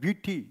the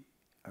beauty.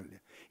 Hallelujah.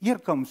 Here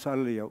comes,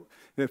 hallelujah,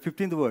 the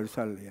 15th verse,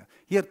 hallelujah.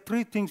 Here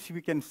 3 things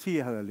we can see,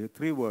 hallelujah,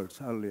 3 words,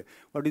 hallelujah.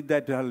 What is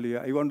that,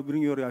 hallelujah? I want to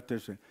bring your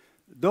attention.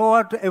 Thou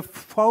art a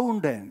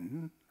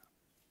fountain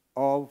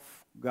of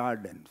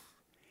gardens,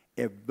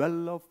 a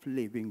well of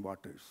living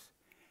waters,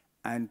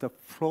 and the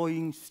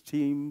flowing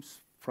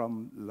streams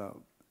from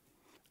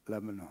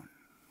Lebanon.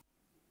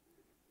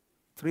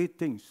 3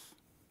 things.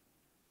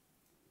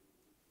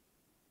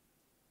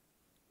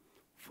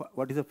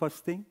 What is the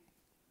first thing?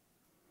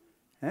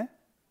 Eh?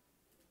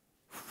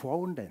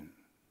 Fountain.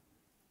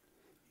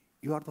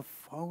 You are the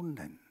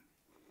fountain.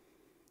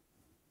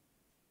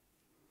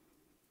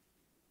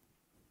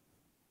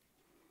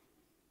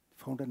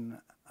 Fountain,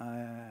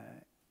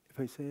 if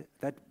I say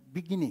that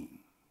beginning,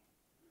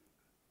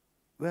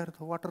 where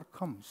the water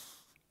comes.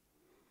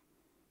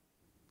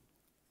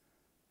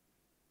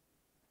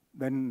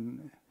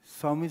 When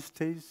psalmist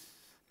says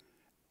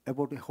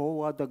about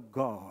Jehovah the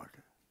God,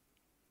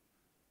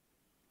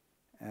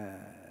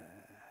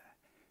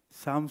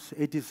 Psalms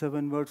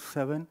 87 verse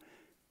 7,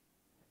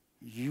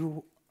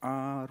 you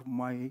are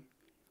my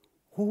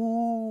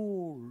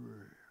whole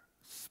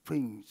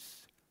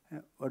springs.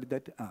 What is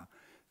that?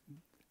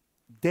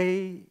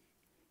 They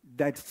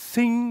that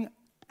sing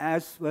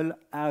as well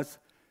as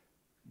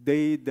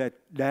they that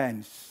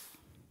dance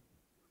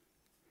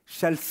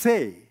shall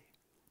say,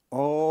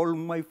 all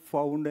my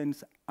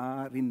fountains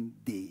are in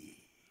thee.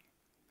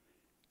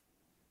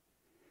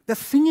 The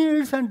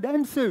singers and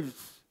dancers,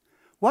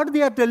 what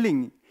they are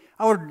telling,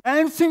 our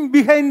dancing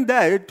behind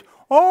that,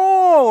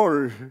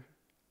 all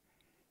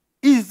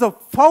is the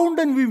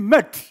fountain we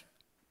met.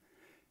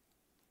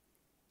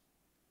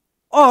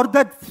 Or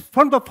that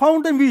from the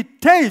fountain we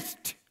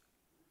taste.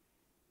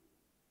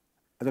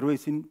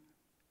 Otherwise, in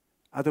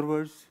other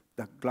words,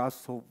 the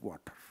glass of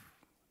water.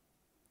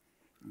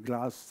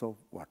 Glass of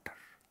water.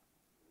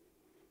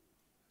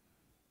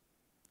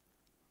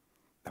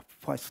 The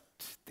first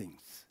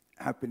things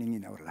happening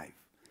in our life,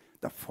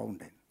 the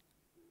fountain.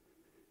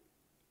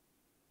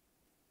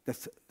 The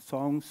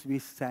songs we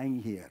sang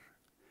here.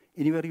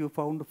 Anywhere you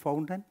found a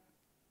fountain?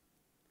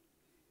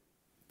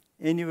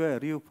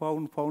 Anywhere you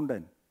found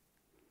fountain?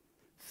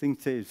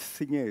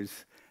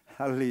 Singers,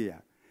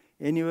 hallelujah.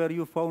 Anywhere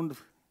you found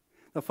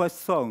the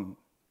first song?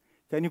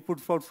 Can you put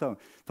forth song?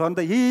 From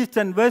the east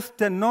and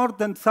west and north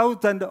and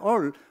south and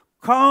all,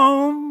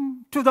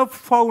 come to the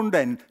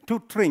fountain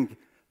to drink.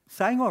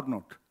 Sang or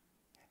not?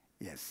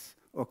 Yes.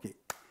 Okay.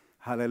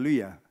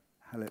 Hallelujah.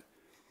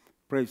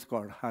 Praise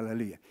God.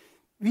 Hallelujah.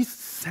 We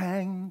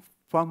sang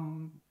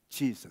from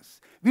Jesus.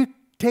 We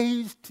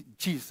taste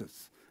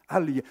Jesus.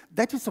 Hallelujah.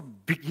 That is a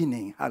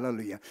beginning.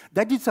 Hallelujah.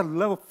 That is a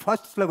level,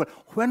 first level.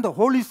 When the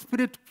Holy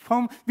Spirit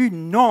comes, we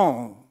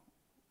know.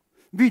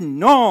 We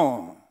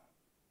know.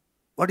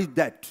 What is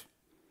that?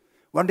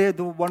 One day,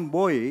 one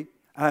boy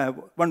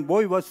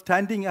was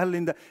standing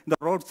in the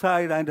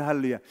roadside and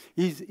hallelujah.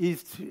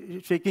 He's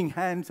shaking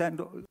hands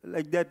and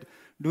like that,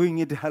 doing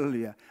it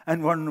hallelujah.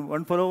 And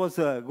one fellow was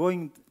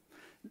going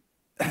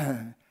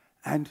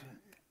and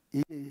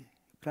he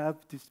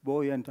clapped this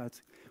boy and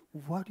asked,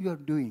 "What you are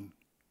doing?"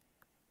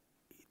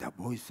 The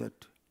boy said,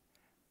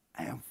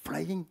 "I am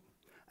flying.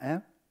 I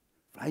am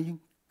flying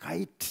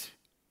kite.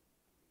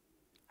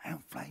 I am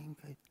flying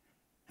kite."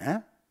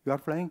 Huh? You are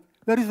flying?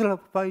 Where is the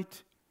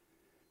kite?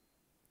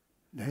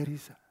 There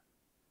is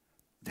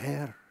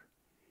there.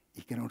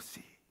 He cannot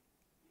see.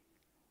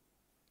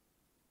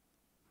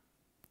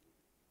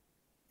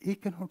 He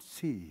cannot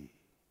see.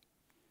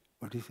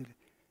 What is it?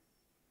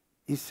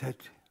 He said,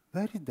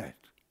 "Where is that?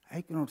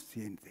 I cannot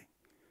see anything."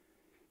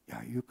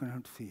 Yeah, you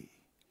cannot see,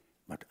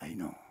 but I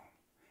know.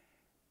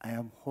 I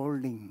am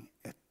holding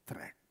a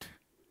thread,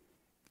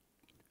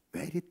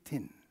 very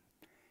thin.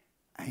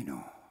 I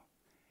know.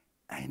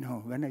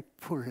 When I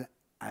pull,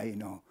 I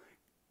know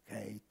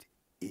kite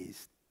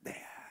is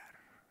there.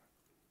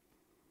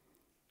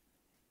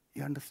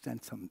 You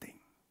understand something?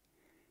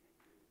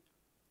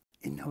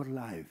 In our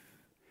life,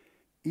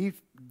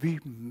 if we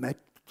met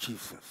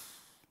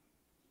Jesus,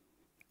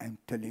 I'm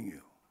telling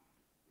you,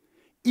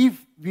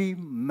 if we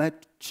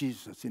met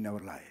Jesus in our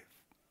life,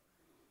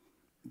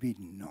 we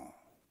know.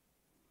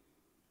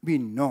 We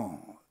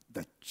know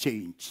the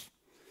change.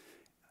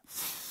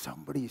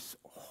 Somebody is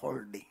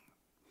holding.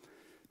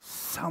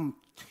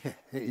 Some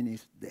chain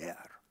is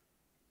there.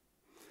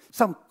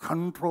 Some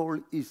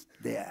control is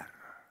there.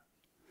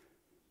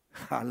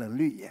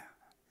 Hallelujah.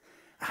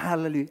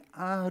 Hallelujah.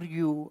 Are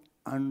you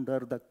under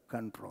the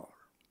control?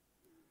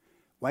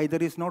 Why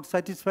there is not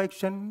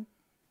satisfaction?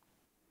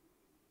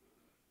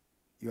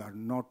 You are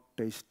not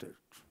tasted.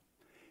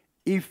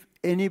 If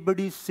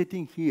anybody is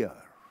sitting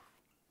here,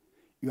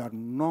 you are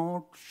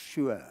not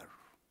sure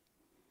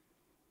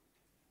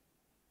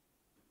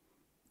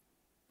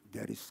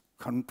there is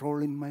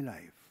control in my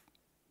life.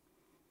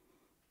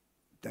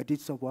 That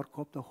is the work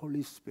of the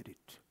Holy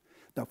Spirit,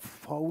 the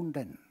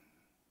fountain.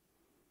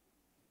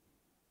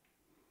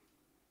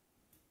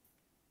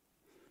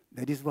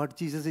 That is what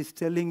Jesus is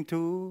telling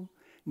to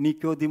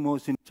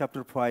Nicodemus in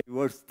chapter 3,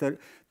 verse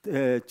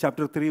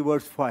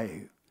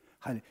 5.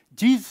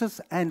 Jesus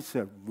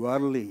answered,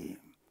 "Verily,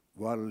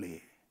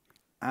 verily,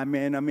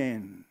 amen,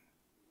 amen.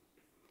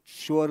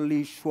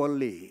 Surely,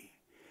 surely,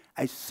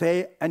 I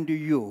say unto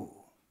you,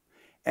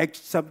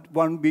 except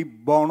one be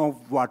born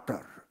of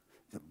water,"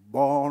 the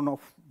born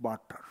of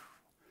water.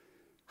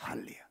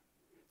 Hallelujah.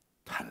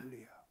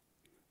 Hallelujah.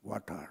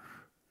 Water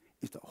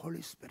is the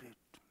Holy Spirit.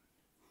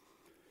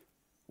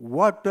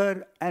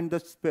 Water and the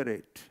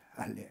Spirit.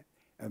 Hallelujah.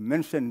 I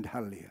mentioned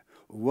hallelujah.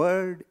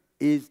 Word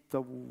is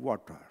the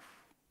water.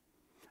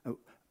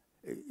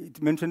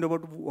 It's mentioned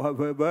about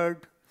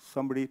word.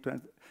 Somebody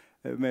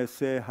may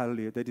say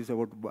hallelujah. That is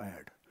about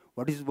word.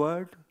 What is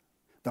word?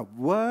 The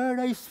word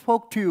I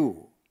spoke to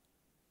you.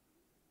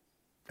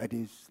 That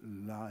is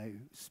life,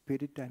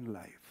 spirit and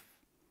life.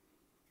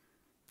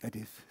 That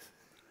is,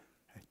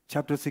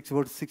 chapter 6,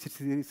 verse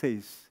 63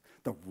 says,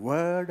 the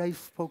word I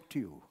spoke to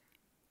you,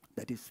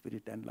 that is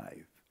spirit and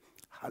life.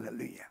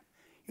 Hallelujah.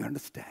 You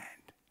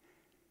understand?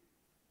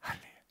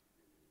 Hallelujah.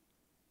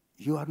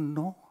 You are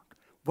not.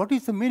 What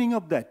is the meaning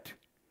of that?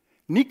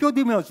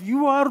 Nicodemus,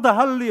 you are the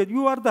hallelujah,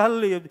 you are the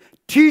hallelujah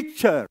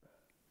teacher.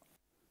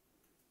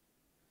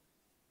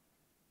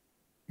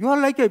 You are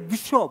like a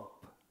bishop,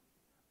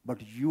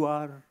 but you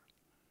are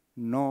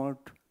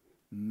not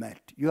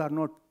met. You are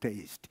not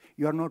taste.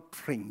 You are not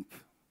drink.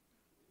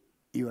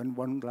 Even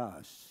one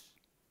glass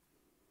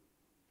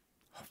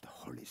of the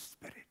Holy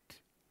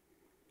Spirit.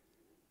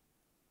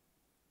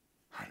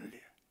 Hallelujah.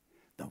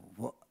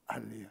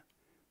 Hallelujah.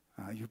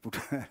 You put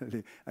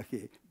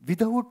okay.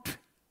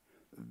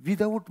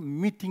 Without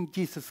meeting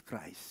Jesus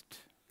Christ,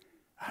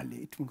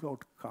 hallelujah, it will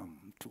not come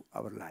to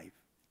our life.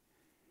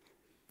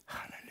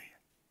 Hallelujah.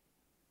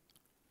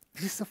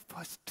 This is the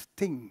first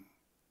thing.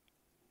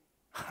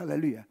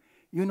 Hallelujah.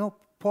 You know,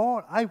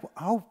 Paul,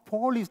 how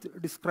Paul is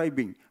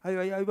describing.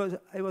 I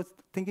was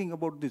thinking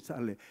about this.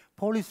 Hallelujah.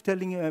 Paul is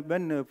telling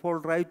when Paul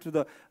writes to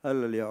the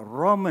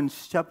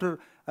Romans chapter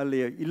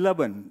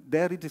 11.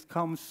 There it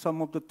comes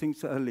some of the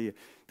things.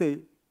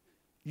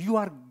 You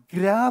are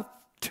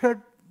grafted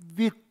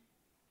with.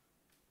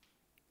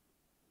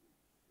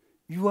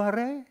 You are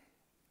a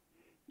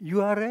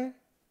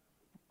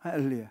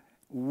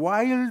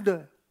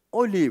wild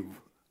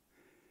olive.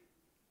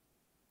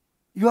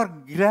 You are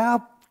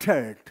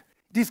grafted.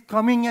 It is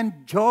coming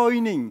and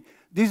joining.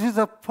 This is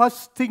the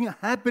first thing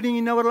happening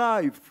in our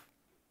life.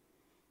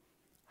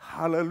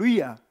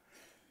 Hallelujah.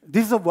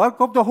 This is the work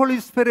of the Holy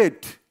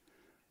Spirit.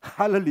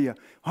 Hallelujah.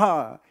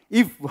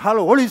 If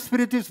Holy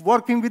Spirit is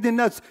working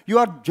within us, you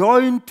are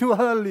joined to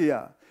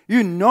hallelujah.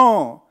 You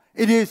know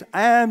it is,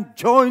 I am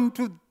joined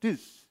to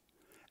this.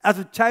 As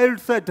a child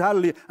said,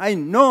 hallelujah, I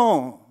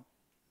know.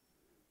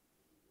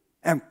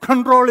 I am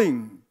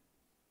controlling.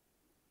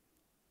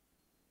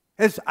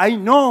 Yes, I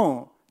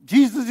know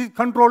Jesus is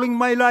controlling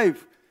my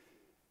life.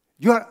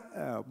 You are,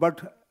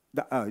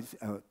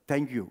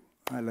 thank you.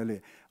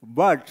 Hallelujah.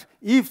 But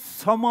if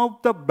some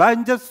of the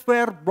branches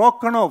were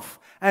broken off,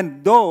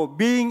 and though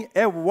being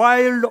a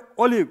wild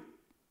olive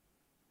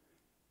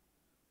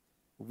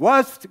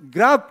was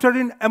grafted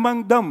in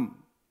among them,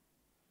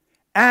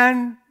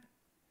 and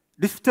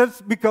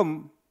distance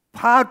become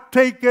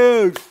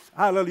partakers.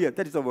 Hallelujah.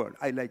 That is the word.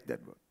 I like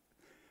that word.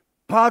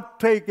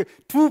 Partake.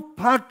 To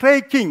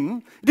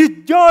partaking, it is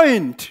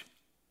joined.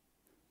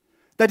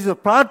 That is a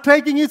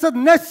partaking is the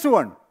next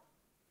one.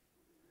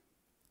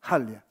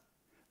 Hallelujah.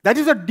 That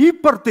is a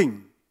deeper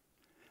thing.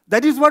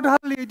 That is what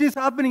hallelujah, it is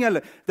happening.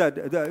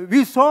 Hallelujah.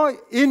 We saw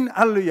in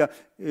hallelujah,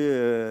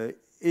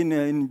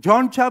 in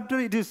John chapter,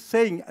 it is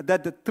saying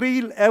that the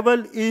three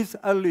level is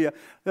hallelujah.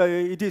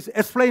 It is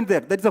explained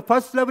there. That is the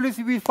first level is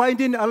we find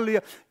in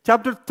hallelujah,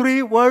 chapter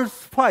 3, verse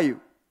 5.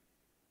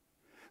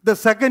 The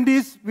second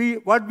is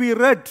what we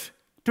read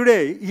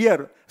today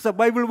here. It's a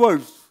Bible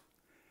verse.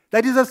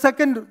 That is the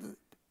second.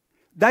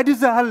 That is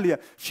the hallelujah.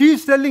 She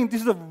is telling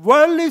this is the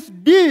world is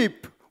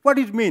deep. What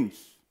it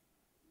means?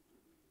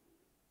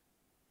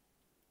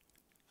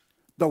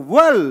 The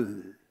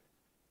well,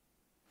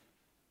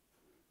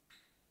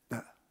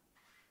 the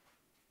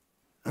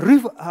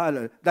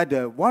river,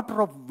 that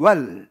water of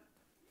well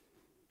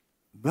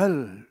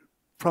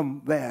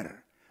from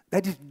where?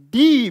 That is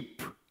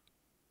deep.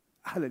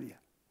 Hallelujah.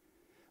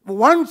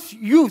 Once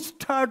you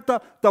start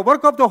the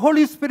work of the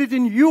Holy Spirit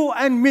in you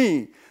and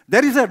me,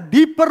 there is a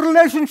deeper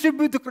relationship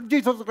with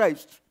Jesus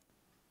Christ.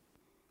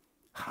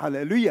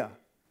 Hallelujah.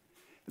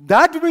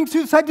 That brings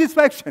you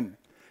satisfaction.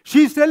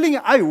 She is telling,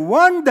 I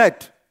want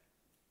that.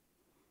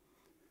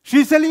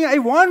 She is telling, I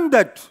want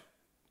that.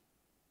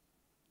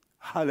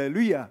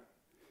 Hallelujah.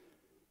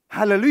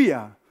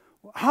 Hallelujah.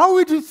 How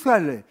it is,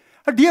 hallelujah.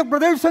 Dear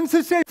brothers and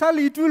sisters,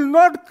 it will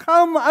not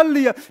come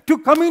earlier to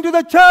coming to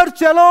the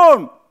church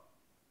alone.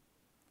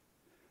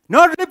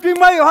 Not lifting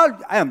my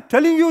heart. I am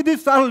telling you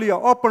this earlier,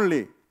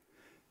 openly.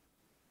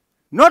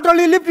 Not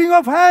only lifting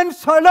of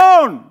hands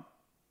alone.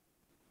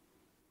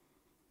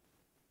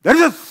 There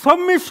is a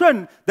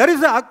submission. There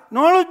is an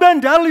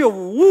acknowledgement earlier of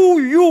who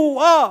you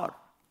are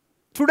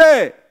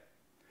today.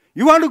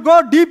 You want to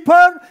go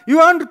deeper? You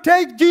want to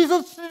take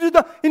Jesus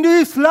into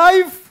his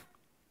life?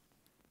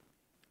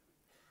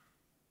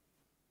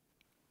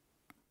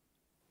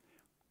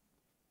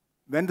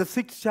 When the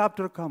 6th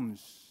chapter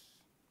comes,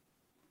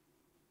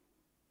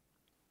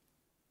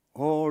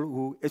 all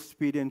who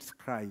experience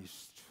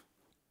Christ,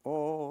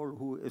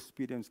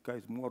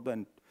 more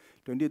than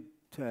 20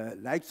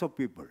 lakhs of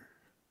people,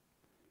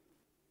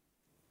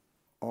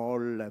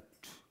 all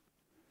left.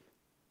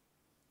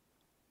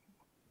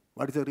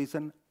 What is the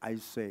reason? I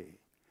say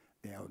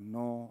they have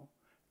no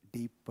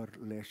deeper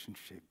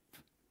relationship.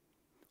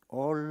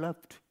 All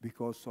left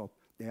because of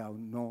they have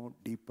no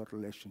deeper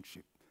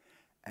relationship.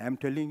 I am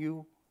telling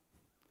you,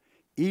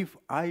 if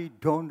I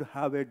don't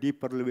have a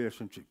deeper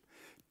relationship,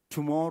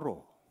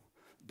 tomorrow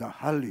the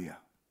hallelujah,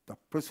 the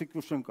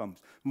persecution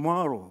comes.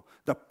 Tomorrow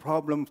the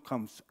problem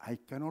comes. I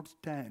cannot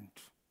stand.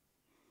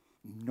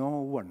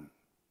 No one.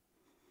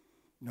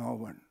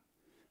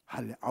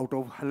 Out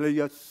of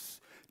hallelujah,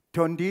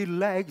 20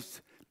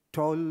 legs,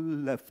 12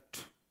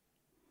 left.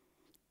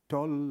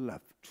 12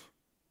 left.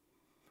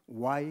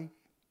 Why?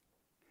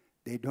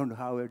 They don't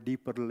have a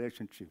deeper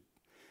relationship.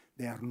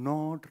 They are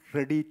not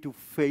ready to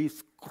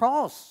face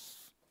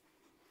cross.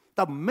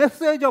 The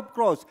message of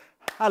cross.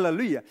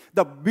 Hallelujah.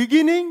 The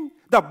beginning,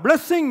 the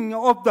blessing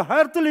of the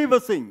earthly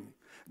blessing.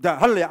 The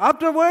hallelujah.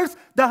 Afterwards,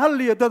 the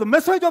hallelujah, the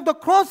message of the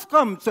cross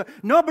comes.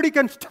 Nobody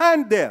can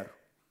stand there.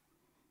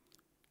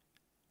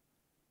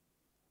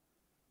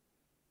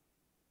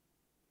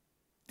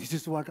 This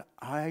is what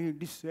I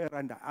desire,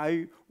 and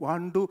I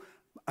want to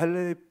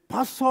I'll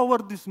pass over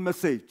this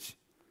message.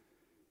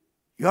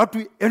 You have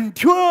to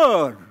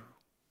endure.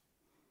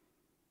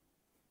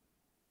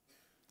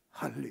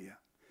 Hallelujah.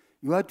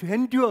 You have to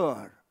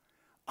endure.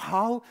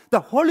 How?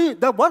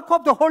 The work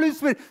of the Holy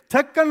Spirit,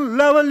 second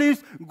level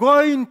is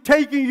going,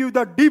 taking you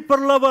the deeper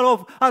level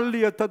of,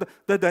 hallelujah,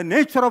 the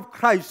nature of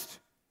Christ.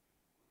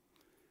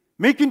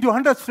 Making to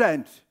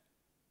understand.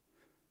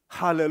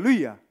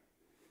 Hallelujah.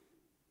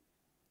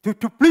 To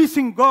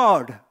pleasing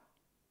God.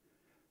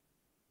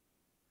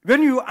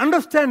 When you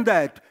understand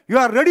that, you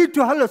are ready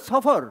to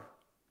suffer.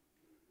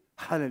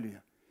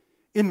 Hallelujah.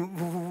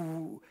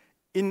 In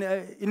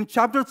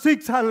chapter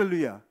 6,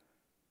 hallelujah.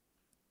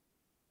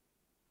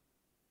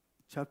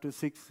 Chapter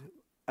 6,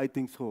 I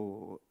think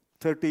so,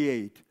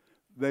 38,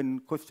 when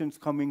questions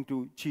coming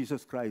to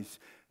Jesus Christ,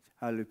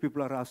 hallelujah,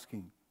 people are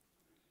asking,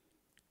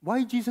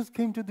 why Jesus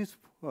came to this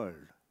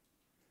world?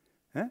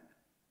 Eh?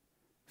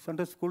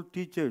 Sunday school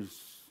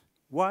teachers,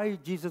 why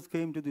Jesus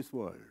came to this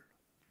world?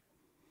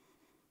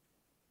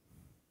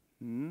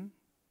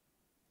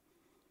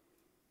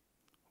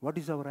 What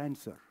is our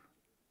answer?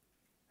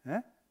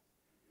 Eh?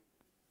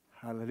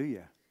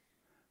 Hallelujah.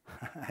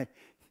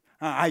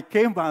 I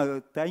came,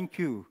 thank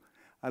you,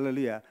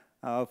 hallelujah,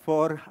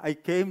 for I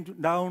came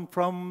down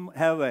from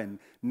heaven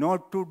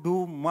not to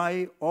do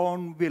my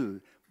own will,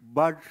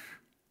 but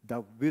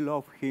the will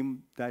of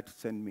him that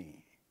sent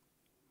me.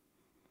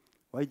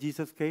 Why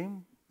Jesus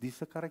came? This is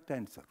the correct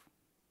answer.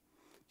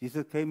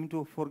 Jesus came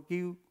to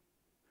forgive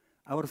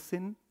our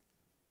sin.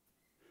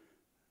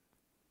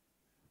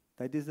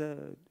 That is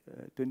a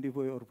 25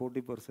 or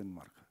 40%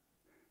 mark.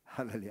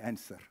 Hallelujah,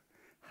 answer.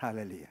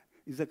 Hallelujah.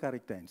 Is the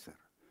correct answer.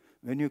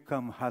 When you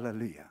come,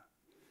 hallelujah.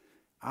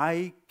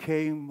 I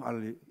came,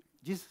 hallelujah.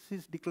 Jesus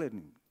is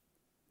declaring,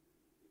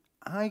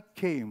 I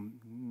came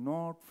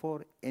not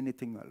for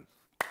anything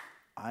else.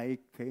 I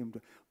came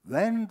to,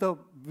 when the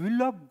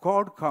will of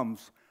God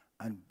comes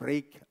and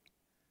break,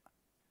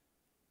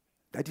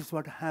 that is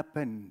what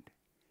happened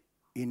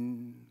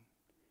in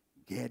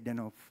Garden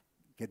of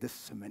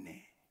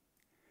Gethsemane.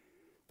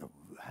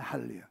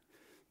 Hallelujah.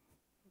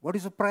 What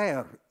is the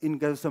prayer in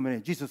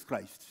Gethsemane? Jesus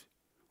Christ.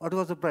 What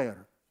was the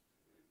prayer?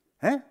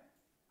 Eh?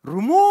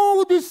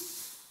 Remove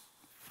this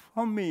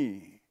from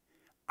me.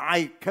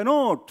 I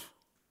cannot.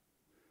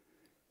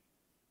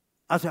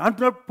 As a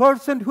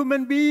 100%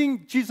 human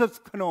being, Jesus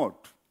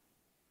cannot.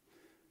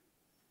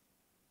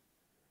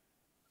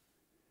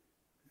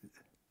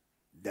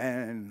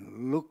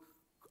 Then look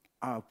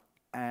up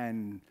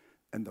and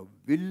the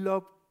will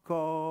of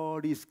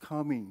God is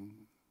coming.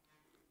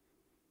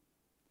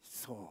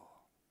 So,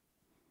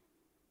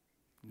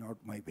 not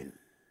my will.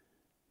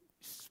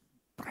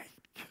 Break.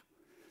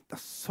 The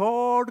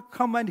sword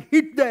come and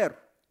hit there.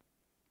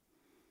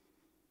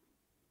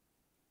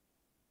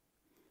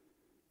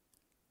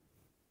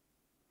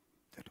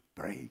 That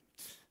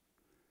breaks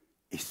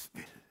his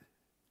will.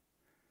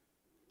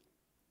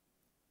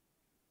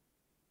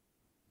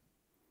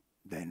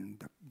 Then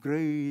the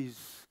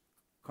grace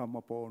come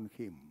upon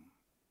him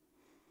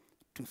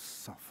to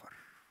suffer.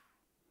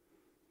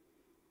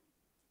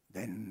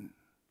 Then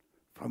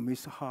from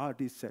his heart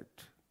he said,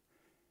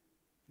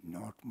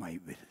 not my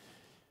will.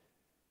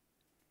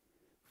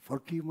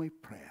 Forgive my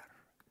prayer.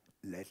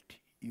 Let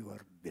your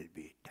will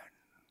be done.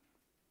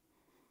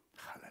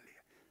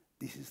 Hallelujah.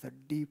 This is a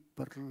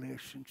deeper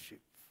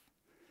relationship.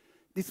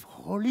 This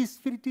Holy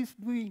Spirit is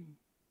doing.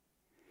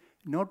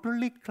 Not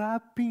only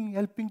clapping,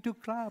 helping to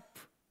clap.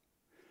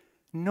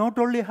 Not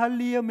only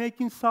hallelujah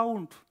making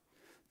sound.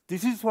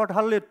 This is what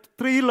hallelujah,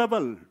 3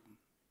 level.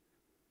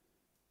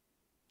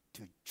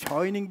 To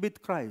joining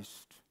with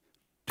Christ,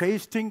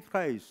 tasting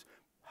Christ,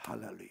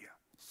 hallelujah.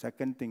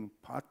 Second thing,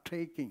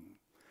 partaking,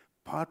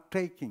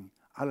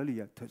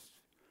 hallelujah.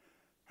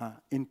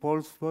 In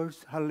Paul's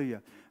verse,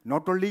 hallelujah.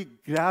 Not only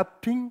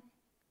grafting,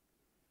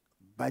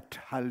 but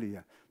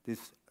hallelujah.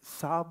 This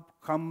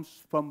sap comes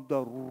from the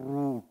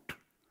root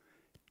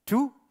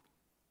to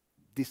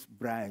this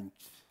branch.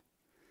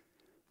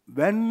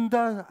 When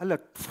the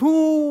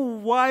true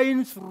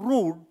wine's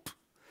root,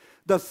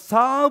 the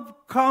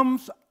sap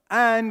comes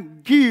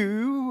and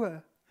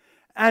give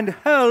and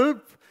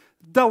help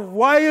the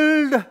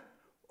wild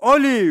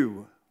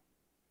olive.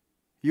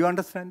 You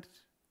understand?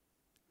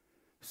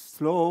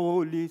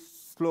 Slowly,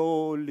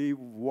 slowly,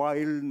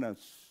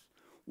 wildness.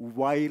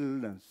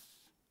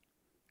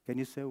 Can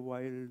you say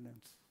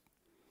wildness?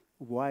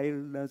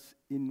 Wildness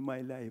in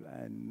my life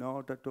and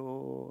not at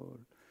all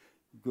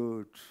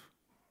good.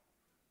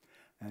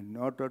 And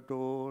not at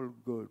all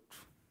good.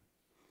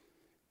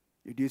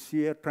 Did you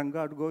see a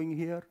drunkard going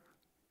here?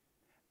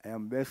 I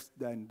am worse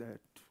than that.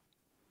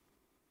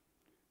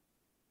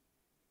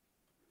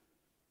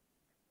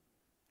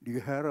 Do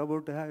you hear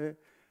about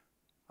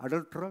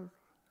adulterer?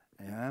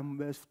 I am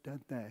worse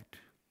than that.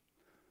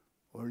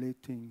 Only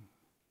thing,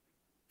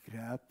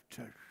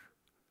 grafted.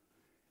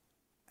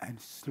 And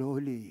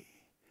slowly,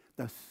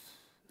 the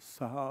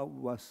sap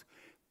was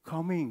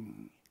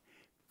coming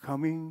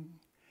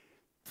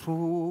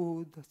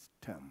through the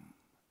stem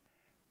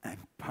and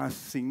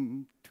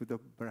passing to the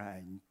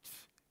branch.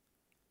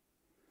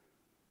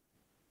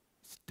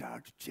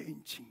 start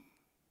changing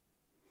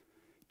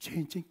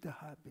the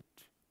habit.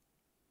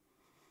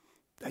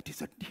 That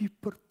is a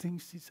deeper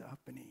things is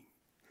happening.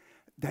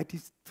 That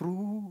is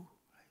through.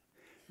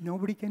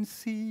 Nobody can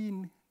see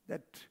in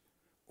that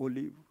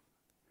olive.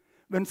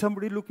 When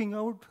somebody looking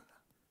out,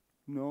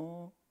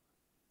 no,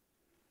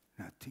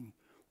 nothing.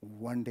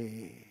 One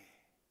day,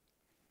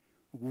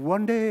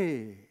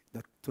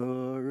 the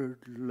third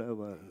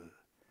level,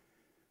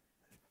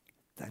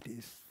 that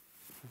is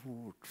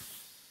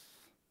fruits,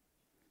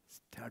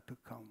 start to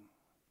come.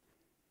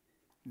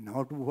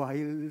 Not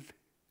wild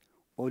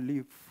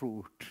olive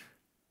fruit.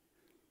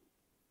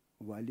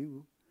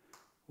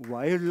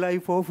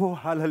 Wildlife of, oh,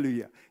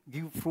 hallelujah,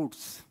 give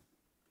fruits.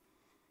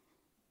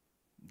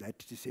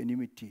 That is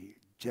enmity,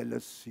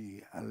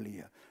 jealousy,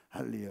 hallelujah,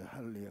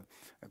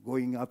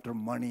 going after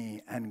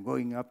money and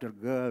going after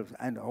girls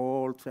and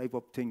all type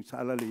of things,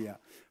 hallelujah.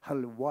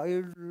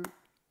 Wild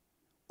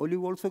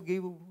olive also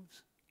gives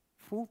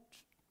fruit.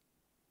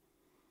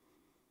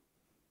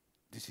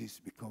 This is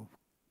because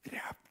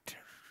grafter.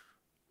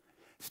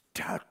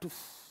 Status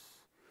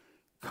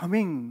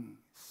coming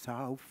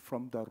out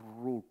from the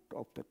root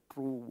of the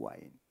true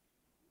vine.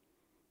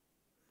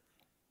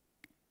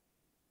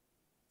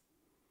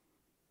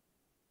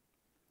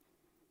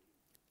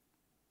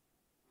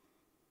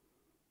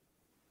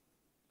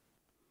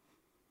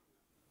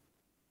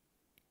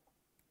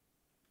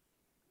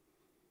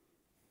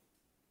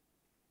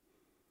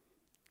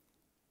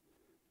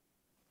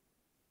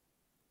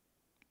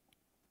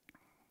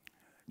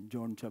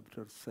 John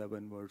chapter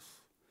 7, verse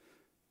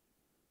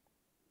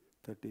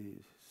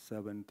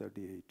 37,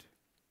 38.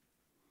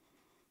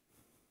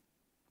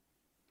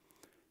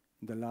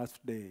 The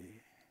last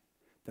day,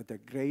 that the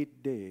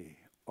great day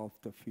of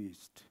the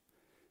feast.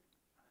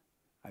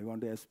 I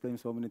want to explain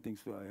so many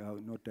things, so I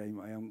have no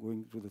time. I am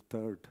going to the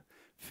third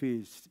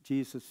feast.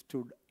 Jesus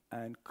stood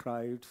and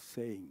cried,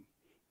 saying,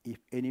 if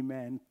any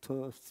man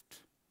thirst,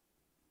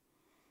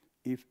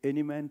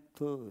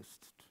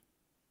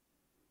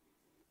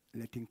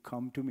 let him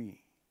come to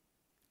me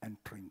and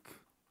drink.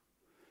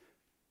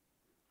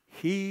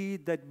 He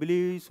that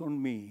believes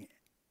on me,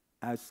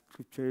 as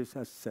scriptures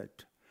has said,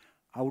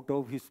 out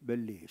of his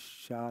belly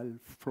shall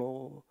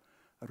flow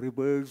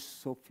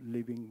rivers of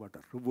living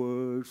water.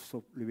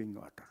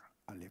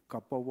 A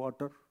cup of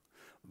water,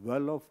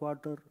 well of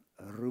water,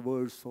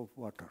 rivers of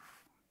water.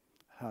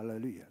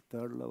 Hallelujah.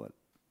 Third level.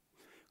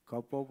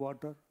 Cup of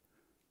water,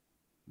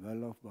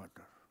 well of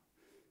water.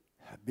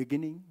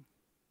 Beginning,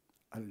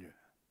 hallelujah.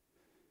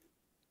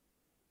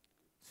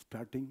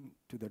 Starting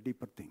to the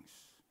deeper things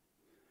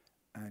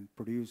and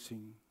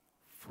producing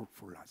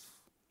fruitfulness.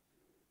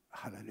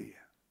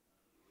 Hallelujah.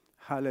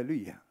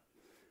 Hallelujah.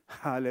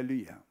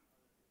 Hallelujah.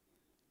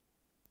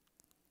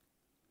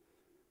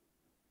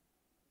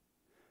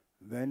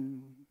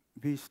 When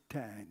we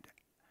stand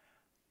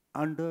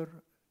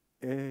under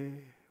a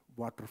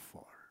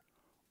waterfall,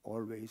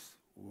 always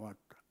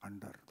walk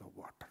under the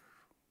water.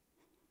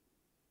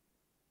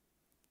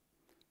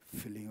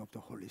 Filling of the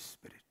Holy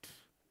Spirit.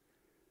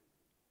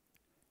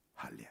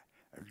 Hallelujah.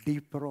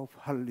 Deeper of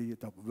hallelujah,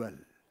 the well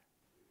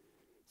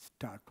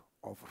start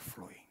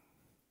overflowing.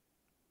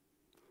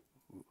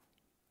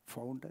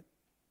 Found it?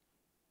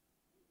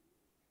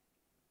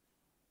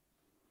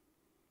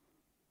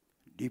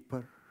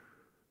 Deeper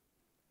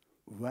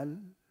well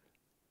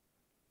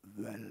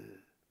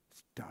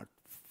start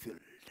filled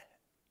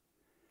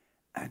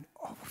and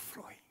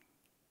overflowing.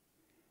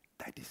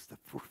 That is the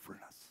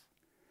fruitfulness.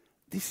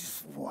 This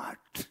is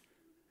what.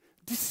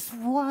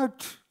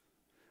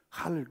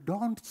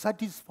 Don't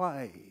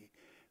satisfy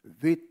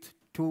with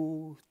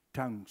two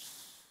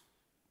tongues.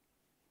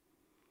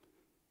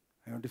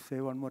 I want to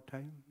say one more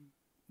time.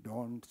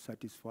 Don't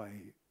satisfy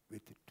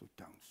with two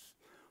tongues.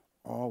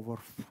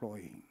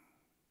 Overflowing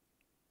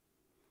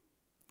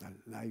the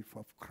life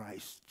of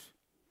Christ.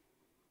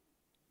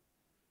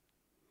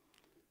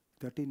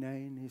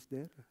 39 is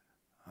there?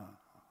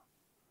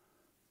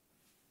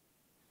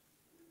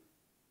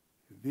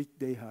 Which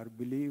they have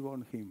believed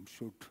on him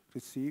should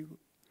receive,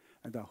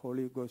 and the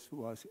Holy Ghost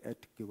was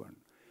yet given,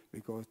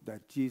 because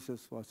that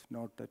Jesus was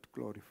not yet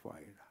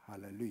glorified.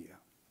 Hallelujah.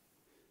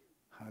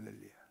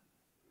 Hallelujah.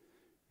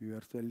 We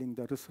are telling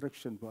the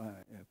resurrection.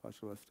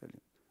 Pastor was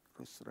telling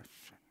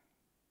resurrection.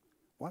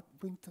 What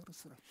brings the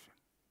resurrection?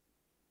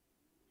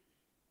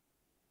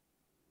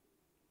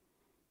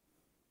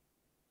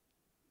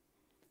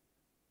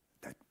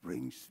 That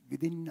brings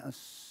within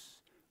us,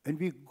 when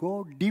we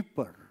go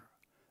deeper,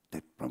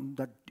 that from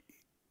the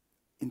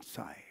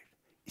inside,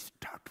 it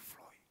starts flowing.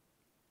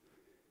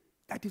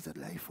 That is the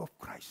life of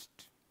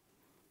Christ.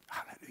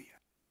 Hallelujah.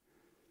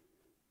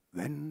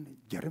 When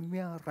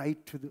Jeremiah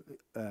writes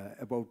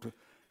about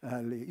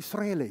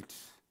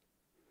Israelites,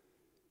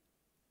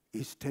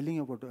 he's telling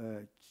about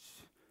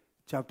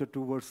chapter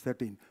 2, verse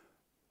 13.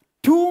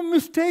 2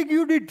 mistakes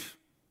you did.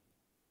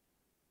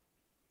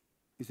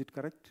 Is it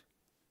correct?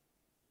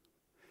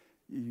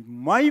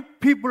 My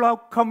people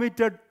have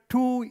committed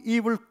 2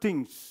 evil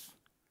things.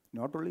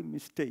 Not only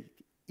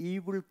mistake,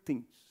 evil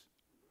things.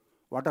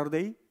 What are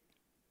they?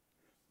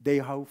 They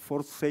have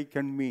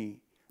forsaken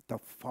me, the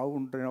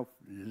fountain of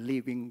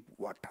living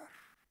water.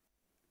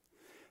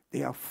 They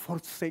have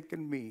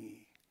forsaken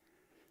me.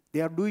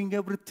 They are doing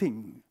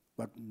everything,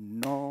 but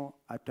no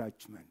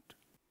attachment.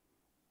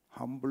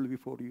 Humble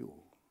before you.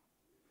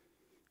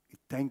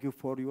 Thank you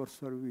for your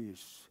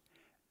service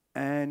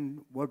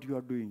and what you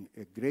are doing,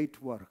 a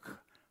great work.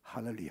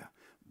 Hallelujah.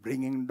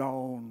 Bringing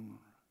down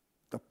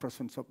the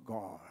presence of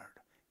God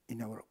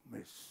in our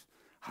midst.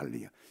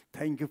 Hallelujah.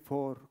 Thank you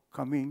for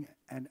coming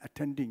and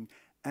attending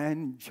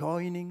and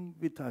joining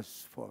with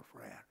us for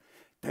prayer.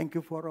 Thank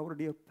you for our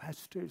dear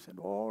pastors and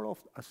all of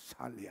us.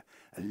 Hallelujah.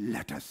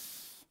 Let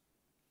us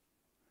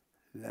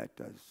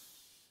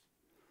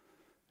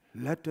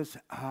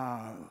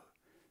have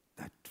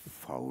that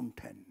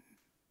fountain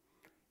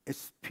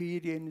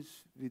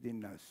experience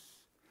within us.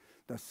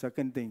 The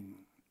second thing,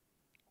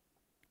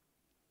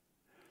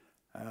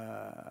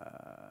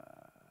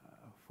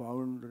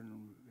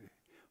 fountain,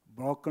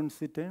 broken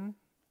cistern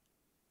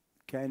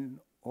can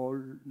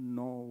hold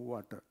no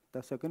water.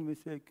 The second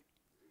mistake,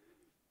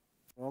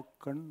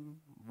 broken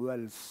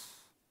wells,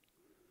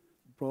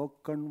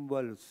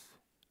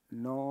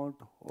 not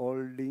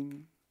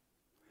holding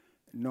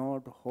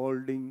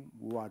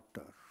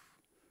water.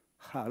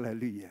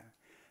 Hallelujah.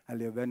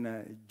 Hallelujah.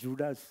 When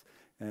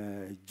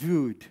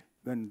Jude,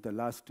 when the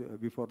last,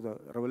 before the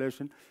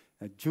Revelation,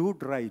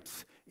 Jude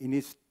writes in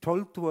his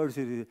 12th verse,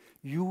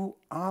 you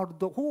are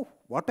the, oh,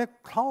 what a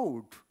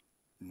cloud.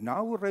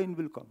 Now rain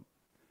will come,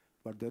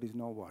 but there is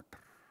no water.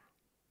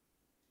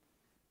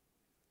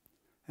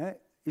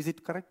 Is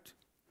it correct?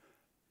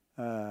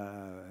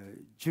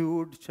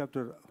 Jude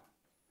chapter,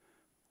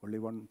 only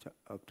one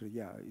chapter,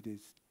 yeah, it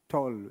is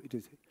 12. It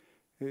is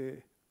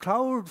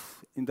clouds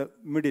in the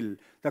middle.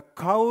 The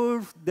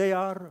clouds, they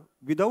are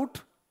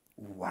without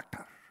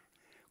water.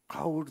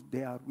 Clouds,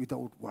 they are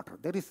without water.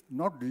 There is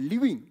not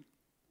living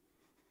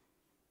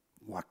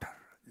water.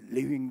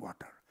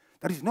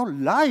 There is no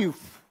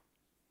life.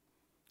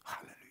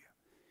 Hallelujah.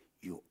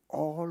 You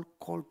all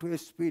called to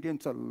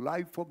experience the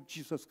life of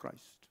Jesus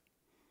Christ.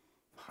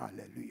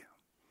 Hallelujah.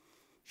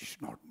 You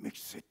should not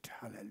mix it.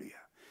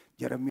 Hallelujah.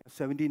 Jeremiah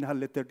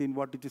 17:13,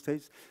 what it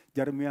says?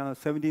 Jeremiah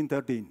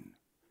 17:13.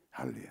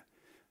 Hallelujah.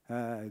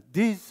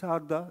 These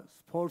are the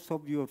spoils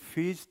of your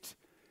feast.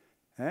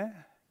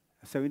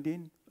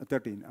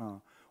 17:13.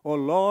 O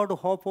Lord,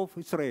 hope of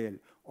Israel,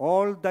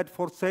 all that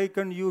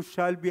forsaken you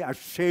shall be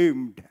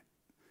ashamed.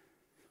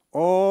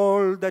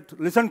 All that,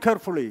 listen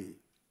carefully.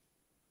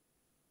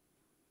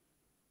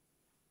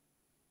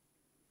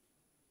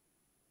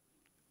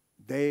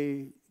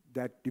 They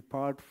that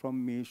depart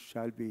from me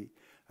shall be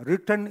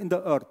written in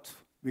the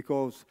earth,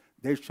 because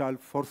they shall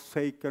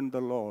forsaken the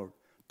Lord,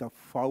 the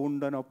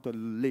fountain of the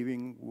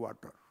living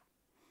water.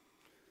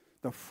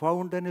 The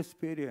fountain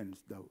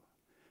experience, the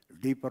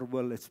deeper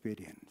well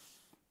experience.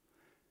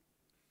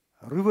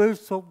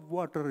 Rivers of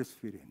water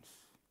experience.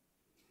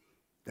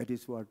 That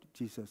is what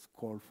Jesus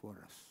called for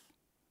us.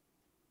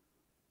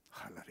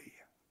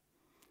 Hallelujah.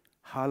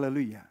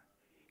 Hallelujah.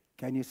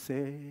 Can you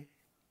say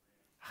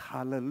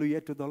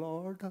hallelujah to the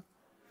Lord?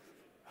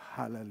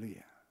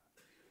 Hallelujah.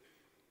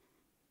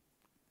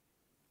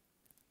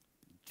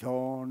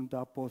 John the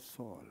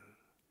Apostle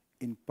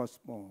in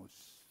Patmos.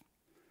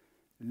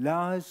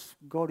 Last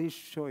God is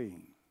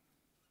showing.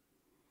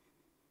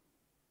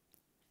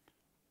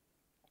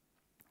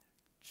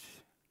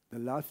 The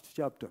last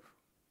chapter,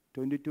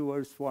 22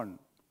 verse 1.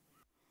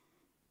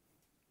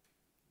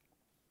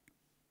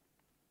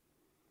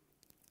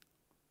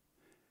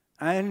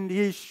 And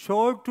he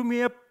showed to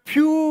me a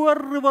pure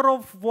river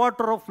of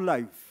water of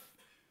life.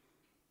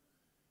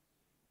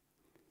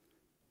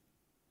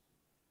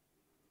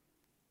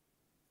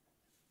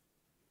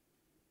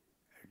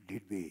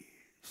 Did we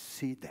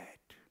see that?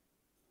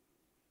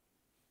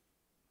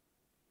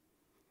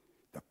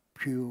 The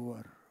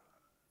pure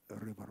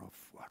river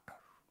of water.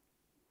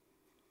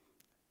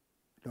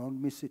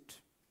 Don't miss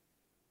it.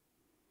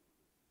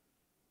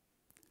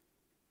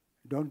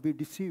 Don't be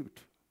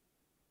deceived.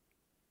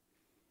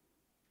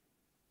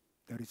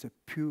 There is a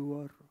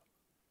pure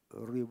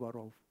river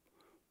of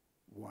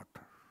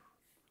water,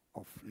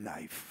 of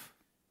life.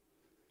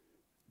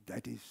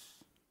 That is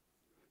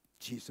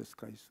Jesus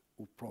Christ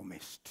who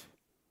promised.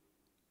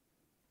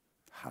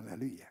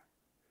 Hallelujah.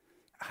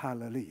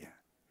 Hallelujah.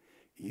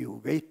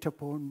 You wait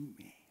upon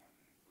me,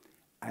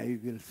 I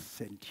will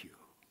send you.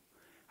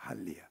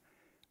 Hallelujah.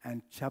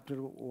 And chapter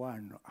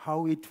 1,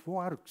 how it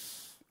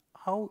works.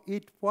 How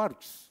it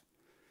works.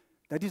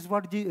 That is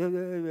what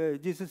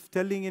Jesus is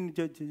telling in,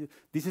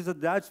 this is the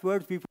last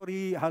words before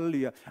he,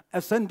 hallelujah,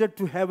 ascended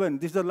to heaven.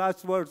 This is the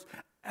last words.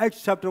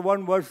 Acts chapter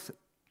 1, verse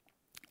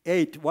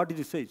 8. What did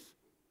it say?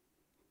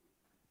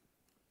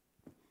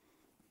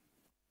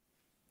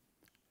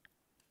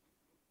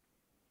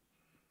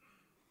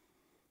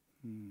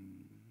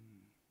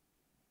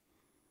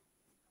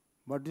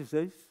 What it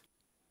says?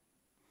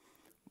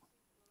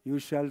 You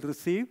shall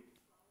receive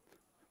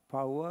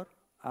power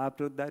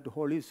after that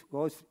Holy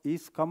Ghost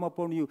is come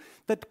upon you.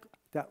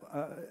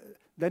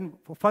 Then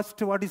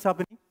first what is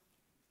happening?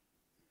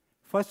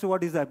 First,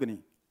 what is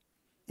happening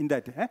in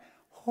that?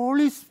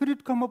 Holy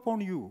Spirit come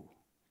upon you.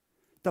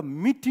 The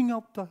meeting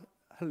of the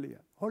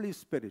Holy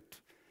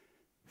Spirit.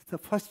 The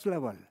first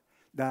level.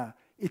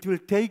 It will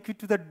take you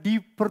to the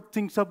deeper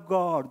things of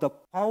God, the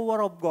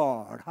power of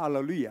God.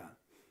 Hallelujah.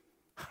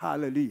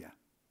 Hallelujah.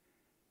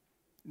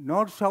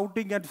 Not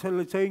shouting and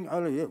saying,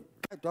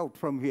 get out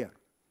from here.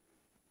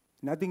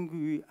 Nothing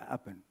will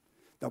happen.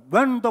 The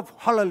wind of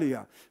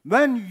hallelujah.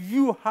 When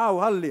you have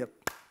hallelujah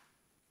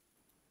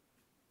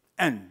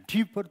and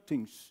deeper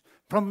things,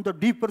 from the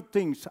deeper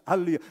things,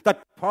 hallelujah,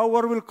 that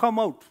power will come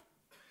out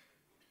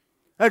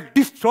and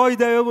destroy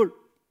the evil.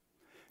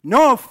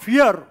 No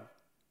fear.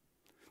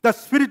 The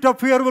spirit of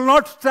fear will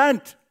not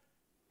stand.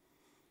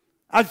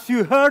 As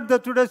you heard the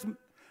today's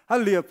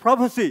hallelujah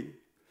prophecy,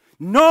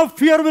 no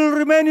fear will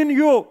remain in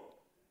you.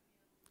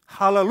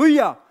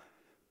 Hallelujah.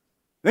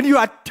 When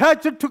you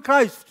attach it to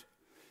Christ,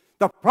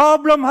 the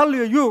problem,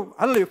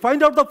 hallelujah,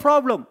 find out the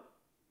problem.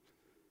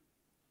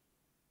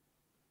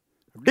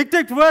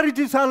 Detect where it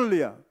is,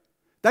 hallelujah.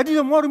 That is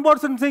the more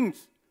important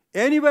things.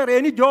 Anywhere,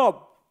 any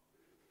job.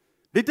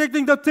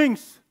 Detecting the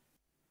things.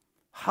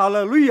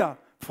 Hallelujah.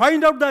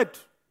 Find out that.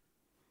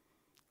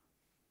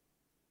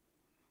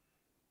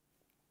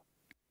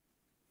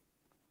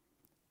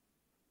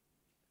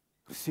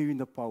 Receiving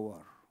the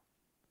power.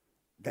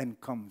 Then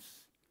comes,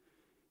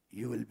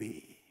 you will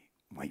be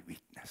my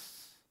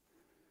witness.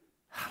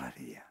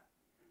 Hallelujah.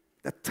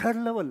 The third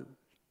level,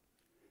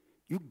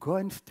 you go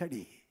and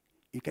study.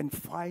 You can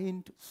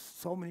find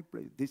so many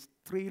places. This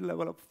 3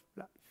 level of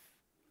life.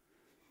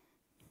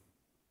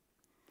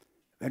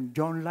 When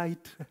John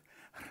write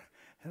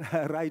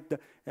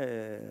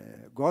the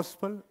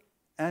gospel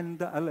and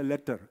the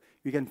letter,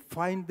 you can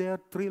find there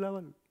 3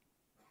 levels.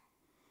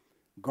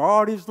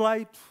 God is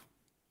light.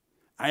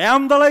 I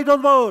am the light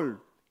of the world.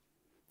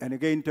 And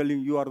again telling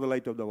you are the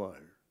light of the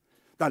world.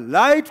 The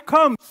light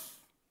comes.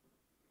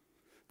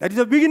 That is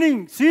the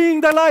beginning.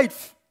 Seeing the light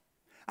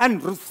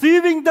and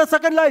receiving the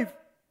second life.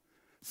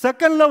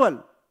 Second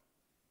level.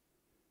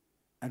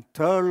 And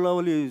third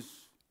level is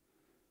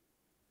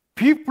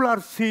people are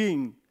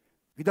seeing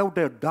without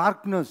a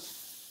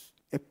darkness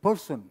a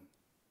person.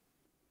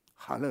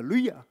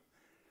 Hallelujah.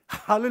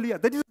 Hallelujah.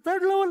 That is the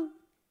third level.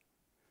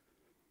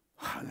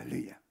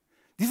 Hallelujah.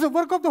 This is the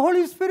work of the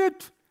Holy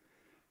Spirit.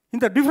 In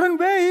the different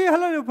way,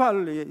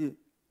 hallelujah.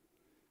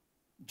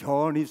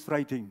 John is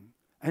writing.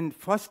 And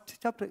first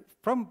chapter,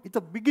 from the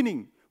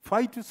beginning,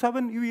 5 to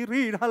 7, you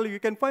read, hallelujah, you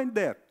can find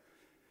there.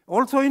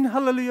 Also in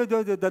hallelujah,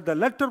 the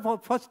letter,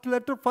 first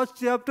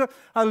chapter,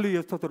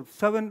 hallelujah,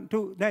 7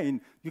 to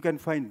 9, you can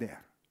find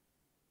there.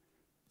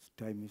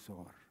 Time is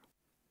over.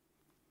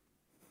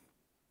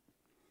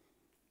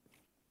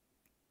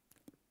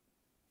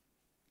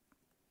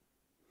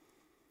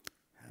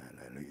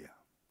 Hallelujah.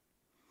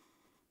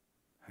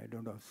 I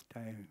don't have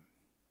time.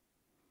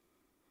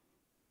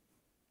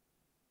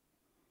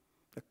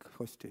 The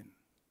question.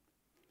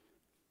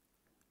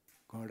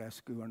 God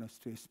has given us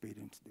to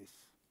experience this.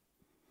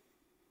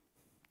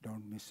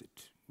 Don't miss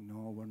it.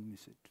 No one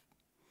miss it.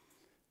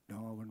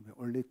 No one.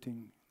 Only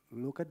thing,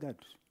 look at that.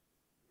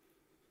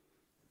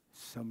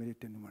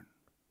 Samaritan one.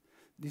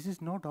 This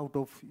is not out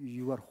of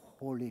your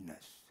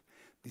holiness.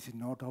 This is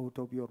not out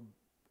of your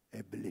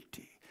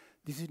ability.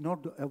 This is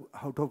not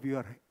out of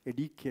your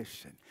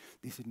education.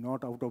 This is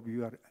not out of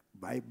your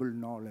Bible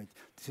knowledge.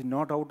 This is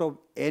not out of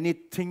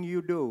anything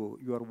you do,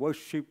 your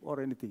worship or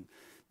anything.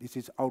 This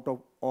is out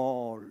of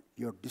all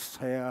your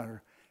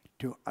desire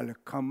to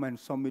come and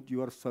submit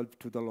yourself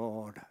to the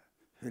Lord.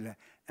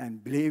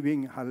 And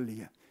believing,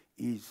 hallelujah,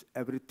 is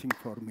everything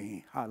for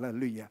me.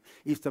 Hallelujah.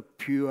 Is the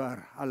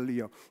pure,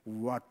 hallelujah,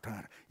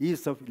 water.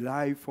 Is the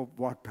life of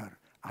water.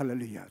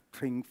 Hallelujah.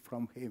 Drink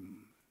from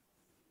him.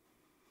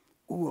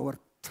 Whoever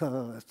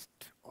thirst,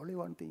 only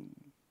one thing.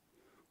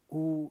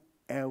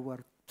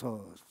 Whoever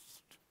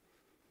thirst.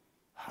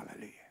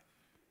 Hallelujah.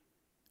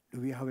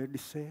 Do we have a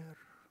desire?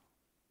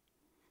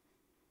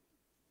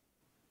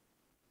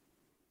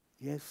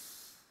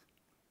 Yes.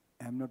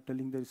 I'm not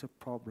telling there is a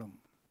problem.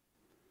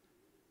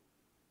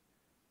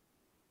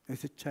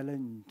 There's a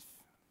challenge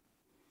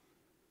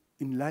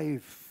in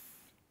life.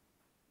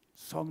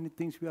 So many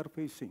things we are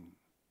facing.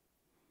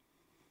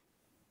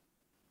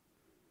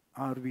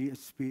 Are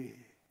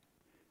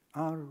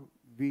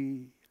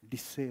we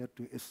desire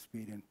to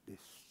experience this?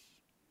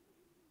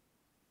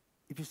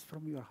 It is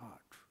from your heart.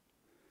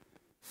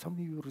 Some of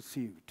you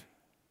received.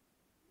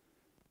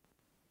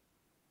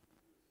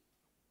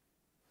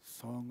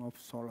 Song of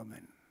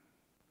Solomon.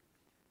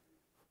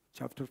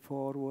 Chapter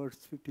 4,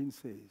 verse 15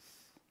 says,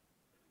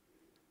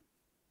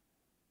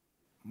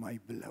 my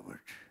beloved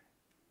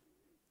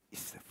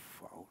is a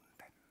fountain.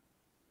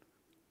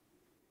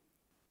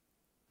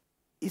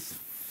 Is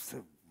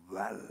a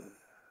well.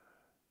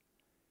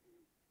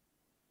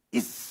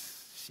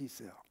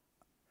 She's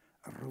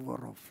a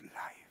river of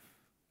life.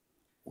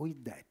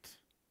 With that,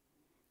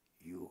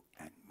 you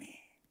and me,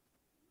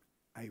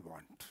 I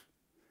want.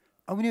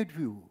 How many of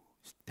you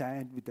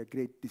stand with a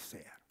great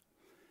desire?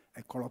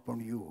 I call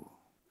upon you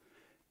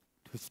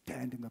to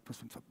stand in the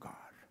presence of God.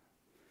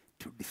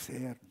 to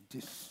desire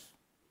this.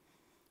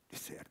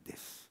 Desire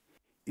this.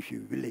 If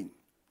you're willing,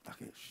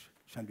 okay,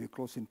 shall we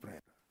close in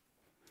prayer?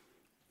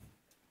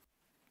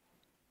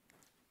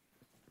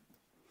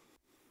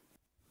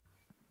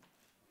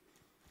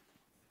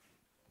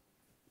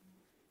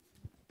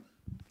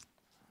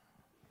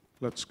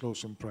 Let's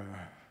close in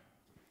prayer.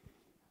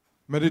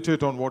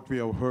 Meditate on what we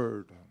have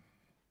heard.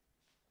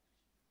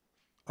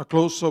 A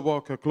closer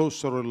walk, a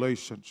closer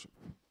relationship.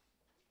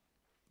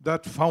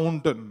 That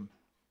fountain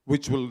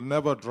which will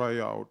never dry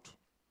out.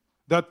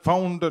 That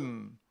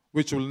fountain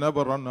which will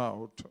never run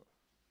out.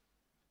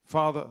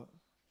 Father,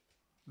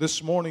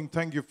 this morning,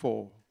 thank you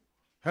for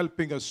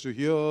helping us to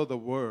hear the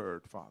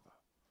word, Father.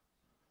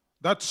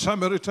 That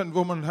Samaritan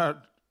woman had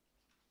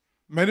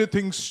many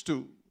things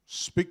to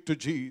speak to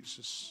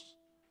Jesus.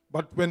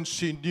 But when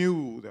she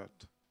knew that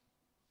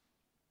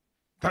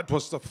that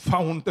was the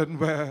fountain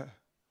where,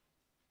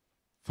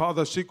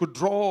 Father, she could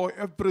draw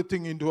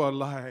everything into her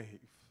life.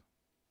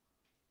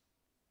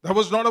 There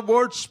was not a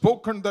word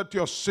spoken that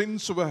your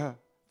sins were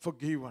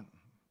forgiven.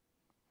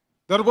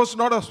 There was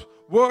not a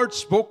word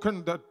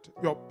spoken that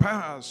your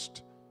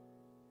past,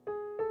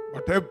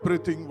 but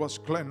everything was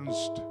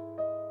cleansed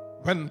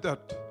when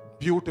that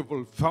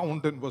beautiful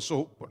fountain was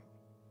open.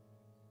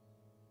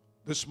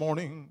 This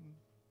morning,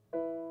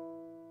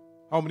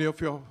 how many of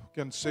you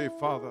can say,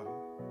 Father,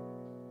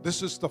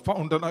 this is the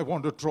fountain I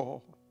want to draw?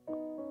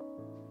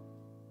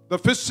 The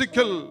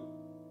physical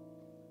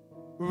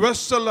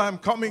vessel I'm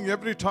coming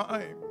every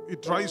time,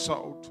 it dries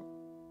out.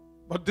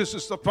 But this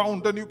is the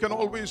fountain you can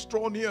always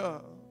draw near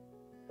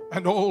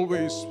and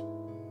always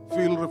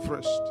feel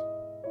refreshed.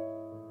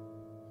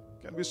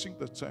 Can we sing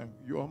that song?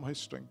 You are my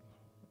strength.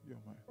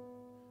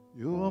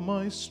 You are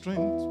my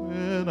strength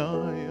when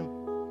I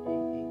am.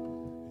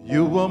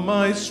 You are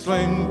my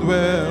strength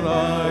where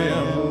I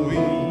am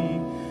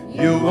weak.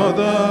 You are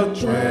the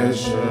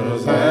treasure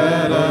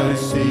that I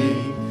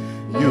see.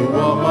 You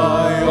are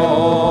my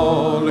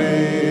all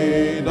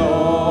in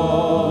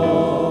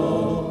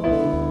all.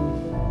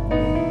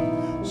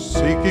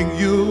 Seeking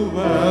you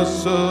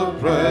as a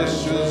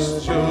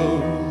precious jewel,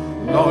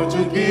 not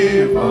to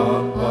give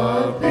up,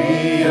 I'll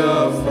be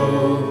a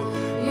fool.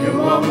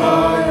 You are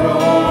my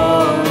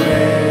all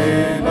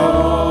in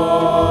all.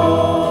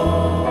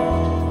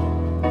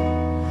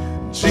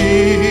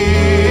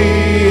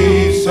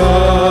 Jesus,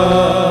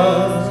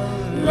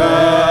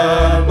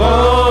 Lamb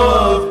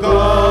of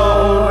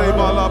God,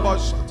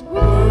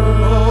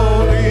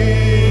 glory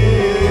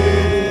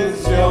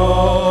is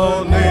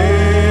your name.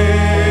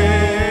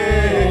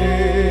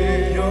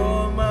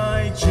 You're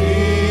my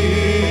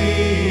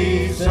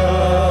Jesus,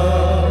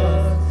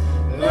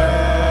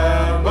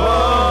 Lamb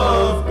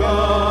of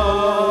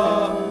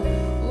God,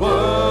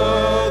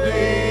 worthy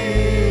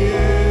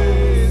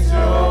is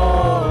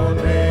your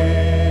name.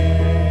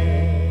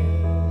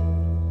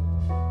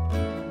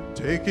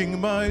 Taking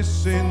my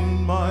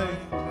sin, my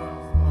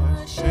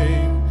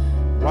shame,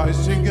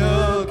 rising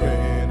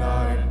again,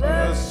 I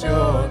bless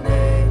your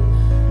name.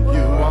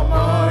 You are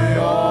my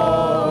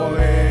all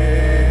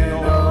in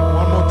all.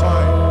 One more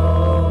time.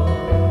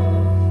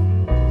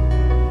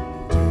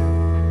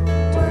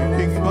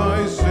 Taking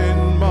my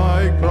sin,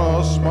 my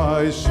cross,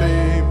 my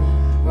shame,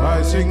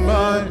 rising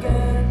my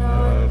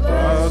I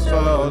bless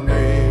your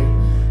name.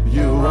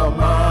 You are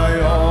my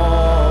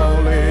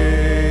all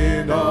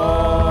in all.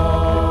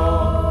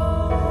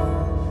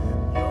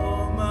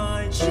 You're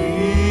my Jesus.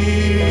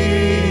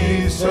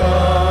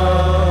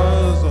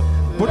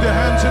 Put your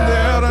hands in the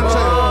air and say,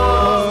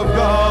 oh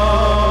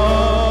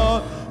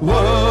God,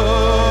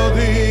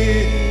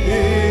 worthy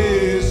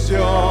is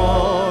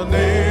your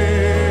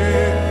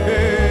name.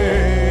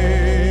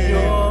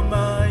 You're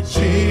my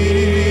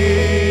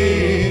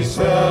Jesus,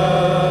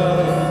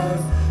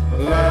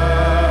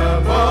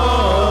 Lamb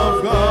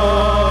of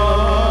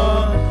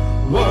God,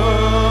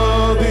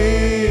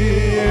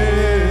 worthy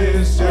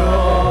is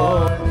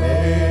your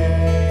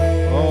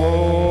name.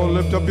 Oh,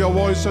 lift up your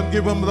voice and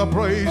give him the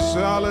praise.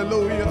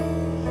 Hallelujah.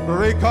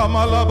 The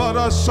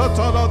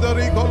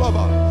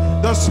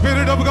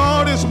Spirit of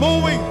God is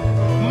moving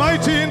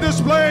mighty in this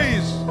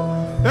place.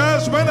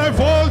 Yes, when I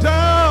fall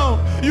down,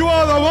 you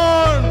are the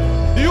one.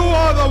 You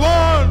are the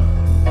one.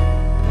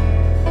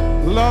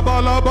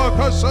 Laba laba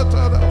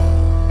kasatara.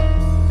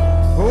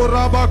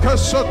 Uraba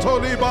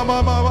kasatori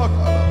bama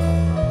mawakala.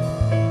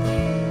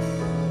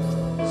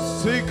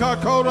 Sika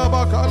kaura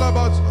bakala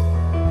basa.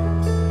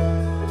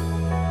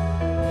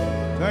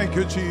 Thank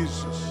you,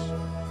 Jesus.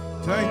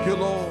 Thank you,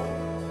 Lord.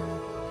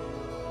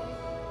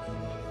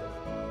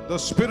 The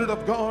Spirit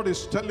of God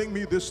is telling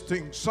me this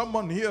thing.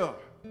 Someone here,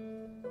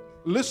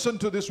 listen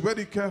to this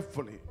very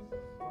carefully.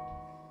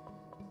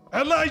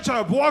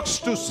 Elijah walks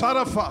to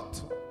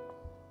Zarephath.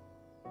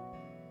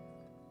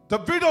 The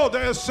widow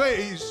there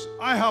says,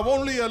 I have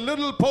only a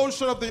little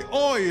portion of the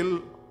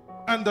oil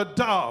and the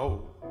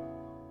dough.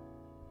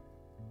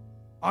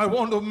 I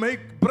want to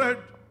make bread,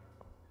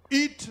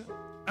 eat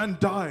and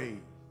die.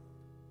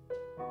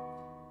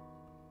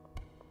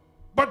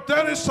 But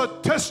there is a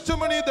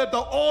testimony that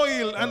the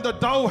oil and the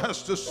dough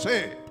has to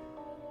say.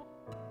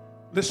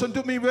 Listen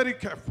to me very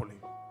carefully.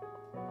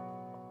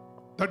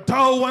 The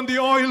dough and the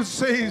oil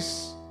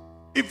says,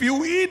 if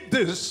you eat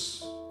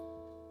this,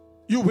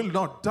 you will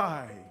not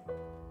die.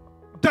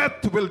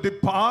 Death will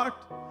depart,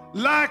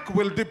 lack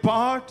will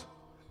depart,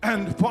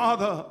 and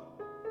Father,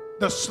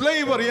 the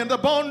slavery and the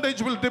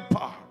bondage will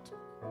depart.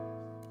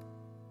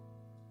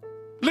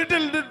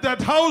 Little did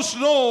that house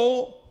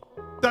know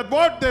that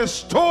what they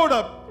stored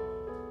up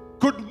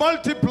could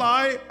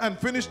multiply and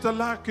finish the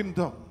lack in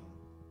them.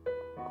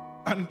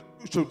 And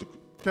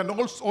can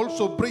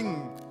also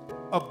bring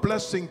a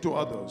blessing to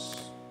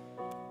others.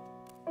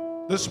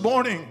 This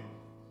morning,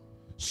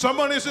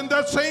 someone is in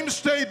that same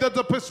state that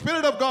the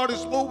Spirit of God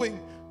is moving.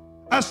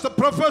 As the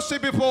prophecy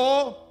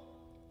before,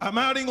 I'm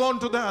adding on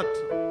to that.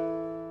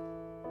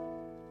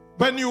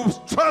 When you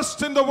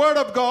trust in the Word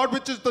of God,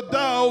 which is the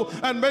dough,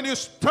 and when you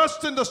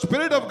trust in the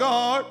Spirit of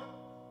God,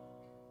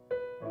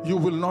 you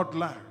will not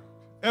lack.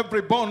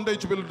 Every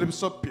bondage will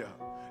disappear.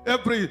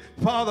 Every,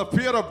 Father,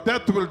 fear of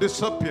death will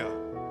disappear.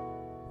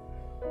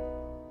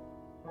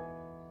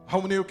 How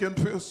many of you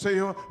can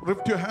say,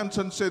 lift your hands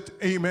and say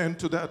amen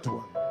to that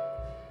one?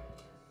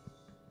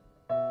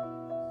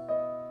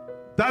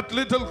 That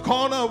little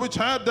corner which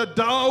had the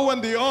dough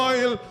and the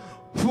oil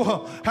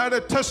had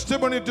a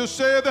testimony to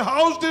say the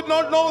house did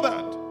not know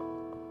that.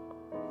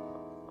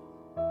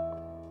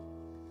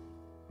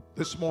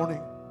 This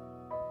morning,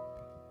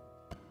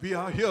 we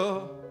are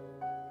here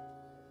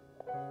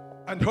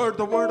and heard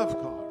the word of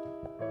God.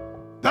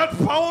 That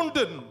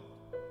fountain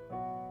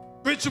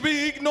which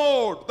we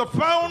ignored, the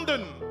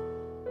fountain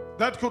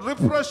that could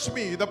refresh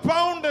me, the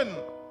fountain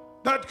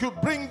that could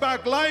bring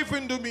back life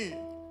into me,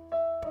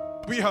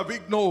 we have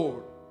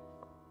ignored.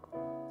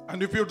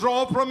 And if you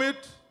draw from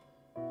it,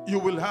 you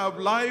will have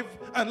life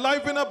and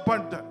life in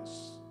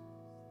abundance.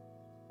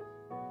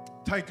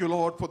 Thank you,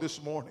 Lord, for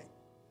this morning.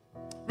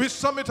 We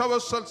submit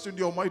ourselves in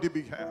your mighty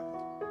big hand.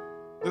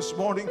 This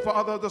morning,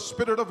 Father, the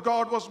Spirit of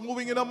God was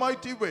moving in a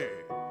mighty way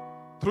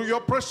through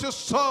your precious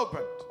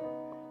servant.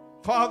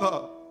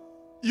 Father,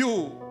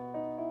 you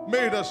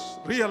made us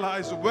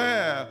realize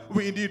where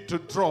we need to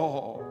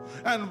draw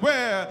and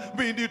where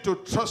we need to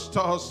trust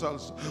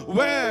ourselves,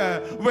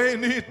 where we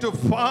need to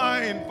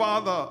find,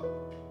 Father,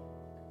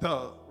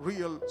 the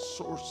real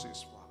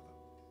sources,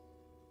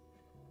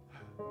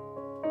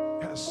 Father.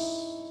 Yes.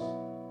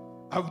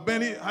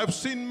 I've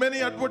seen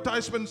many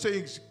advertisements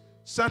saying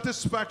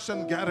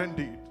satisfaction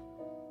guaranteed,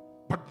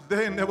 but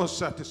they never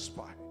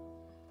satisfy.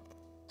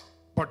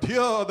 But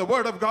here the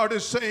word of God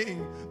is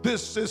saying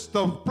this is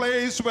the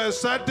place where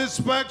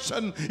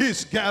satisfaction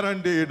is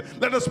guaranteed.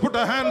 Let us put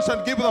our hands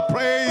and give the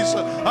praise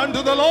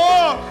unto the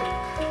Lord.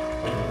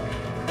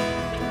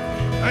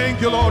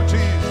 Thank you, Lord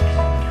Jesus.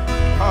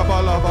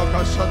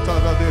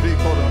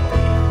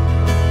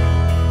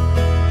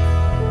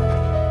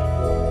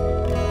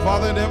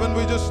 Father in heaven,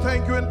 we just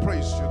thank you and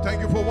praise you.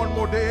 Thank you for one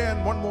more day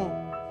and one more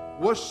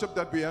worship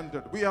that we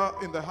ended. We are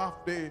in the half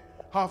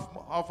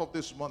of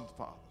this month,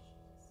 Father.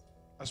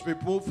 As we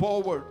move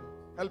forward,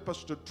 help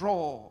us to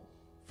draw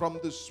from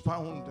this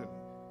fountain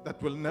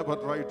that will never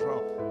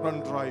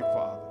run dry,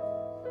 Father.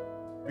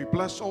 We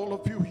bless all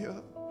of you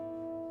here,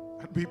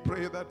 and we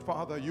pray that,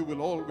 Father, you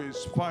will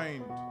always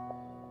find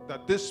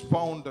that this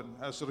fountain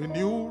has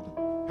renewed,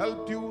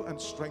 helped you,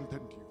 and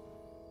strengthened you.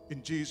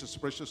 In Jesus'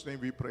 precious name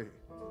we pray.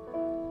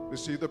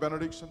 Receive the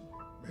benediction.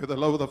 May the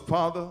love of the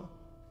Father,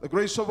 the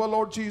grace of our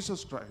Lord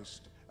Jesus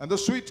Christ, and the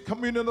sweet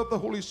communion of the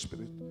Holy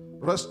Spirit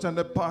rest and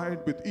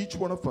abide with each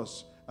one of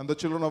us. And the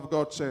children of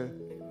God say,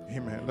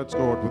 amen. Let's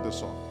go out with the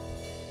song.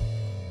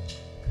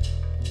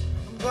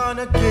 I'm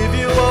gonna give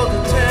you all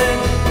the 10,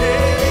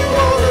 give you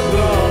all the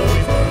glory.